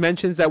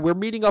mentions that we're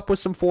meeting up with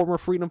some former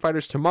Freedom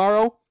Fighters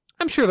tomorrow.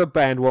 I'm sure the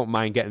band won't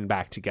mind getting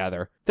back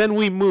together. Then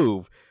we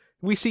move.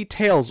 We see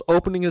Tails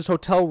opening his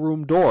hotel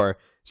room door,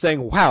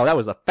 saying, wow, that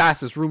was the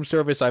fastest room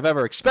service I've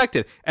ever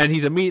expected, and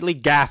he's immediately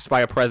gassed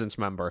by a Presence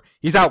member.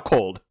 He's out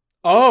cold.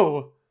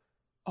 Oh,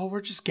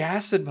 we're just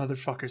gassing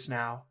motherfuckers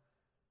now.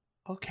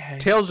 Okay.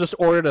 Tails just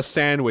ordered a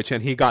sandwich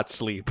and he got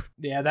sleep.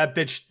 Yeah, that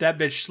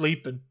bitch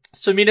sleeping.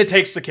 So Mina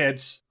takes the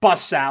kids,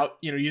 busts out,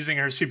 using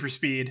her super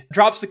speed,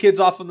 drops the kids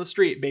off on the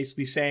street,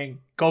 basically saying,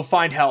 go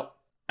find help.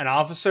 An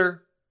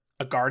officer,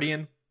 a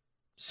guardian,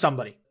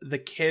 somebody. The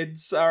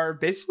kids are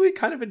basically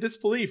kind of in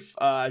disbelief.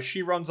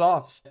 She runs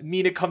off.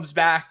 Mina comes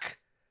back,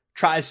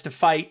 tries to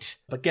fight,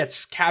 but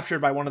gets captured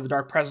by one of the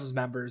Dark Presence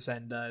members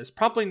and is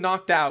promptly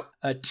knocked out.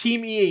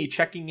 Team E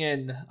checking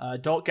in.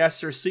 Adult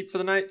guests are asleep for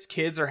the night.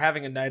 Kids are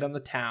having a night on the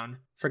town.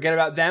 Forget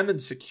about them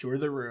and secure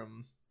the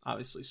room,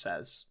 obviously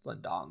says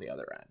Linda on the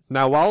other end.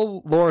 Now,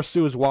 while Laura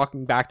Sue is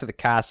walking back to the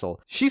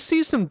castle, she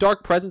sees some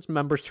Dark Presence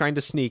members trying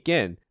to sneak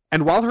in.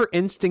 And while her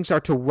instincts are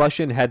to rush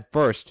in head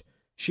first,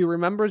 she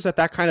remembers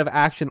that kind of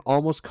action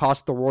almost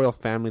cost the royal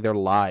family their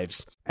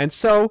lives. And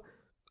so,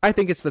 I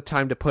think it's the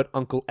time to put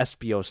Uncle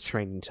Espio's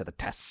training to the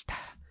test.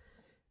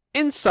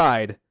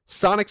 Inside,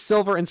 Sonic,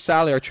 Silver, and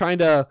Sally are trying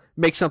to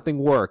make something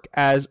work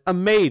as a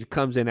maid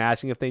comes in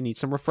asking if they need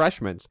some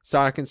refreshments.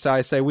 Sonic and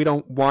Sally say, we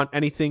don't want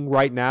anything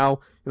right now.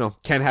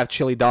 Can't have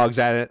chili dogs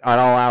at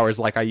all hours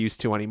like I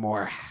used to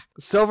anymore.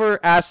 Silver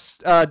asks,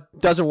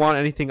 doesn't want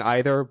anything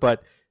either,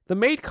 but the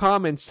maid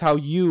comments how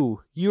you're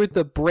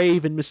the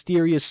brave and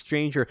mysterious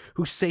stranger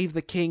who saved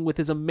the king with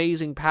his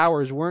amazing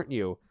powers, weren't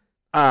you?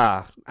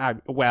 I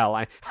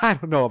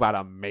don't know about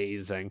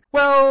amazing.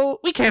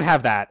 Well, we can't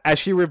have that, as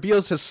she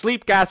reveals his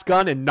sleep gas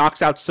gun and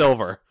knocks out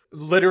Silver.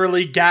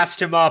 Literally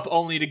gassed him up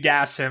only to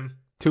gas him.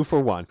 2 for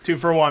 1. 2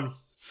 for 1.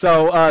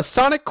 So,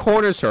 Sonic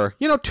corners her.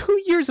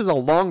 2 years is a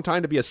long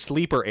time to be a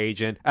sleeper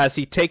agent, as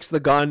he takes the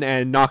gun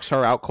and knocks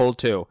her out cold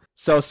too.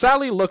 So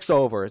Sally looks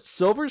over.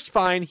 Silver's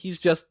fine,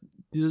 he's just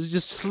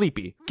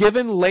sleepy.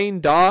 Given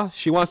Lane Daw,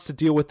 she wants to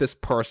deal with this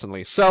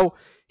personally. So,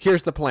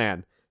 here's the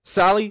plan.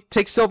 Sally,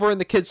 take Silver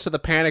and the kids to the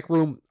panic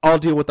room. I'll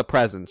deal with the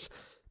presents.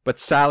 But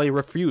Sally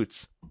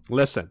refutes.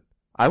 Listen,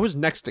 I was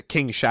next to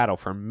King Shadow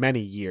for many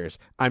years.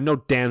 I'm no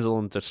damsel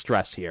in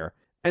distress here.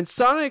 And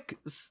Sonic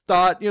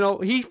thought,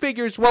 he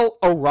figures, well,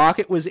 a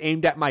rocket was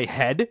aimed at my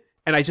head,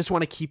 and I just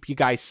want to keep you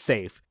guys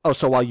safe. Oh,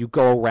 so while you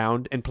go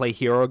around and play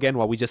hero again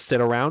while we just sit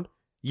around?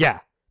 Yeah,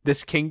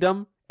 this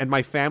kingdom and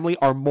my family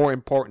are more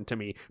important to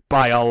me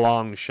by a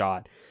long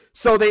shot.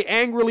 So they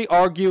angrily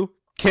argue,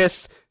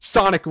 kiss,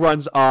 Sonic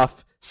runs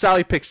off.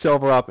 Sally picks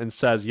Silver up and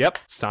says, yep,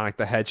 Sonic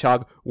the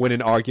Hedgehog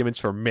winning arguments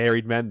for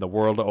married men the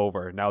world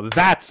over. Now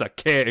that's a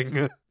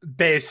king.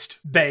 Based.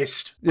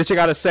 What you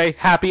gotta say?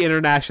 Happy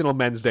International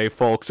Men's Day,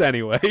 folks,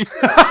 anyway.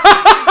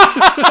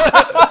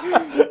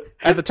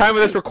 At the time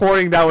of this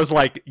recording, that was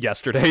like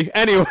yesterday.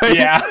 Anyway.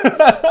 Yeah.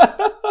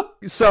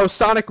 So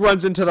Sonic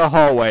runs into the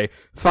hallway,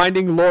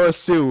 finding Laura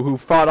Sue, who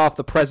fought off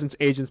the Presence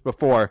agents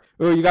before.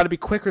 Oh, you gotta be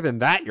quicker than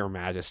that, Your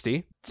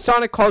Majesty.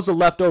 Sonic calls the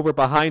leftover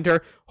behind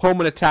her, home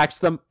and attacks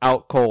them,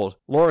 out cold.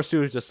 Laura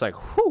Sue is just like,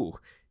 whew,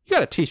 you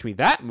gotta teach me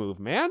that move,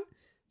 man.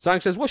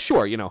 Sonic says, well,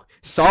 sure,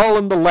 it's all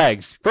in the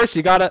legs. First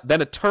you gotta,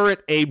 then a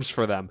turret aims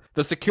for them.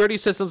 The security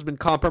system's been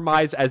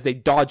compromised as they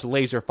dodge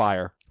laser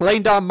fire.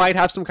 Lane Daw might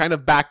have some kind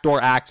of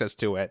backdoor access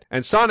to it.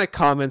 And Sonic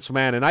comments,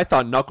 man, and I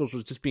thought Knuckles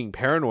was just being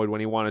paranoid when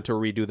he wanted to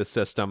redo the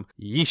system.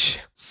 Yeesh.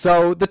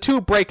 So the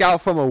two break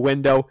out from a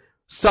window.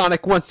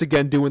 Sonic once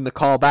again doing the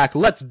callback,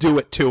 let's do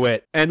it to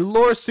it. And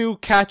Laura Sue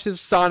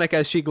catches Sonic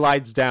as she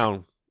glides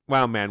down.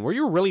 Wow, man, were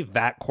you really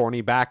that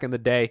corny back in the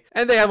day?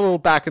 And they have a little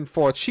back and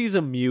forth. She's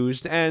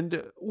amused,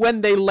 and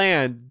when they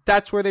land,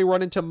 that's where they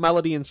run into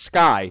Melody and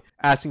Sky,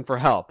 asking for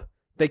help.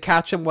 They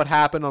catch them what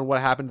happened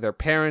to their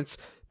parents,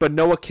 but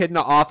no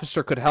Echidna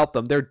officer could help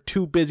them. They're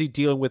too busy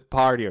dealing with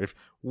partiers.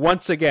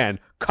 Once again,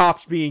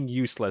 cops being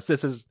useless.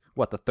 This is,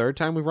 the third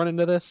time we've run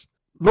into this?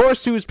 Laura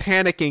Sue's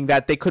panicking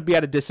that they could be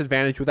at a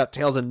disadvantage without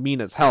Tails and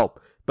Mina's help,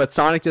 but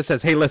Sonic just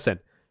says, hey, listen,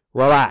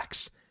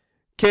 relax.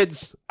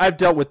 Kids, I've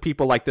dealt with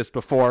people like this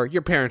before.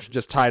 Your parents are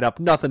just tied up.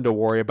 Nothing to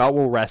worry about.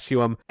 We'll rescue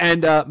them.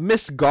 And,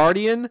 Miss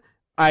Guardian,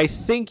 I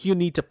think you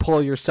need to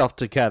pull yourself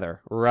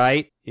together,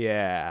 right?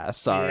 Yeah,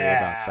 sorry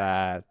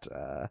about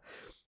that.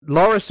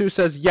 Laura Sue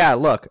says, yeah,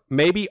 look,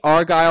 maybe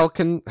Argyle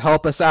can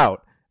help us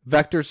out.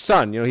 Vector's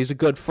son, he's a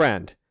good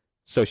friend.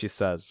 So she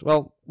says,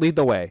 well, lead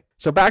the way.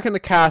 So back in the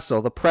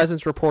castle, the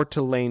presents report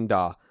to Lane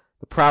Daw.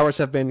 The Prowers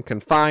have been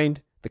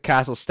confined. The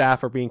castle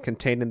staff are being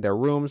contained in their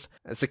rooms.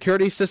 A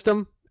security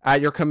system at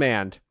your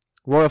command.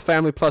 Royal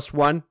Family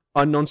 +1,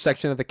 unknown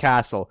section of the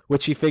castle,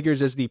 which he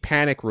figures is the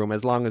panic room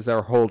as long as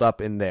they're holed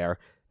up in there.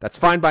 That's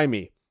fine by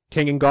me.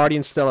 King and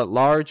Guardian still at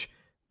large,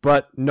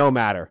 but no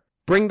matter.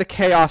 Bring the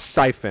Chaos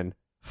Siphon.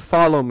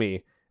 Follow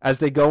me. As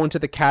they go into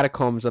the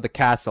catacombs of the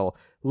castle,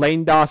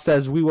 Lane Daw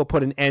says we will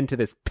put an end to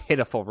this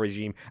pitiful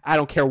regime. I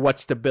don't care what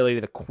stability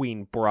the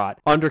Queen brought.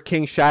 Under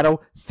King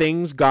Shadow,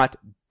 things got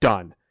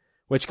done.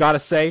 Which, gotta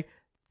say,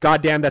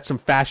 goddamn, that's some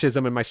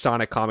fascism in my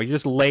Sonic comic. You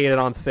just lay it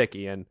on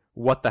thicky, and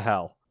what the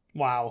hell?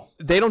 Wow.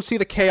 They don't see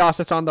the chaos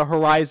that's on the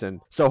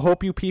horizon. So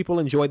hope you people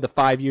enjoyed the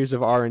 5 years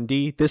of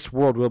R&D. This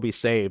world will be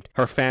saved.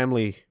 Her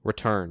family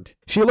returned.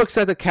 She looks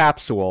at the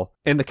capsule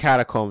in the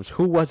catacombs.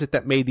 Who was it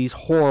that made these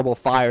horrible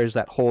fires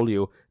that hold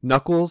you?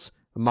 Knuckles?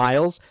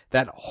 Miles?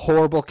 That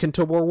horrible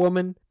Kintobor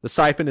woman? The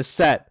siphon is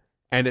set,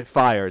 and it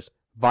fires.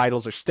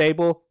 Vitals are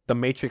stable. The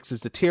Matrix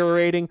is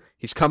deteriorating.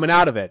 He's coming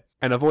out of it.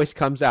 And a voice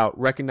comes out,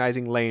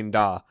 recognizing Lane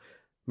Daw.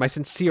 My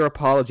sincere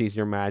apologies,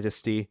 Your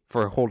Majesty,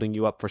 for holding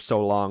you up for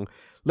so long.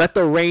 Let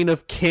the reign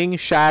of King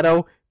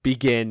Shadow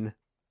begin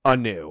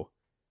anew.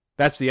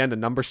 That's the end of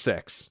number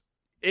 6.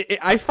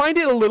 I find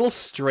it a little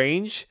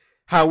strange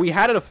how we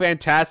had a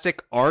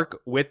fantastic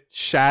arc with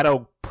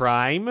Shadow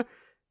Prime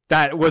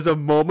that was a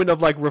moment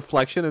of like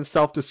reflection and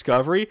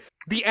self-discovery.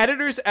 The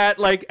editors at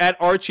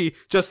Archie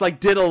just like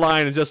did a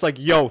line and just like,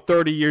 yo,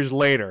 30 years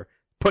later,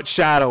 put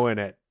Shadow in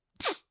it.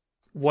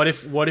 What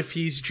if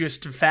he's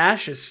just a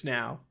fascist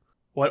now?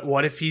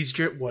 What if he's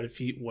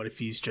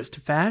just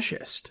a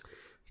fascist?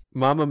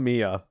 Mamma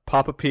Mia,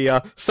 Papa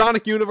Pia,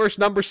 Sonic Universe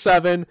number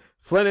 7,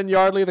 Flynn and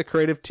Yardley, the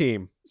creative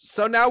team.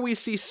 So now we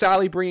see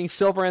Sally bringing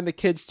Silver and the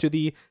kids to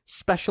the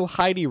special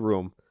Heidi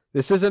room.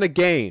 This isn't a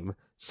game,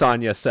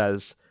 Sonia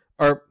says.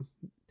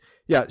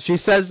 She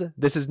says,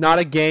 this is not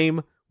a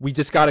game, we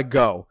just gotta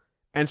go.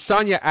 And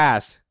Sonia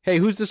asks, hey,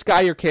 who's this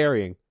guy you're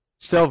carrying?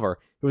 Silver,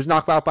 who was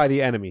knocked out by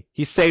the enemy.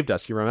 He saved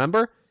us, you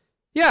remember?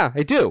 Yeah,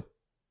 I do.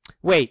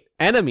 Wait,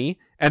 enemy?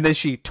 And then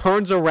she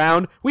turns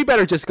around. We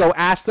better just go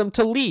ask them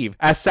to leave.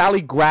 As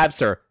Sally grabs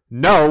her.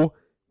 No,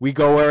 we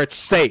go where it's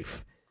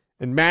safe.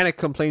 And Manic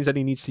complains that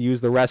he needs to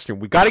use the restroom.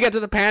 We gotta get to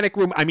the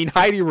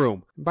Heidi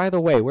room. And by the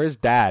way, where's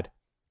Dad?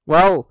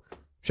 Well,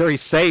 sure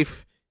he's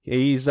safe.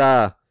 He's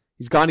gone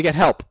to get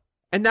help.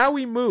 And now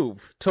we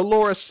move to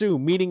Laura Sue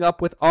meeting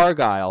up with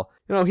Argyle.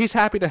 He's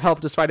happy to help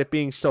despite it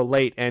being so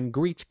late and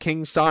greets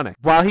King Sonic.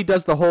 While he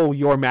does the whole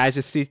Your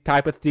Majesty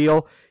type of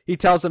deal, he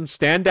tells him,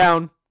 stand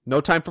down. No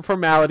time for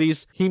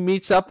formalities. He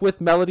meets up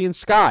with Melody and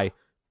Sky.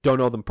 Don't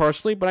know them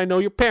personally, but I know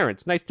your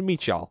parents. Nice to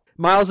meet y'all.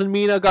 Miles and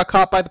Mina got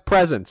caught by the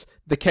presents.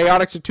 The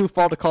Chaotix are too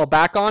full to call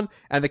back on,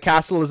 and the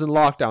castle is in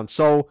lockdown.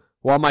 So,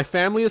 while my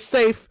family is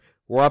safe,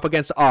 we're up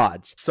against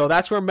odds. So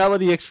that's where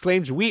Melody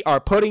exclaims, we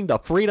are putting the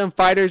Freedom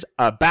Fighters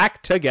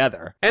back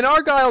together. And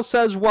Argyle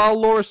says, while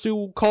Laura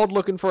Sue called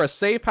looking for a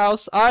safe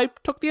house, I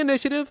took the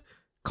initiative,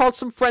 called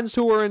some friends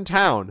who were in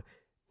town.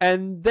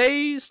 And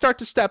they start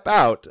to step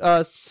out.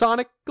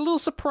 Sonic, a little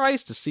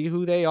surprised to see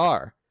who they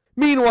are.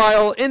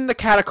 Meanwhile, in the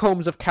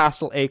catacombs of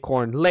Castle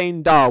Acorn,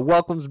 Lane Daw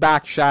welcomes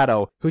back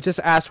Shadow, who just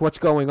asks what's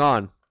going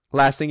on.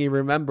 Last thing he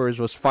remembers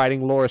was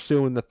fighting Laura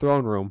Sue in the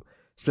throne room.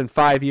 It's been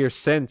 5 years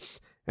since,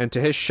 and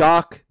to his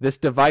shock, this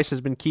device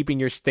has been keeping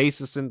your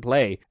stasis in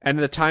play, and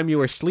in the time you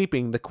were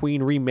sleeping, the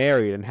queen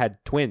remarried and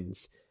had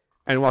twins.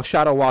 And while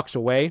Shadow walks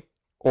away,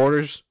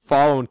 orders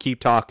follow and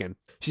keep talking.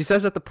 She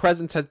says that the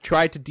presence had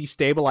tried to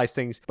destabilize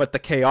things, but the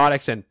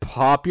Chaotix and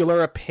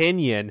popular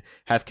opinion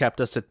have kept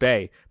us at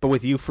bay. But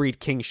with you freed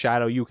King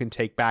Shadow, you can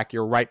take back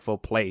your rightful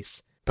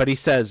place. But he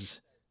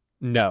says,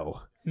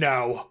 no.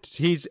 No.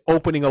 He's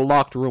opening a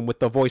locked room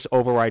with the voice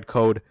override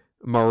code,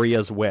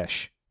 Maria's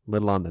Wish.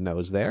 Little on the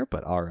nose there,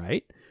 but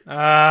alright.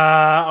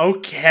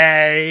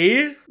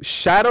 Okay.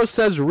 Shadow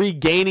says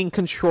regaining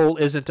control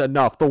isn't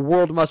enough. The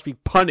world must be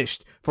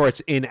punished for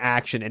its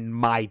inaction and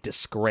my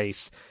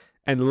disgrace.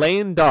 And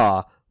Lane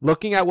Daw,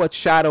 looking at what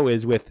Shadow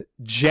is with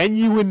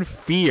genuine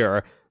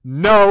fear,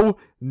 no,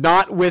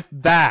 not with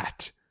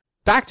that.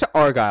 Back to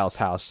Argyle's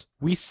house,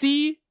 we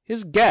see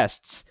his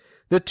guests,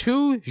 the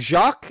two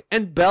Jacques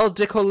and Belle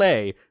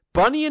Decollete,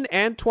 Bunny and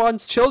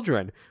Antoine's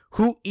children,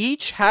 who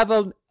each have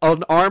an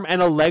arm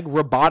and a leg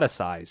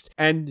roboticized.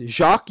 And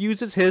Jacques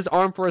uses his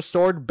arm for a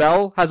sword,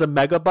 Belle has a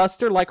Mega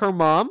Buster like her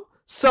mom.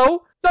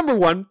 So, number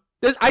one,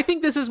 I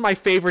think this is my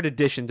favorite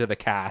addition to the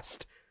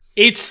cast.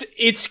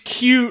 It's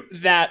cute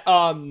that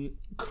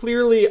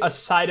clearly a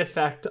side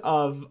effect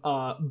of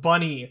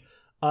Bunny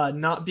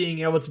not being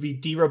able to be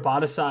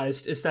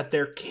de-roboticized is that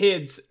their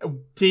kids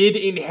did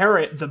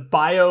inherit the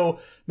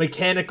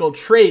biomechanical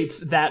traits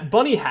that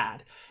Bunny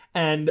had.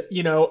 And,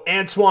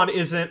 Antoine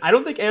isn't... I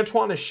don't think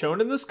Antoine is shown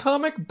in this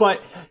comic,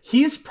 but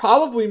he's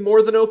probably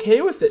more than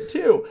okay with it,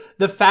 too.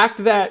 The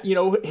fact that,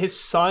 his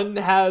son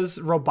has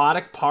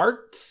robotic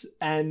parts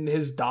and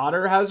his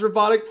daughter has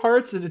robotic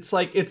parts, and it's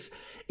like, it's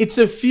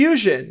a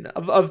fusion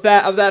of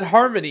that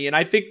harmony, and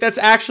I think that's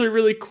actually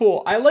really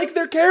cool. I like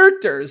their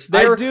characters.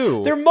 I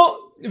do.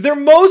 They're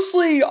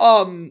mostly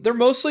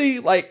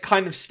like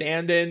kind of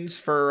stand-ins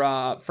for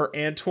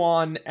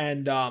Antoine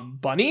and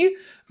Bunny,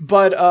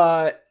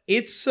 but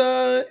it's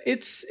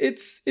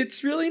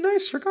really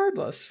nice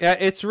regardless. Yeah,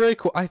 it's really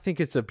cool. I think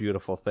it's a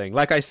beautiful thing.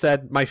 Like I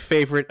said, my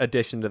favorite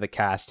addition to the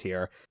cast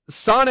here.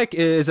 Sonic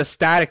is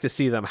ecstatic to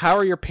see them. How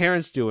are your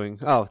parents doing?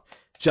 Oh,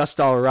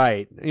 just all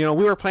right. We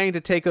were planning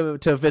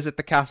to visit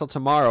the castle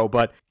tomorrow,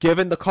 but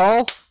given the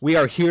call, we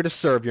are here to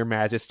serve your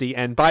majesty.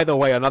 And by the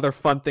way, another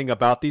fun thing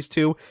about these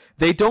two,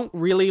 they don't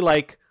really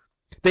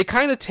they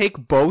kind of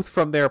take both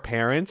from their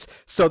parents,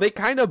 so they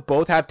kind of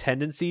both have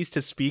tendencies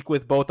to speak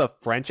with both a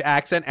French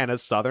accent and a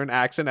Southern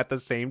accent at the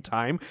same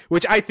time,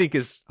 which I think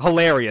is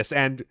hilarious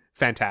and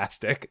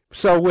fantastic.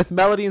 So with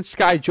Melody and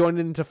Sky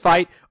joining in to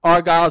fight,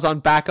 Argyle's on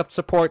backup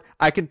support.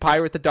 I can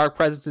pirate the Dark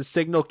Presence's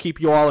signal, keep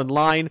you all in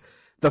line.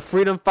 The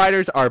Freedom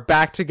Fighters are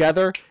back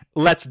together.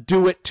 Let's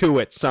do it to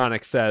it,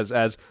 Sonic says,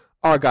 as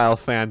Argyle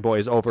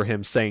fanboys over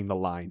him saying the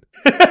line.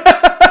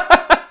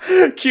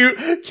 Cute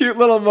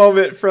little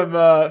moment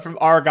from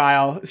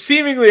Argyle.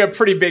 Seemingly a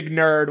pretty big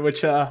nerd,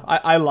 which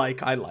I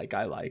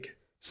like.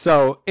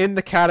 So, in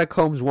the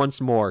catacombs once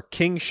more,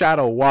 King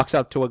Shadow walks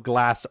up to a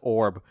glass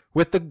orb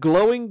with the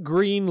glowing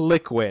green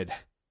liquid.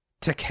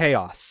 To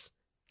Chaos,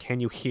 can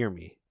you hear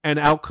me? And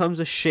out comes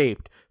a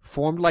shape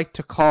formed like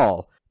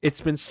Tikal.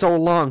 It's been so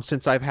long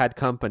since I've had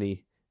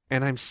company,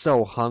 and I'm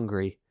so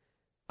hungry.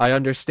 I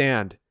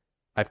understand.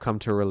 I've come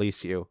to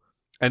release you.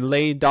 And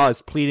Lady Da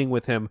is pleading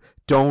with him,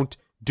 don't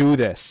do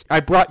this. I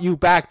brought you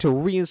back to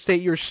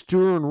reinstate your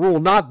stern rule,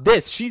 not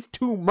this. She's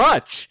too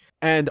much.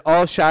 And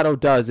all Shadow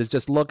does is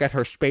just look at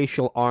her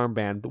spatial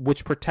armband,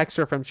 which protects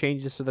her from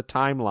changes to the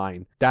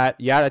timeline. That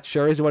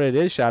sure is what it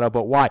is, Shadow,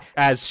 but why?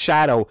 As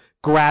Shadow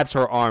grabs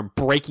her arm,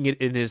 breaking it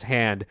in his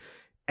hand,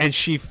 and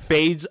she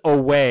fades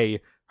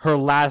away, her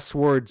last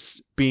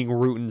words being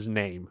Rutan's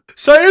name.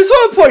 So I just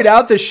want to point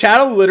out that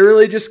Shadow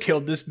literally just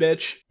killed this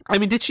bitch. I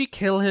mean, did she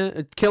kill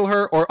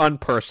her, or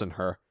unperson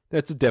her?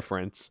 That's a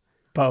difference.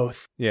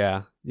 Both.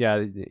 Yeah.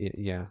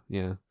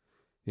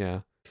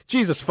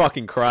 Jesus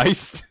fucking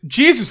Christ.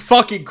 Jesus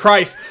fucking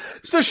Christ.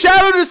 So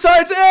Shadow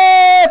decides,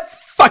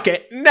 fuck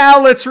it.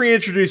 Now let's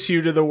reintroduce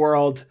you to the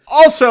world.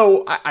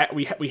 Also,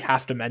 we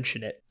have to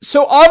mention it.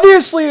 So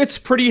obviously it's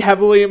pretty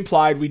heavily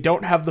implied. We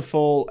don't have the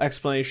full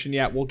explanation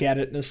yet. We'll get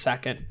it in a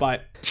second.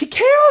 But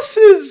Chaos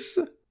is...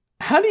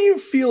 How do you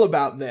feel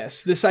about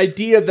this? This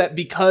idea that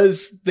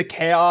because the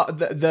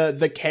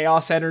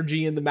chaos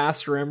energy in the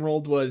Master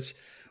Emerald was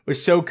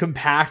so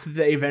compact that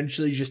they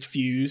eventually just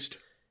fused?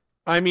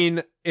 I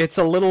mean, it's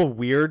a little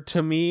weird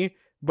to me,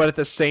 but at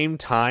the same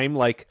time,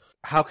 like,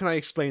 how can I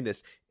explain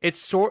this?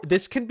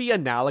 This can be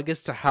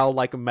analogous to how,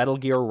 like, Metal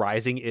Gear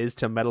Rising is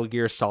to Metal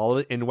Gear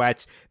Solid, in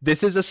which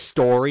this is a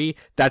story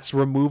that's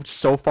removed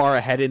so far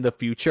ahead in the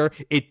future,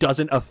 it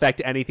doesn't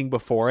affect anything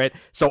before it,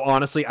 so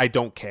honestly, I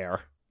don't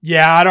care.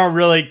 Yeah, I don't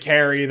really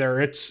care either.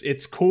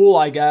 It's cool,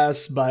 I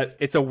guess, but...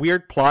 It's a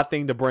weird plot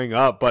thing to bring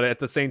up, but at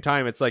the same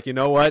time, it's like, you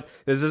know what?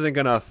 This isn't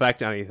gonna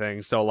affect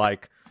anything, so,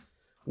 like,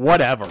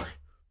 whatever.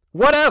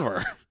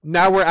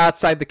 Now we're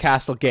outside the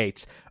castle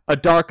gates. A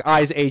Dark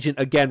Eyes agent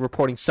again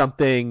reporting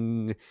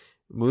something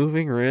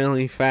moving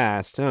really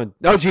fast.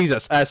 Oh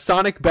Jesus.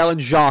 Sonic, Bell,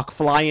 and Jacques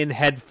fly in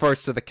head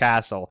first to the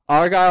castle.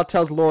 Argyle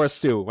tells Laura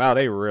Sue, wow,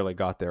 they really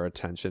got their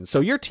attention.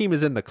 So your team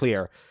is in the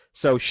clear.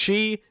 So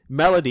she,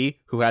 Melody,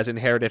 who has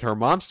inherited her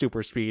mom's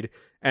super speed,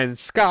 and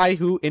Sky,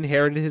 who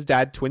inherited his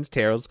dad Twin's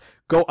tails,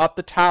 go up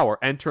the tower,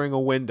 entering a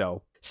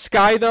window.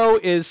 Sky, though,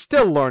 is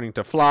still learning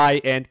to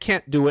fly and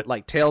can't do it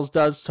like Tails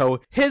does,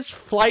 so his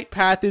flight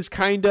path is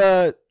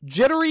kinda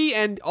jittery,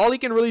 and all he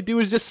can really do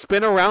is just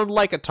spin around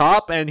like a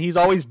top, and he's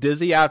always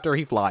dizzy after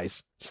he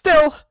flies.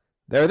 Still,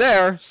 they're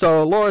there,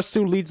 so Laura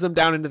Sue leads them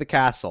down into the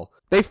castle.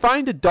 They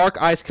find a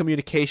Dark Eyes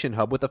communication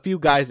hub with a few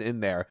guys in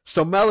there,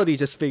 so Melody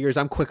just figures,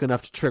 I'm quick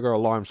enough to trigger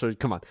alarm, so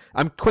come on.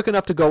 I'm quick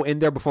enough to go in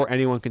there before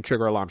anyone can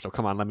trigger alarm, so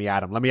come on, let me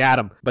at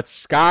him. But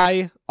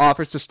Sky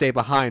offers to stay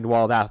behind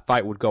while that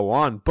fight would go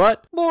on,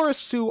 but Laura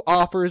Sue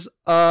offers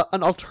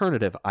an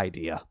alternative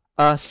idea.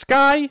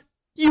 Sky,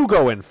 you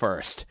go in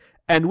first.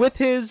 And with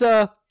his,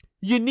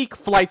 unique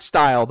flight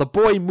style, the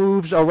boy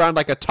moves around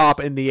like a top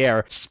in the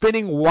air,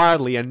 spinning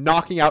wildly and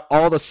knocking out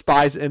all the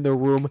spies in the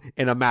room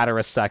in a matter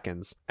of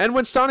seconds. And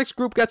when Sonic's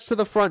group gets to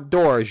the front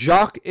door,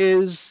 Jacques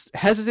is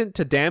hesitant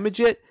to damage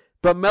it,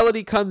 but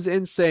Melody comes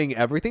in saying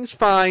everything's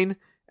fine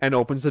and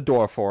opens the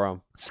door for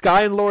him.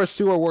 Sky and Laura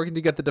Sue are working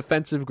to get the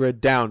defensive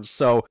grid down,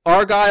 so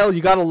Argyle,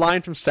 you got a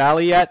line from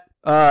Sally yet?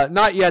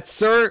 Not yet,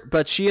 sir,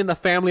 but she and the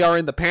family are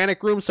in the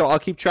panic room, so I'll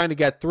keep trying to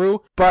get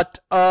through. But,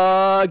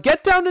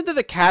 get down into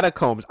the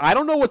catacombs. I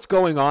don't know what's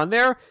going on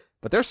there,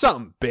 but there's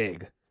something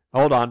big.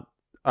 Hold on.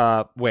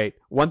 Wait.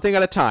 One thing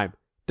at a time.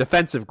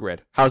 Defensive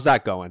grid. How's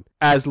that going?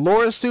 As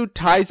Laura Sue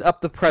ties up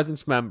the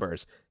Presence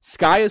members,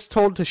 Sky is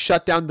told to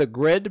shut down the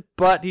grid,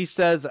 but he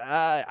says,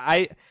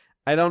 I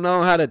don't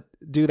know how to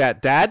do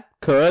that. Dad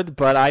could,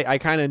 but I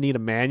kind of need a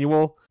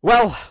manual.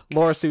 Well,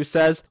 Laura Sue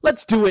says,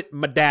 let's do it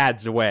my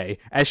dad's way,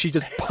 as she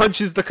just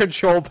punches the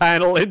control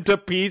panel into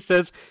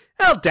pieces.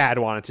 Well, Dad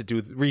wanted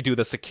to redo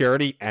the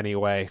security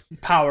anyway.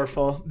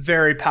 Powerful.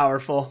 Very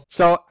powerful.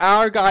 So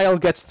Argyle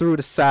gets through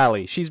to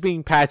Sally. She's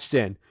being patched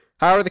in.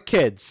 How are the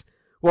kids?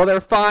 Well,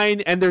 they're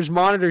fine, and there's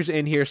monitors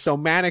in here, so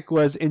Manic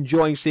was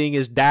enjoying seeing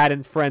his dad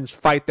and friends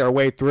fight their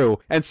way through,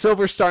 and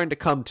Silver's starting to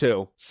come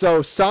too.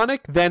 So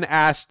Sonic then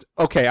asked,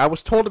 okay, I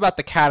was told about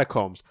the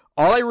catacombs.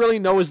 All I really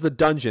know is the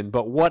dungeon,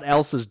 but what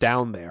else is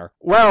down there?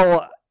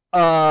 Well,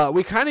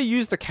 we kind of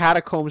use the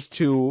catacombs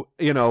to,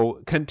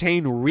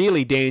 contain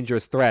really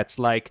dangerous threats,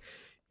 like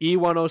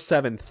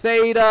E-107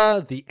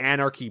 Theta, the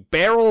Anarchy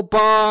Barrel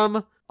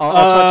Bomb.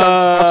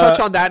 I'll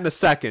touch on that in a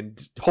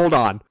second. Hold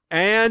on.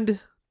 And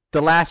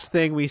the last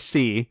thing we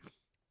see,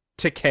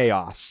 to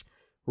Chaos,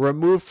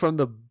 removed from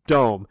the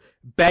dome,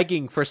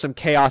 begging for some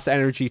chaos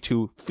energy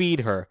to feed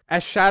her,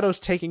 as Shadow's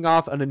taking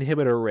off an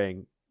inhibitor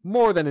ring,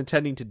 more than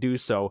intending to do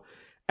so,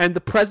 and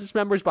the Presence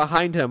members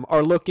behind him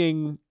are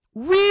looking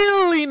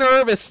really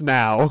nervous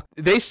now.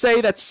 They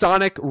say that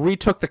Sonic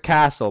retook the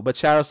castle, but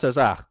Shadow says,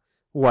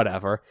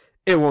 whatever,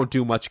 it won't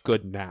do much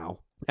good now.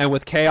 And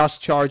with Chaos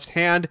charged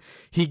hand,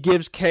 he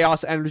gives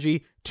Chaos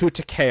energy to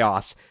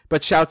Chaos,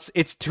 but shouts,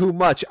 "It's too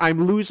much,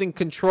 I'm losing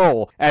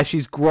control," as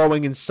she's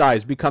growing in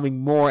size, becoming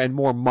more and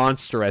more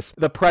monstrous.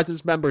 The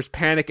Presence members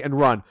panic and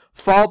run.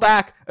 "Fall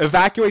back!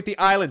 Evacuate the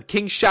island!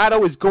 King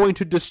Shadow is going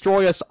to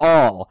destroy us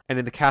all!" And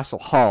in the castle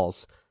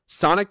halls,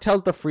 Sonic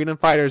tells the Freedom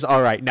Fighters,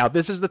 "Alright, now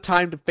this is the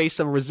time to face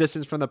some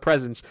resistance from the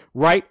Presence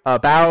right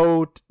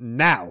about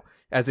now,"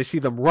 as they see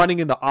them running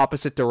in the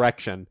opposite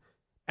direction.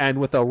 And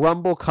with a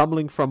rumble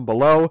coming from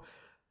below,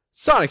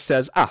 Sonic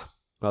says,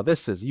 well,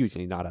 this is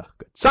usually not a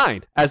good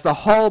sign. As the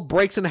hull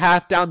breaks in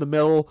half down the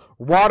middle,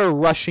 water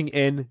rushing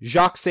in,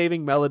 Jacques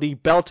saving Melody,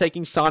 Belle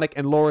taking Sonic,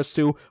 and Laura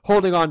Sue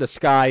holding on to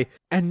Sky.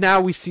 And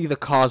now we see the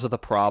cause of the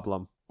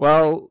problem.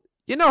 Well,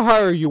 you know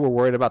how you were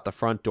worried about the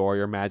front door,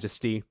 Your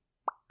Majesty?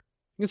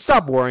 You can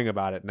stop worrying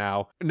about it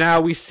now.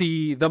 Now we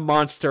see the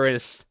monster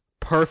is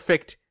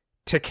perfect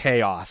to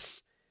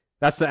chaos.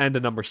 That's the end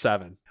of number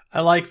 7.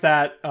 I like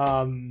that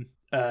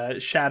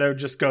Shadow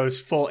just goes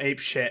full ape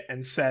shit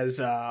and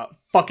says,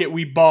 fuck it,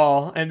 we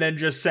ball, and then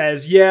just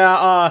says,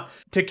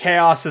 to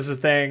chaos is a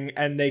thing,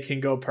 and they can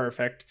go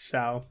perfect,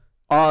 so.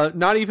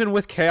 Not even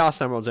with Chaos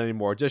Emeralds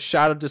anymore. Just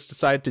Shadow just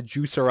decided to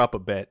juice her up a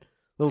bit.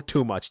 A little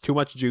too much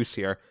juice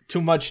here.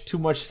 Too much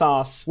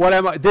sauce. What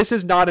am I? This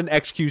is not an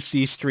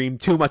XQC stream.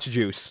 Too much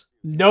juice.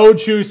 No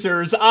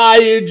juicers.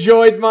 I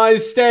enjoyed my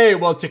stay.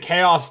 Well, to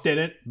Chaos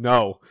didn't.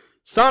 No.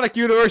 Sonic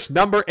Universe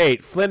number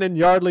 8. Flynn and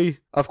Yardley,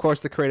 of course,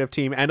 the creative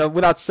team. And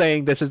without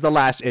saying, this is the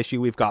last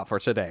issue we've got for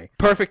today.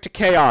 Perfect to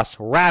Chaos,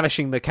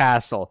 ravishing the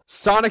castle.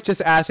 Sonic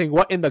just asking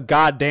what in the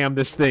goddamn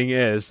this thing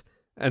is.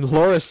 And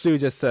Laura Sue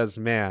just says,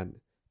 man,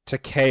 to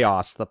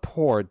Chaos, the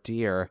poor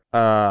dear.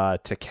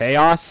 To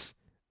Chaos?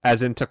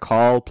 As in to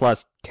call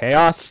plus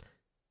Chaos?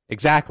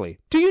 Exactly.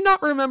 Do you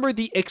not remember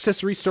the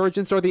Ixis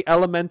resurgence or the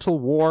Elemental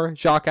War?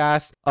 Jacques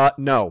asked.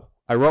 No.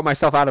 I wrote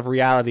myself out of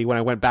reality when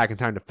I went back in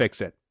time to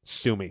fix it.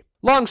 Sue me.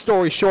 Long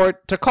story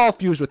short, Takal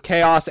fused with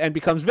Chaos and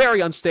becomes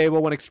very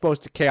unstable when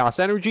exposed to Chaos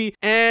energy,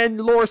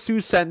 and Laura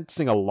Sue's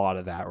sensing a lot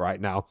of that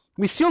right now.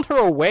 We sealed her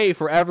away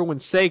for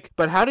everyone's sake,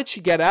 but how did she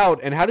get out,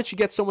 and how did she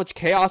get so much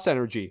Chaos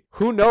energy?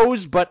 Who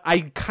knows, but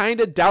I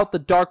kinda doubt the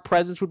Dark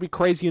Presence would be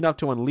crazy enough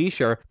to unleash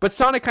her, but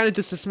Sonic kinda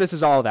just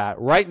dismisses all that.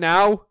 Right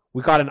now,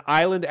 we got an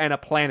island and a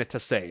planet to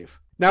save.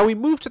 Now we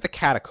move to the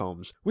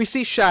catacombs. We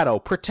see Shadow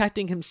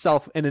protecting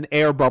himself in an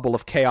air bubble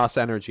of Chaos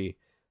energy,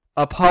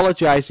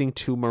 apologizing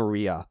to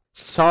Maria.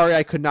 Sorry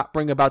I could not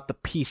bring about the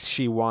peace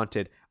she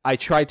wanted. I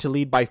tried to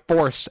lead by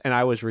force and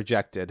I was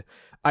rejected.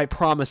 I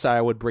promised I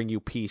would bring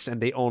you peace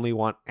and they only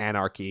want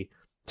anarchy.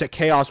 To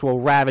Chaos will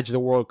ravage the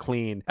world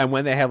clean, and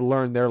when they have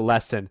learned their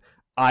lesson,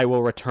 I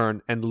will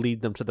return and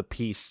lead them to the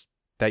peace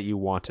that you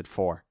wanted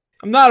for.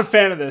 I'm not a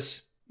fan of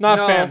this. Not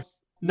a fan.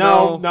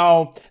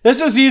 No. This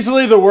is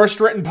easily the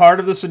worst written part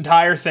of this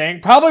entire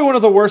thing. Probably one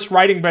of the worst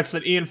writing bits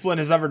that Ian Flynn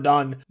has ever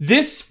done.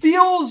 This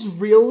feels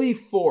really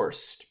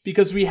forced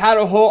because we had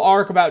a whole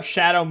arc about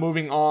Shadow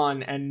moving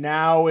on, and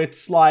now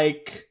it's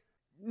like...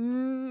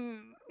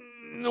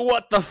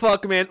 What the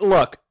fuck, man?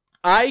 Look,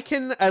 I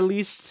can at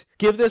least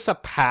give this a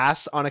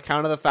pass on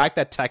account of the fact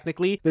that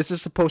technically this is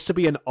supposed to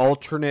be an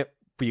alternate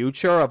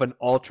future of an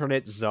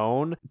alternate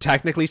zone,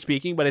 technically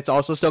speaking, but it's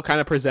also still kind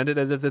of presented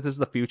as if this is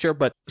the future.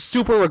 But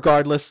super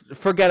regardless,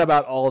 forget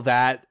about all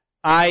that.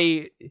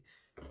 I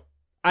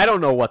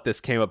don't know what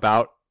this came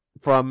about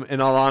from,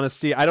 in all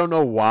honesty. I don't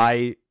know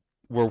why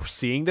we're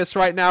seeing this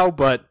right now,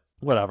 but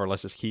whatever,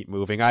 let's just keep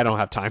moving. I don't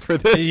have time for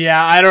this.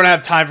 Yeah, I don't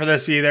have time for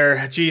this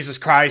either. Jesus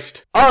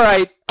Christ.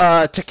 Alright,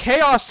 to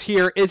Chaos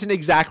here isn't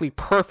exactly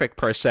perfect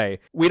per se.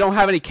 We don't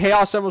have any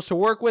Chaos Emeralds to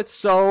work with,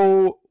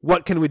 so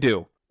what can we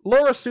do?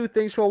 Laura Sue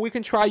thinks, well, we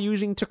can try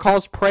using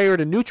Takal's prayer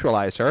to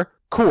neutralize her.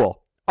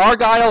 Cool.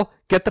 Argyle,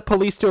 get the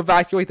police to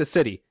evacuate the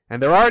city.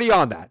 And they're already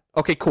on that.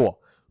 Okay,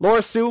 cool.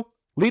 Laura Sue,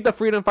 lead the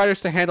Freedom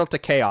Fighters to handle to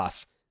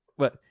Chaos.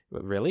 What,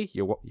 really?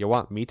 You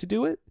want me to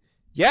do it?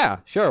 Yeah,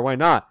 sure, why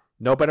not?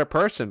 No better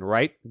person,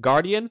 right,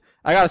 Guardian?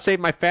 I gotta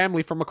save my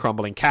family from a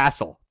crumbling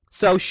castle.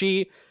 So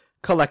she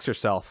collects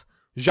herself.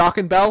 Jacques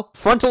and Belle,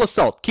 frontal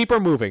assault. Keep her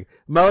moving.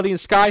 Melody and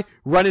Sky,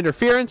 run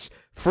interference.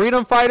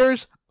 Freedom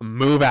Fighters,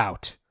 move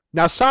out.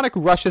 Now Sonic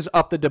rushes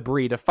up the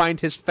debris to find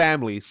his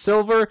family.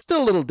 Silver,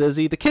 still a little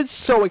dizzy. The kid's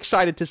so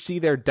excited to see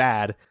their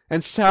dad.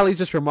 And Sally's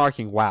just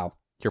remarking, wow,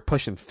 you're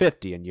pushing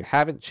 50 and you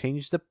haven't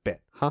changed a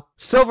bit, huh?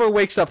 Silver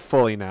wakes up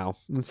fully now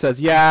and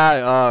says,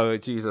 yeah, oh,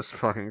 Jesus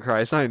fucking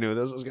Christ, I knew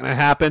this was gonna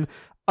happen.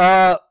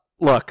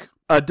 Look,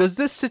 does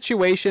this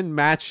situation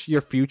match your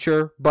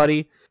future,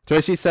 buddy?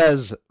 So she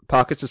says,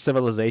 pockets of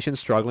civilization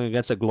struggling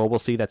against a global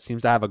sea that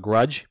seems to have a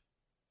grudge.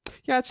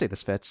 Yeah, I'd say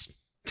this fits.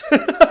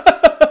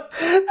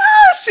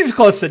 Seems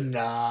close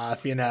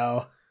enough, you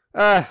know.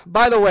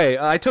 By the way,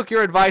 I took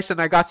your advice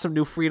and I got some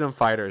new Freedom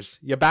Fighters.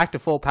 You back to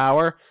full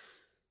power?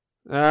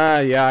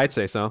 Yeah, I'd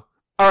say so.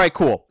 Alright,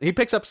 cool. He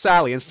picks up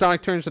Sally and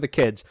Sonic turns to the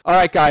kids.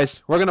 Alright,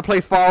 guys, we're gonna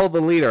play Follow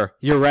the Leader.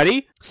 You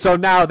ready? So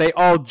now they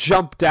all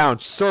jump down,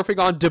 surfing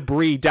on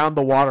debris down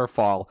the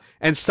waterfall.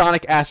 And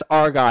Sonic asks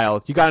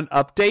Argyle, you got an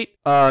update?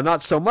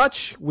 Not so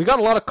much. We got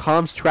a lot of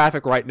comms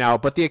traffic right now,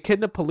 but the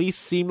Echidna police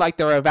seem like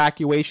their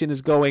evacuation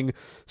is going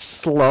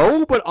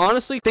slow, but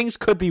honestly, things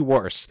could be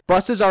worse.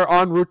 Buses are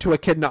en route to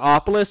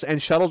Echidnaopolis,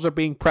 and shuttles are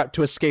being prepped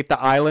to escape the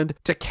island.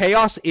 To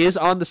Chaos is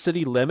on the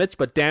city limits,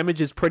 but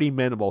damage is pretty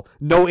minimal.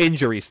 No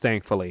injuries,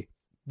 thankfully.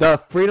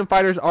 The Freedom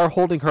Fighters are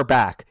holding her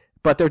back,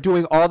 but they're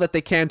doing all that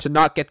they can to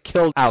not get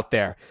killed out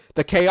there.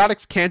 The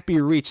Chaotix can't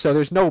be reached, so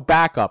there's no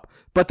backup.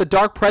 But the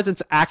Dark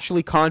Presence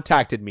actually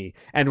contacted me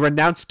and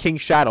renounced King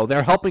Shadow.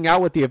 They're helping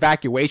out with the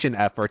evacuation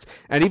efforts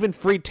and even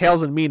freed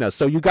Tails and Mina,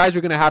 so you guys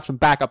are going to have some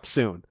backup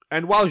soon.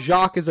 And while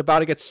Jacques is about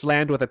to get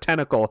slammed with a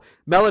tentacle,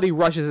 Melody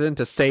rushes in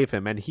to save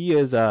him, and he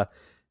is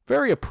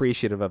very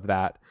appreciative of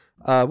that.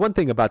 One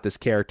thing about this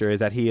character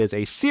is that he is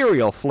a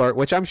serial flirt,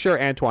 which I'm sure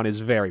Antoine is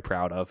very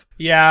proud of.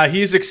 Yeah,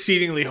 he's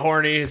exceedingly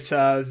horny. It's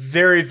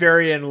very,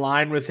 very in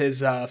line with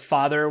his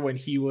father when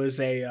he was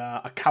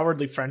a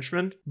cowardly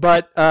Frenchman.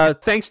 But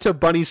thanks to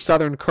Bunny's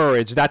Southern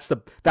courage, that's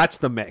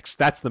the mix.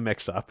 That's the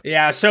mix-up.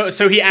 Yeah,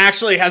 so he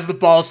actually has the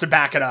balls to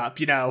back it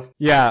up, you know.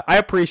 Yeah,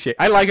 I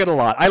like it a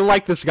lot. I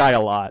like this guy a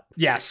lot.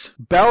 Yes.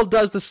 Belle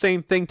does the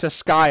same thing to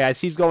Sky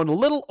as he's going a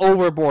little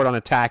overboard on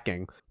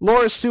attacking.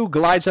 Laura Sue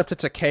glides up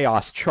to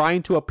Chaos,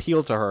 trying to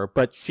appeal to her,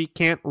 but she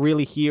can't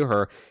really hear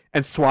her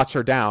and swats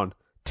her down.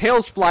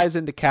 Tails flies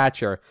in to catch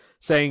her,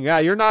 saying,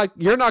 you're not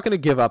going to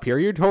give up here.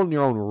 You're holding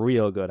your own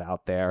real good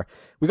out there.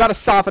 We got to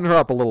soften her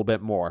up a little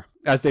bit more,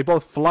 as they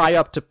both fly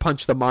up to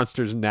punch the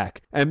monster's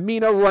neck. And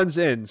Mina runs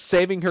in,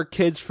 saving her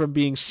kids from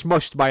being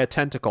smushed by a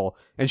tentacle,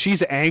 and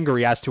she's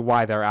angry as to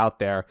why they're out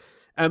there.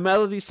 And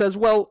Melody says,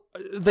 well,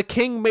 the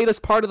king made us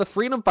part of the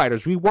Freedom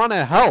Fighters. We want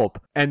to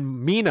help.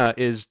 And Mina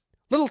is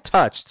a little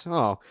touched.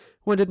 Oh,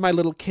 when did my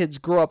little kids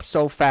grow up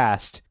so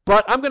fast?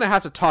 But I'm going to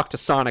have to talk to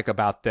Sonic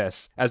about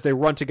this as they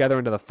run together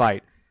into the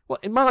fight. Well,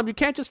 Mom, you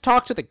can't just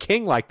talk to the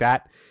king like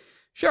that.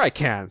 Sure I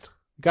can.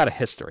 You got a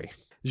history.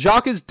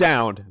 Jacques is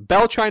downed,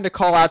 Belle trying to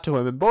call out to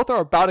him, and both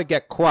are about to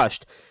get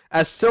crushed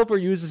as Silver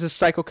uses his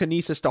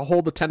psychokinesis to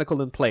hold the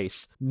tentacle in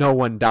place. No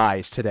one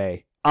dies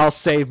today. I'll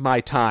save my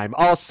time.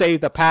 I'll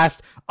save the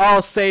past.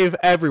 I'll save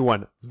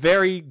everyone.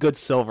 Very good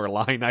Silver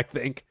line, I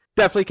think.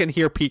 Definitely can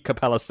hear Pete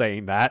Capella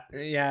saying that.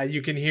 Yeah,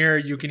 you can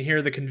hear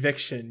the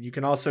conviction. You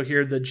can also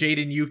hear the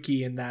Jaden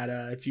Yuki in that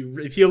if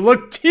you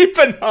look deep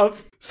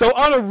enough. So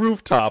on a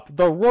rooftop,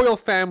 the royal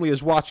family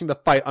is watching the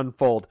fight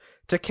unfold.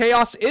 To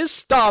Chaos is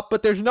stopped,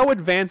 but there's no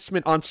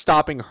advancement on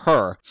stopping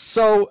her.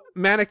 So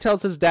Manic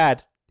tells his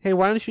dad, hey,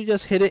 why don't you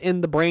just hit it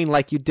in the brain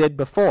like you did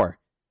before?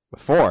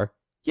 Before?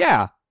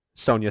 Yeah,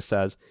 Sonia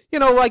says. You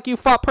know, like you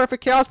fought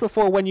Perfect Chaos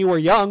before when you were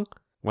young.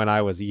 When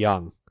I was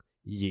young.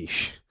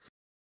 Yeesh.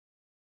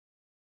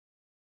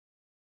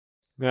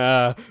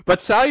 But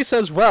Sally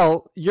says,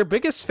 well, your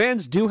biggest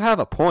fans do have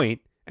a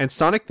point, and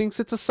Sonic thinks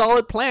it's a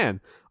solid plan.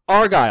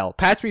 Argyle,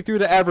 patch me through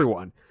to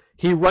everyone.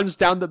 He runs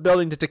down the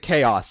building to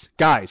Chaos.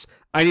 Guys,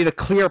 I need a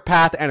clear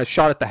path and a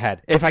shot at the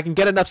head. If I can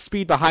get enough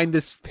speed behind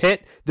this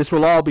hit, this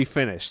will all be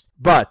finished.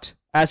 But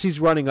as he's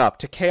running up,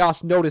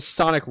 Chaos notices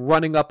Sonic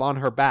running up on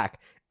her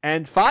back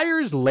and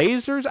fires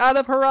lasers out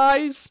of her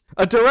eyes.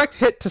 A direct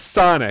hit to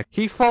Sonic.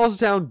 He falls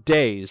down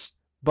dazed,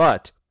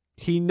 but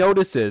he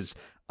notices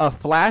a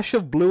flash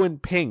of blue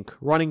and pink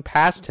running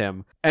past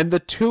him, and the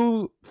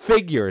two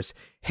figures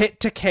hit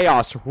to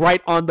Chaos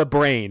right on the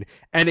brain,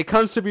 and it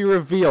comes to be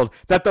revealed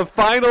that the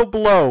final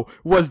blow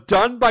was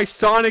done by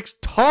Sonic's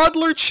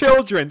toddler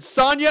children,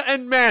 Sonia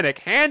and Manic,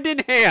 hand in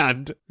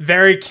hand.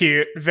 Very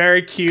cute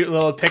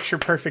little picture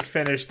perfect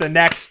finish. The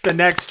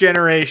next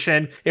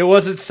generation. It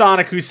wasn't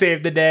Sonic who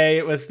saved the day,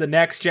 it was the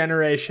next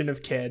generation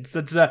of kids.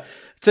 It's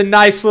a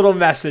nice little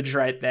message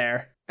right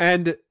there.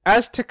 And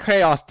as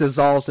Chaos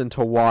dissolves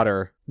into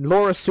water,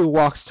 Laura Sue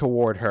walks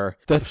toward her.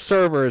 The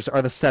servers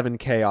are the 7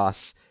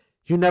 Chaos.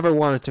 You never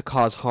wanted to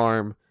cause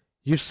harm.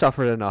 You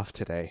suffered enough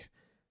today.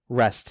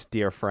 Rest,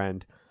 dear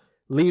friend.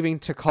 Leaving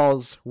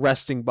Tikal's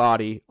resting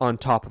body on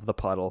top of the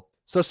puddle.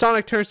 So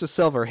Sonic turns to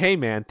Silver. Hey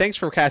man, thanks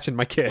for catching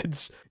my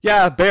kids.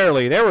 Yeah,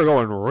 barely. They were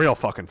going real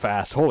fucking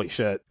fast. Holy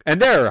shit.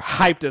 And they're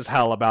hyped as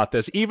hell about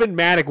this. Even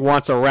Manic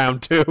wants a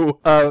round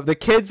 2. The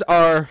kids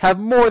have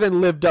more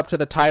than lived up to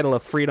the title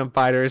of Freedom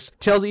Fighters.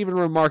 Tails even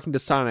remarking to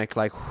Sonic,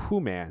 like,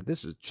 whew man,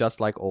 this is just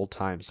like old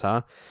times,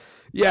 huh?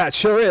 Yeah, it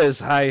sure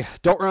is. I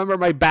don't remember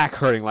my back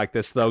hurting like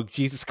this, though.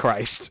 Jesus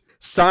Christ.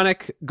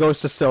 Sonic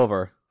goes to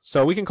Silver.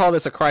 So we can call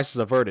this a crisis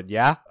averted,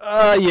 yeah?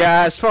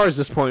 Yeah, as far as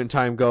this point in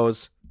time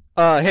goes.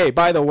 Hey,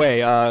 by the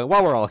way,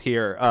 while we're all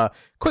here,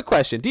 quick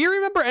question. Do you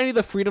remember any of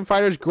the Freedom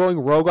Fighters going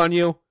rogue on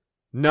you?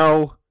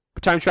 No.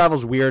 But time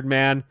travel's weird,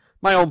 man.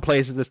 My own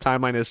place in this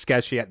timeline is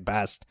sketchy at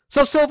best.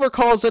 So Silver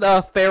calls it,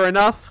 fair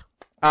enough.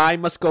 I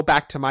must go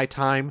back to my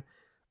time.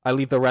 I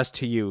leave the rest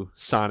to you,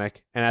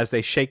 Sonic. And as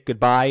they shake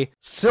goodbye,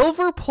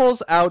 Silver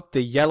pulls out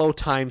the yellow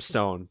time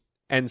stone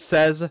and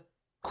says,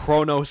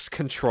 Chronos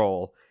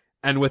Control.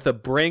 And with a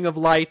bring of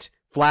light,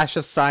 Flash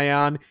of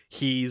Scion,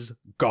 he's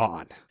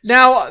gone.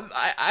 Now,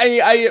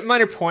 I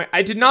minor point.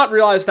 I did not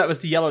realize that was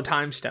the yellow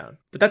time stone,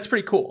 but that's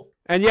pretty cool.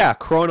 And yeah,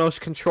 Chronos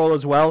control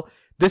as well.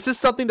 This is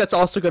something that's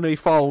also going to be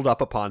followed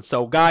up upon.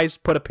 So guys,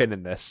 put a pin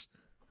in this.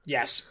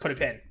 Yes, put a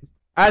pin.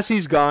 As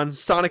he's gone,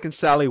 Sonic and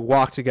Sally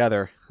walk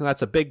together.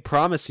 That's a big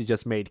promise he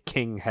just made,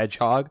 King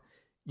Hedgehog.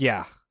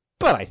 Yeah,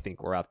 but I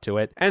think we're up to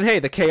it. And hey,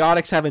 the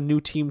Chaotix have a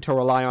new team to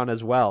rely on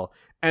as well.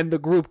 And the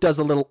group does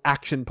a little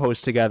action pose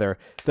together.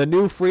 The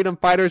new Freedom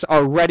Fighters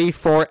are ready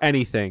for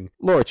anything.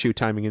 Laura Chu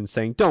timing in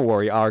saying, "Don't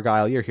worry,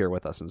 Argyle, you're here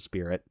with us in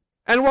spirit."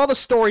 And while the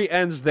story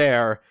ends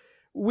there,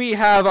 we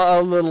have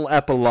a little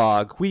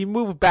epilogue. We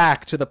move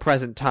back to the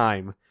present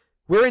time.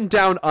 We're in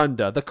Down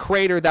Under, the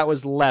crater that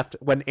was left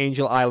when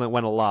Angel Island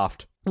went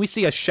aloft. We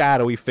see a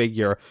shadowy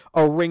figure,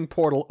 a ring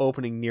portal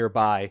opening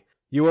nearby.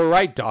 "You were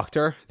right,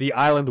 Doctor. The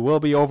island will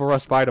be over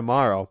us by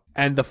tomorrow."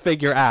 And the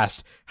figure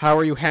asked, "How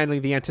are you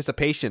handling the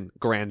anticipation,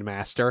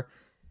 Grandmaster?"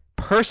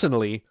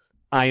 "Personally,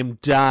 I am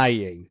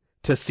dying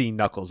to see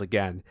Knuckles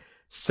again,"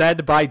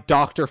 said by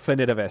Dr.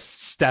 Finitivus,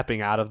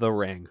 stepping out of the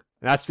ring.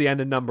 And that's the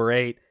end of number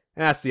 8,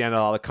 and that's the end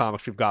of all the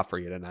comics we've got for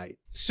you tonight.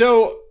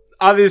 So,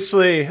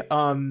 obviously,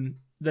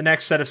 the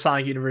next set of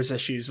Sonic Universe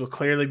issues will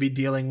clearly be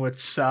dealing with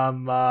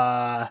some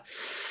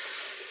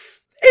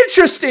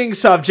interesting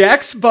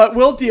subjects, but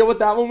we'll deal with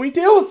that when we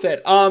deal with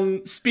it.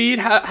 Speed,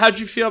 how'd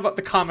you feel about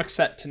the comic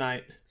set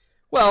tonight?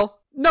 Well,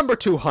 number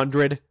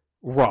 200,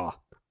 raw.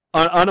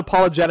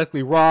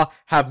 Unapologetically raw,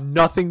 have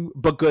nothing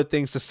but good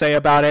things to say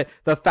about it.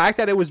 The fact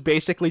that it was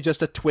basically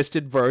just a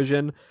twisted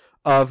version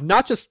of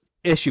not just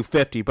issue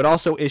 50, but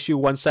also issue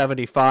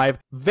 175.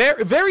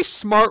 Very, very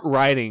smart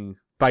writing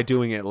by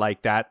doing it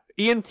like that.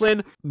 Ian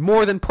Flynn,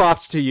 more than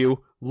props to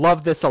you.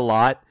 Love this a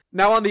lot.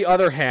 Now, on the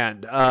other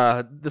hand,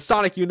 the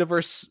Sonic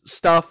Universe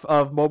stuff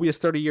of Mobius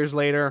 30 years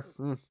later,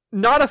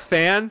 not a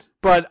fan,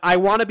 but I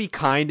want to be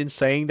kind in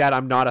saying that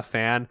I'm not a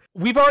fan.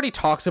 We've already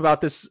talked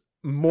about this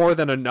more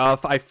than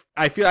enough.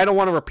 I feel I don't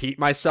want to repeat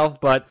myself,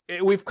 but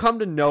we've come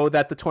to know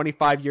that the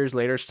 25 years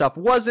later stuff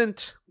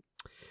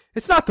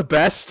it's not the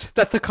best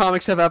that the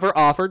comics have ever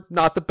offered.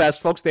 Not the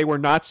best, folks. They were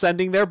not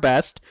sending their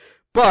best.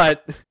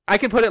 But I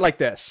can put it like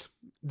this.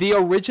 The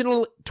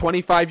original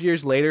 25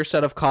 years later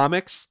set of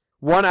comics,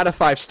 1 out of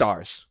 5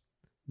 stars.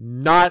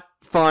 Not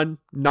fun,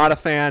 not a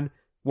fan,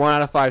 1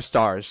 out of 5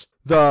 stars.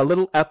 The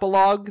little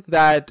epilogue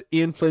that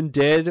Ian Flynn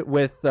did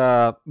with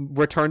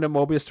Return to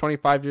Mobius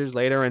 25 years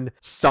later and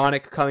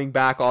Sonic coming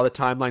back, all the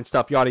timeline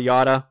stuff, yada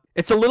yada.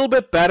 It's a little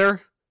bit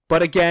better,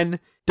 but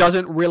again,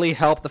 doesn't really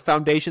help. The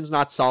foundation's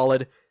not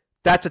solid.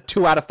 That's a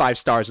 2 out of 5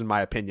 stars in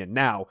my opinion.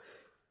 Now,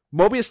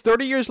 Mobius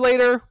 30 years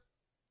later,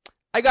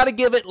 I gotta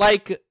give it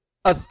like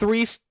a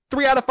 3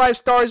 out of 5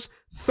 stars,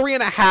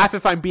 3.5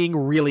 if I'm being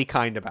really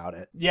kind about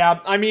it. Yeah,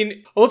 I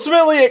mean,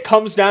 ultimately it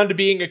comes down to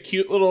being a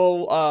cute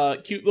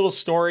little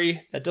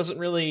story that doesn't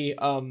really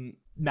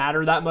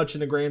matter that much in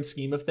the grand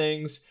scheme of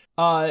things.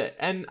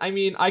 And I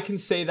mean, I can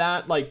say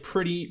that like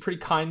pretty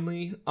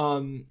kindly.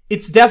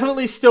 It's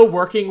definitely still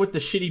working with the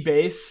shitty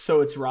base,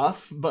 so it's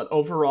rough, but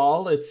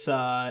overall it's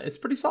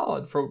pretty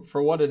solid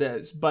for what it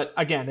is. But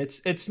again,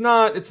 it's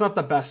not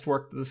the best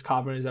work that this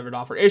comic has ever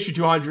offered. Issue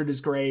 200 is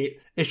great.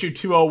 Issue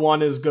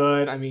 201 is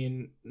good. I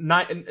mean,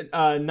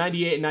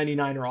 98 and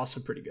 99 are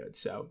also pretty good.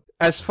 So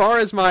as far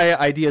as my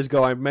ideas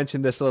go, I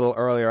mentioned this a little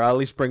earlier. I'll at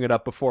least bring it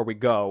up before we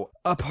go.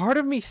 A part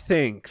of me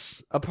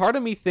thinks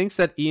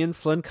that Ian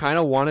Flynn kind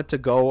of wanted to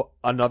go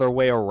another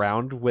way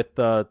around with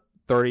the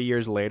 30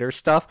 years later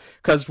stuff.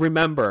 Because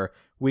remember,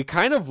 we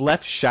kind of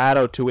left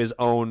Shadow to his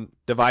own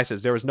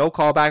devices. There was no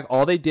callback.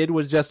 All they did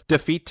was just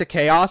defeat to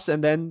Chaos,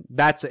 and then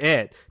that's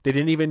it. They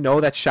didn't even know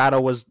that Shadow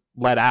was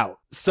let out.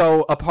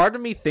 So a part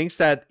of me thinks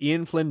that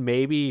Ian Flynn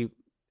maybe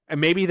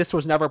this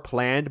was never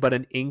planned, but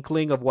an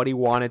inkling of what he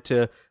wanted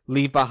to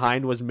leave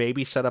behind was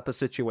maybe set up a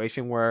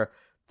situation where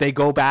they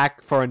go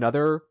back for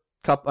another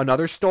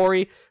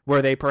story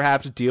where they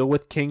perhaps deal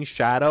with King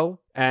Shadow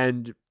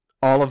and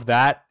all of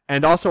that.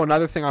 And also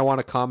another thing I want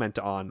to comment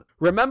on.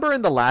 Remember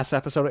in the last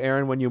episode,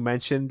 Aaron, when you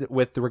mentioned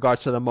with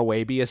regards to the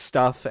Moebius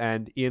stuff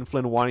and Ian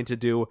Flynn wanting to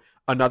do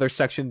another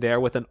section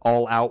there with an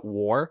all-out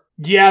war?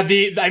 Yeah,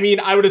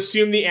 I would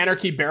assume the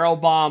Anarchy Barrel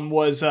Bomb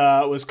was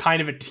kind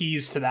of a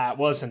tease to that,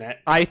 wasn't it?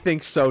 I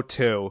think so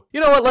too. You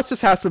know what? Let's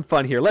just have some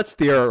fun here. Let's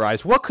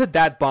theorize. What could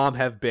that bomb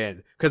have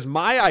been? Because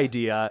my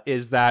idea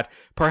is that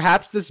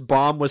perhaps this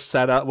bomb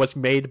was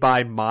made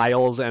by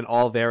Miles and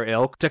all their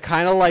ilk to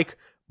kind of like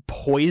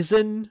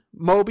poison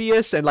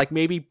Mobius and like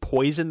maybe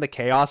poison the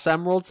Chaos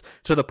Emeralds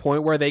to the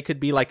point where they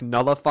could be like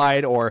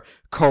nullified or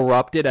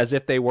corrupted as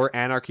if they were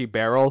Anarchy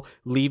Barrel,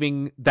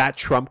 leaving that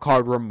trump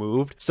card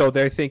removed. So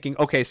they're thinking,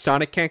 okay,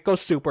 Sonic can't go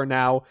super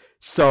now,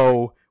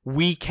 so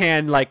we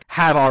can like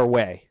have our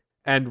way,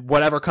 and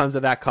whatever comes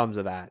of that comes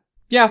of that.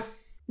 Yeah,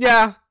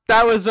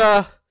 that was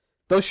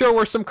those sure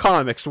were some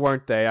comics,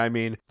 weren't they? I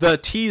mean, the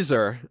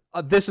teaser,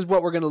 this is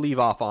what we're going to leave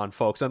off on,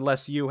 folks,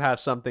 unless you have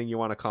something you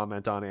want to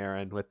comment on,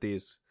 Aaron, with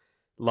these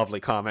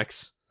lovely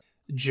comics.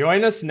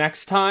 Join us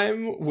next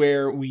time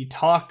where we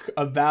talk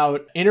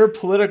about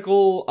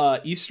interpolitical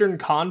Eastern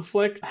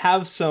conflict,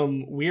 have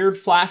some weird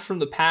flash from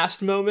the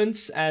past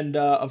moments, and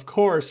of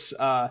course,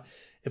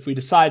 if we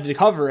decide to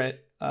cover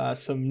it,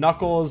 some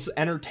Knuckles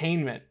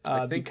entertainment. I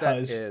think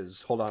because that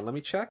is... Hold on, let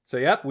me check. So,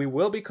 yep, we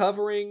will be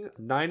covering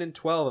 9 and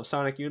 12 of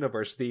Sonic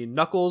Universe, the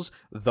Knuckles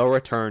The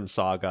Return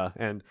saga.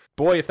 And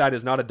boy, if that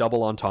is not a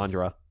double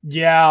entendre.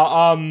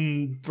 Yeah,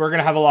 we're going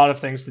to have a lot of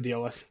things to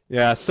deal with.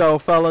 Yeah, so,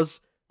 fellas,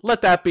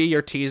 let that be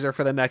your teaser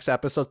for the next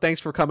episode.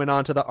 Thanks for coming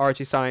on to the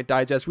Archie Sonic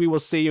Digest. We will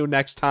see you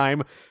next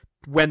time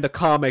when the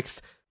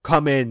comics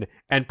come in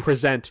and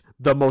present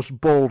the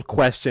most bold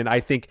question I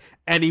think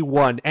any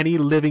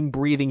living,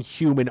 breathing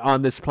human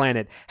on this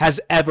planet has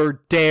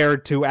ever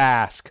dared to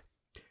ask.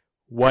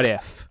 What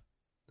if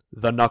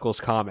the Knuckles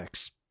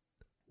comics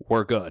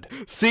were good?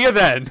 See you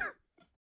then!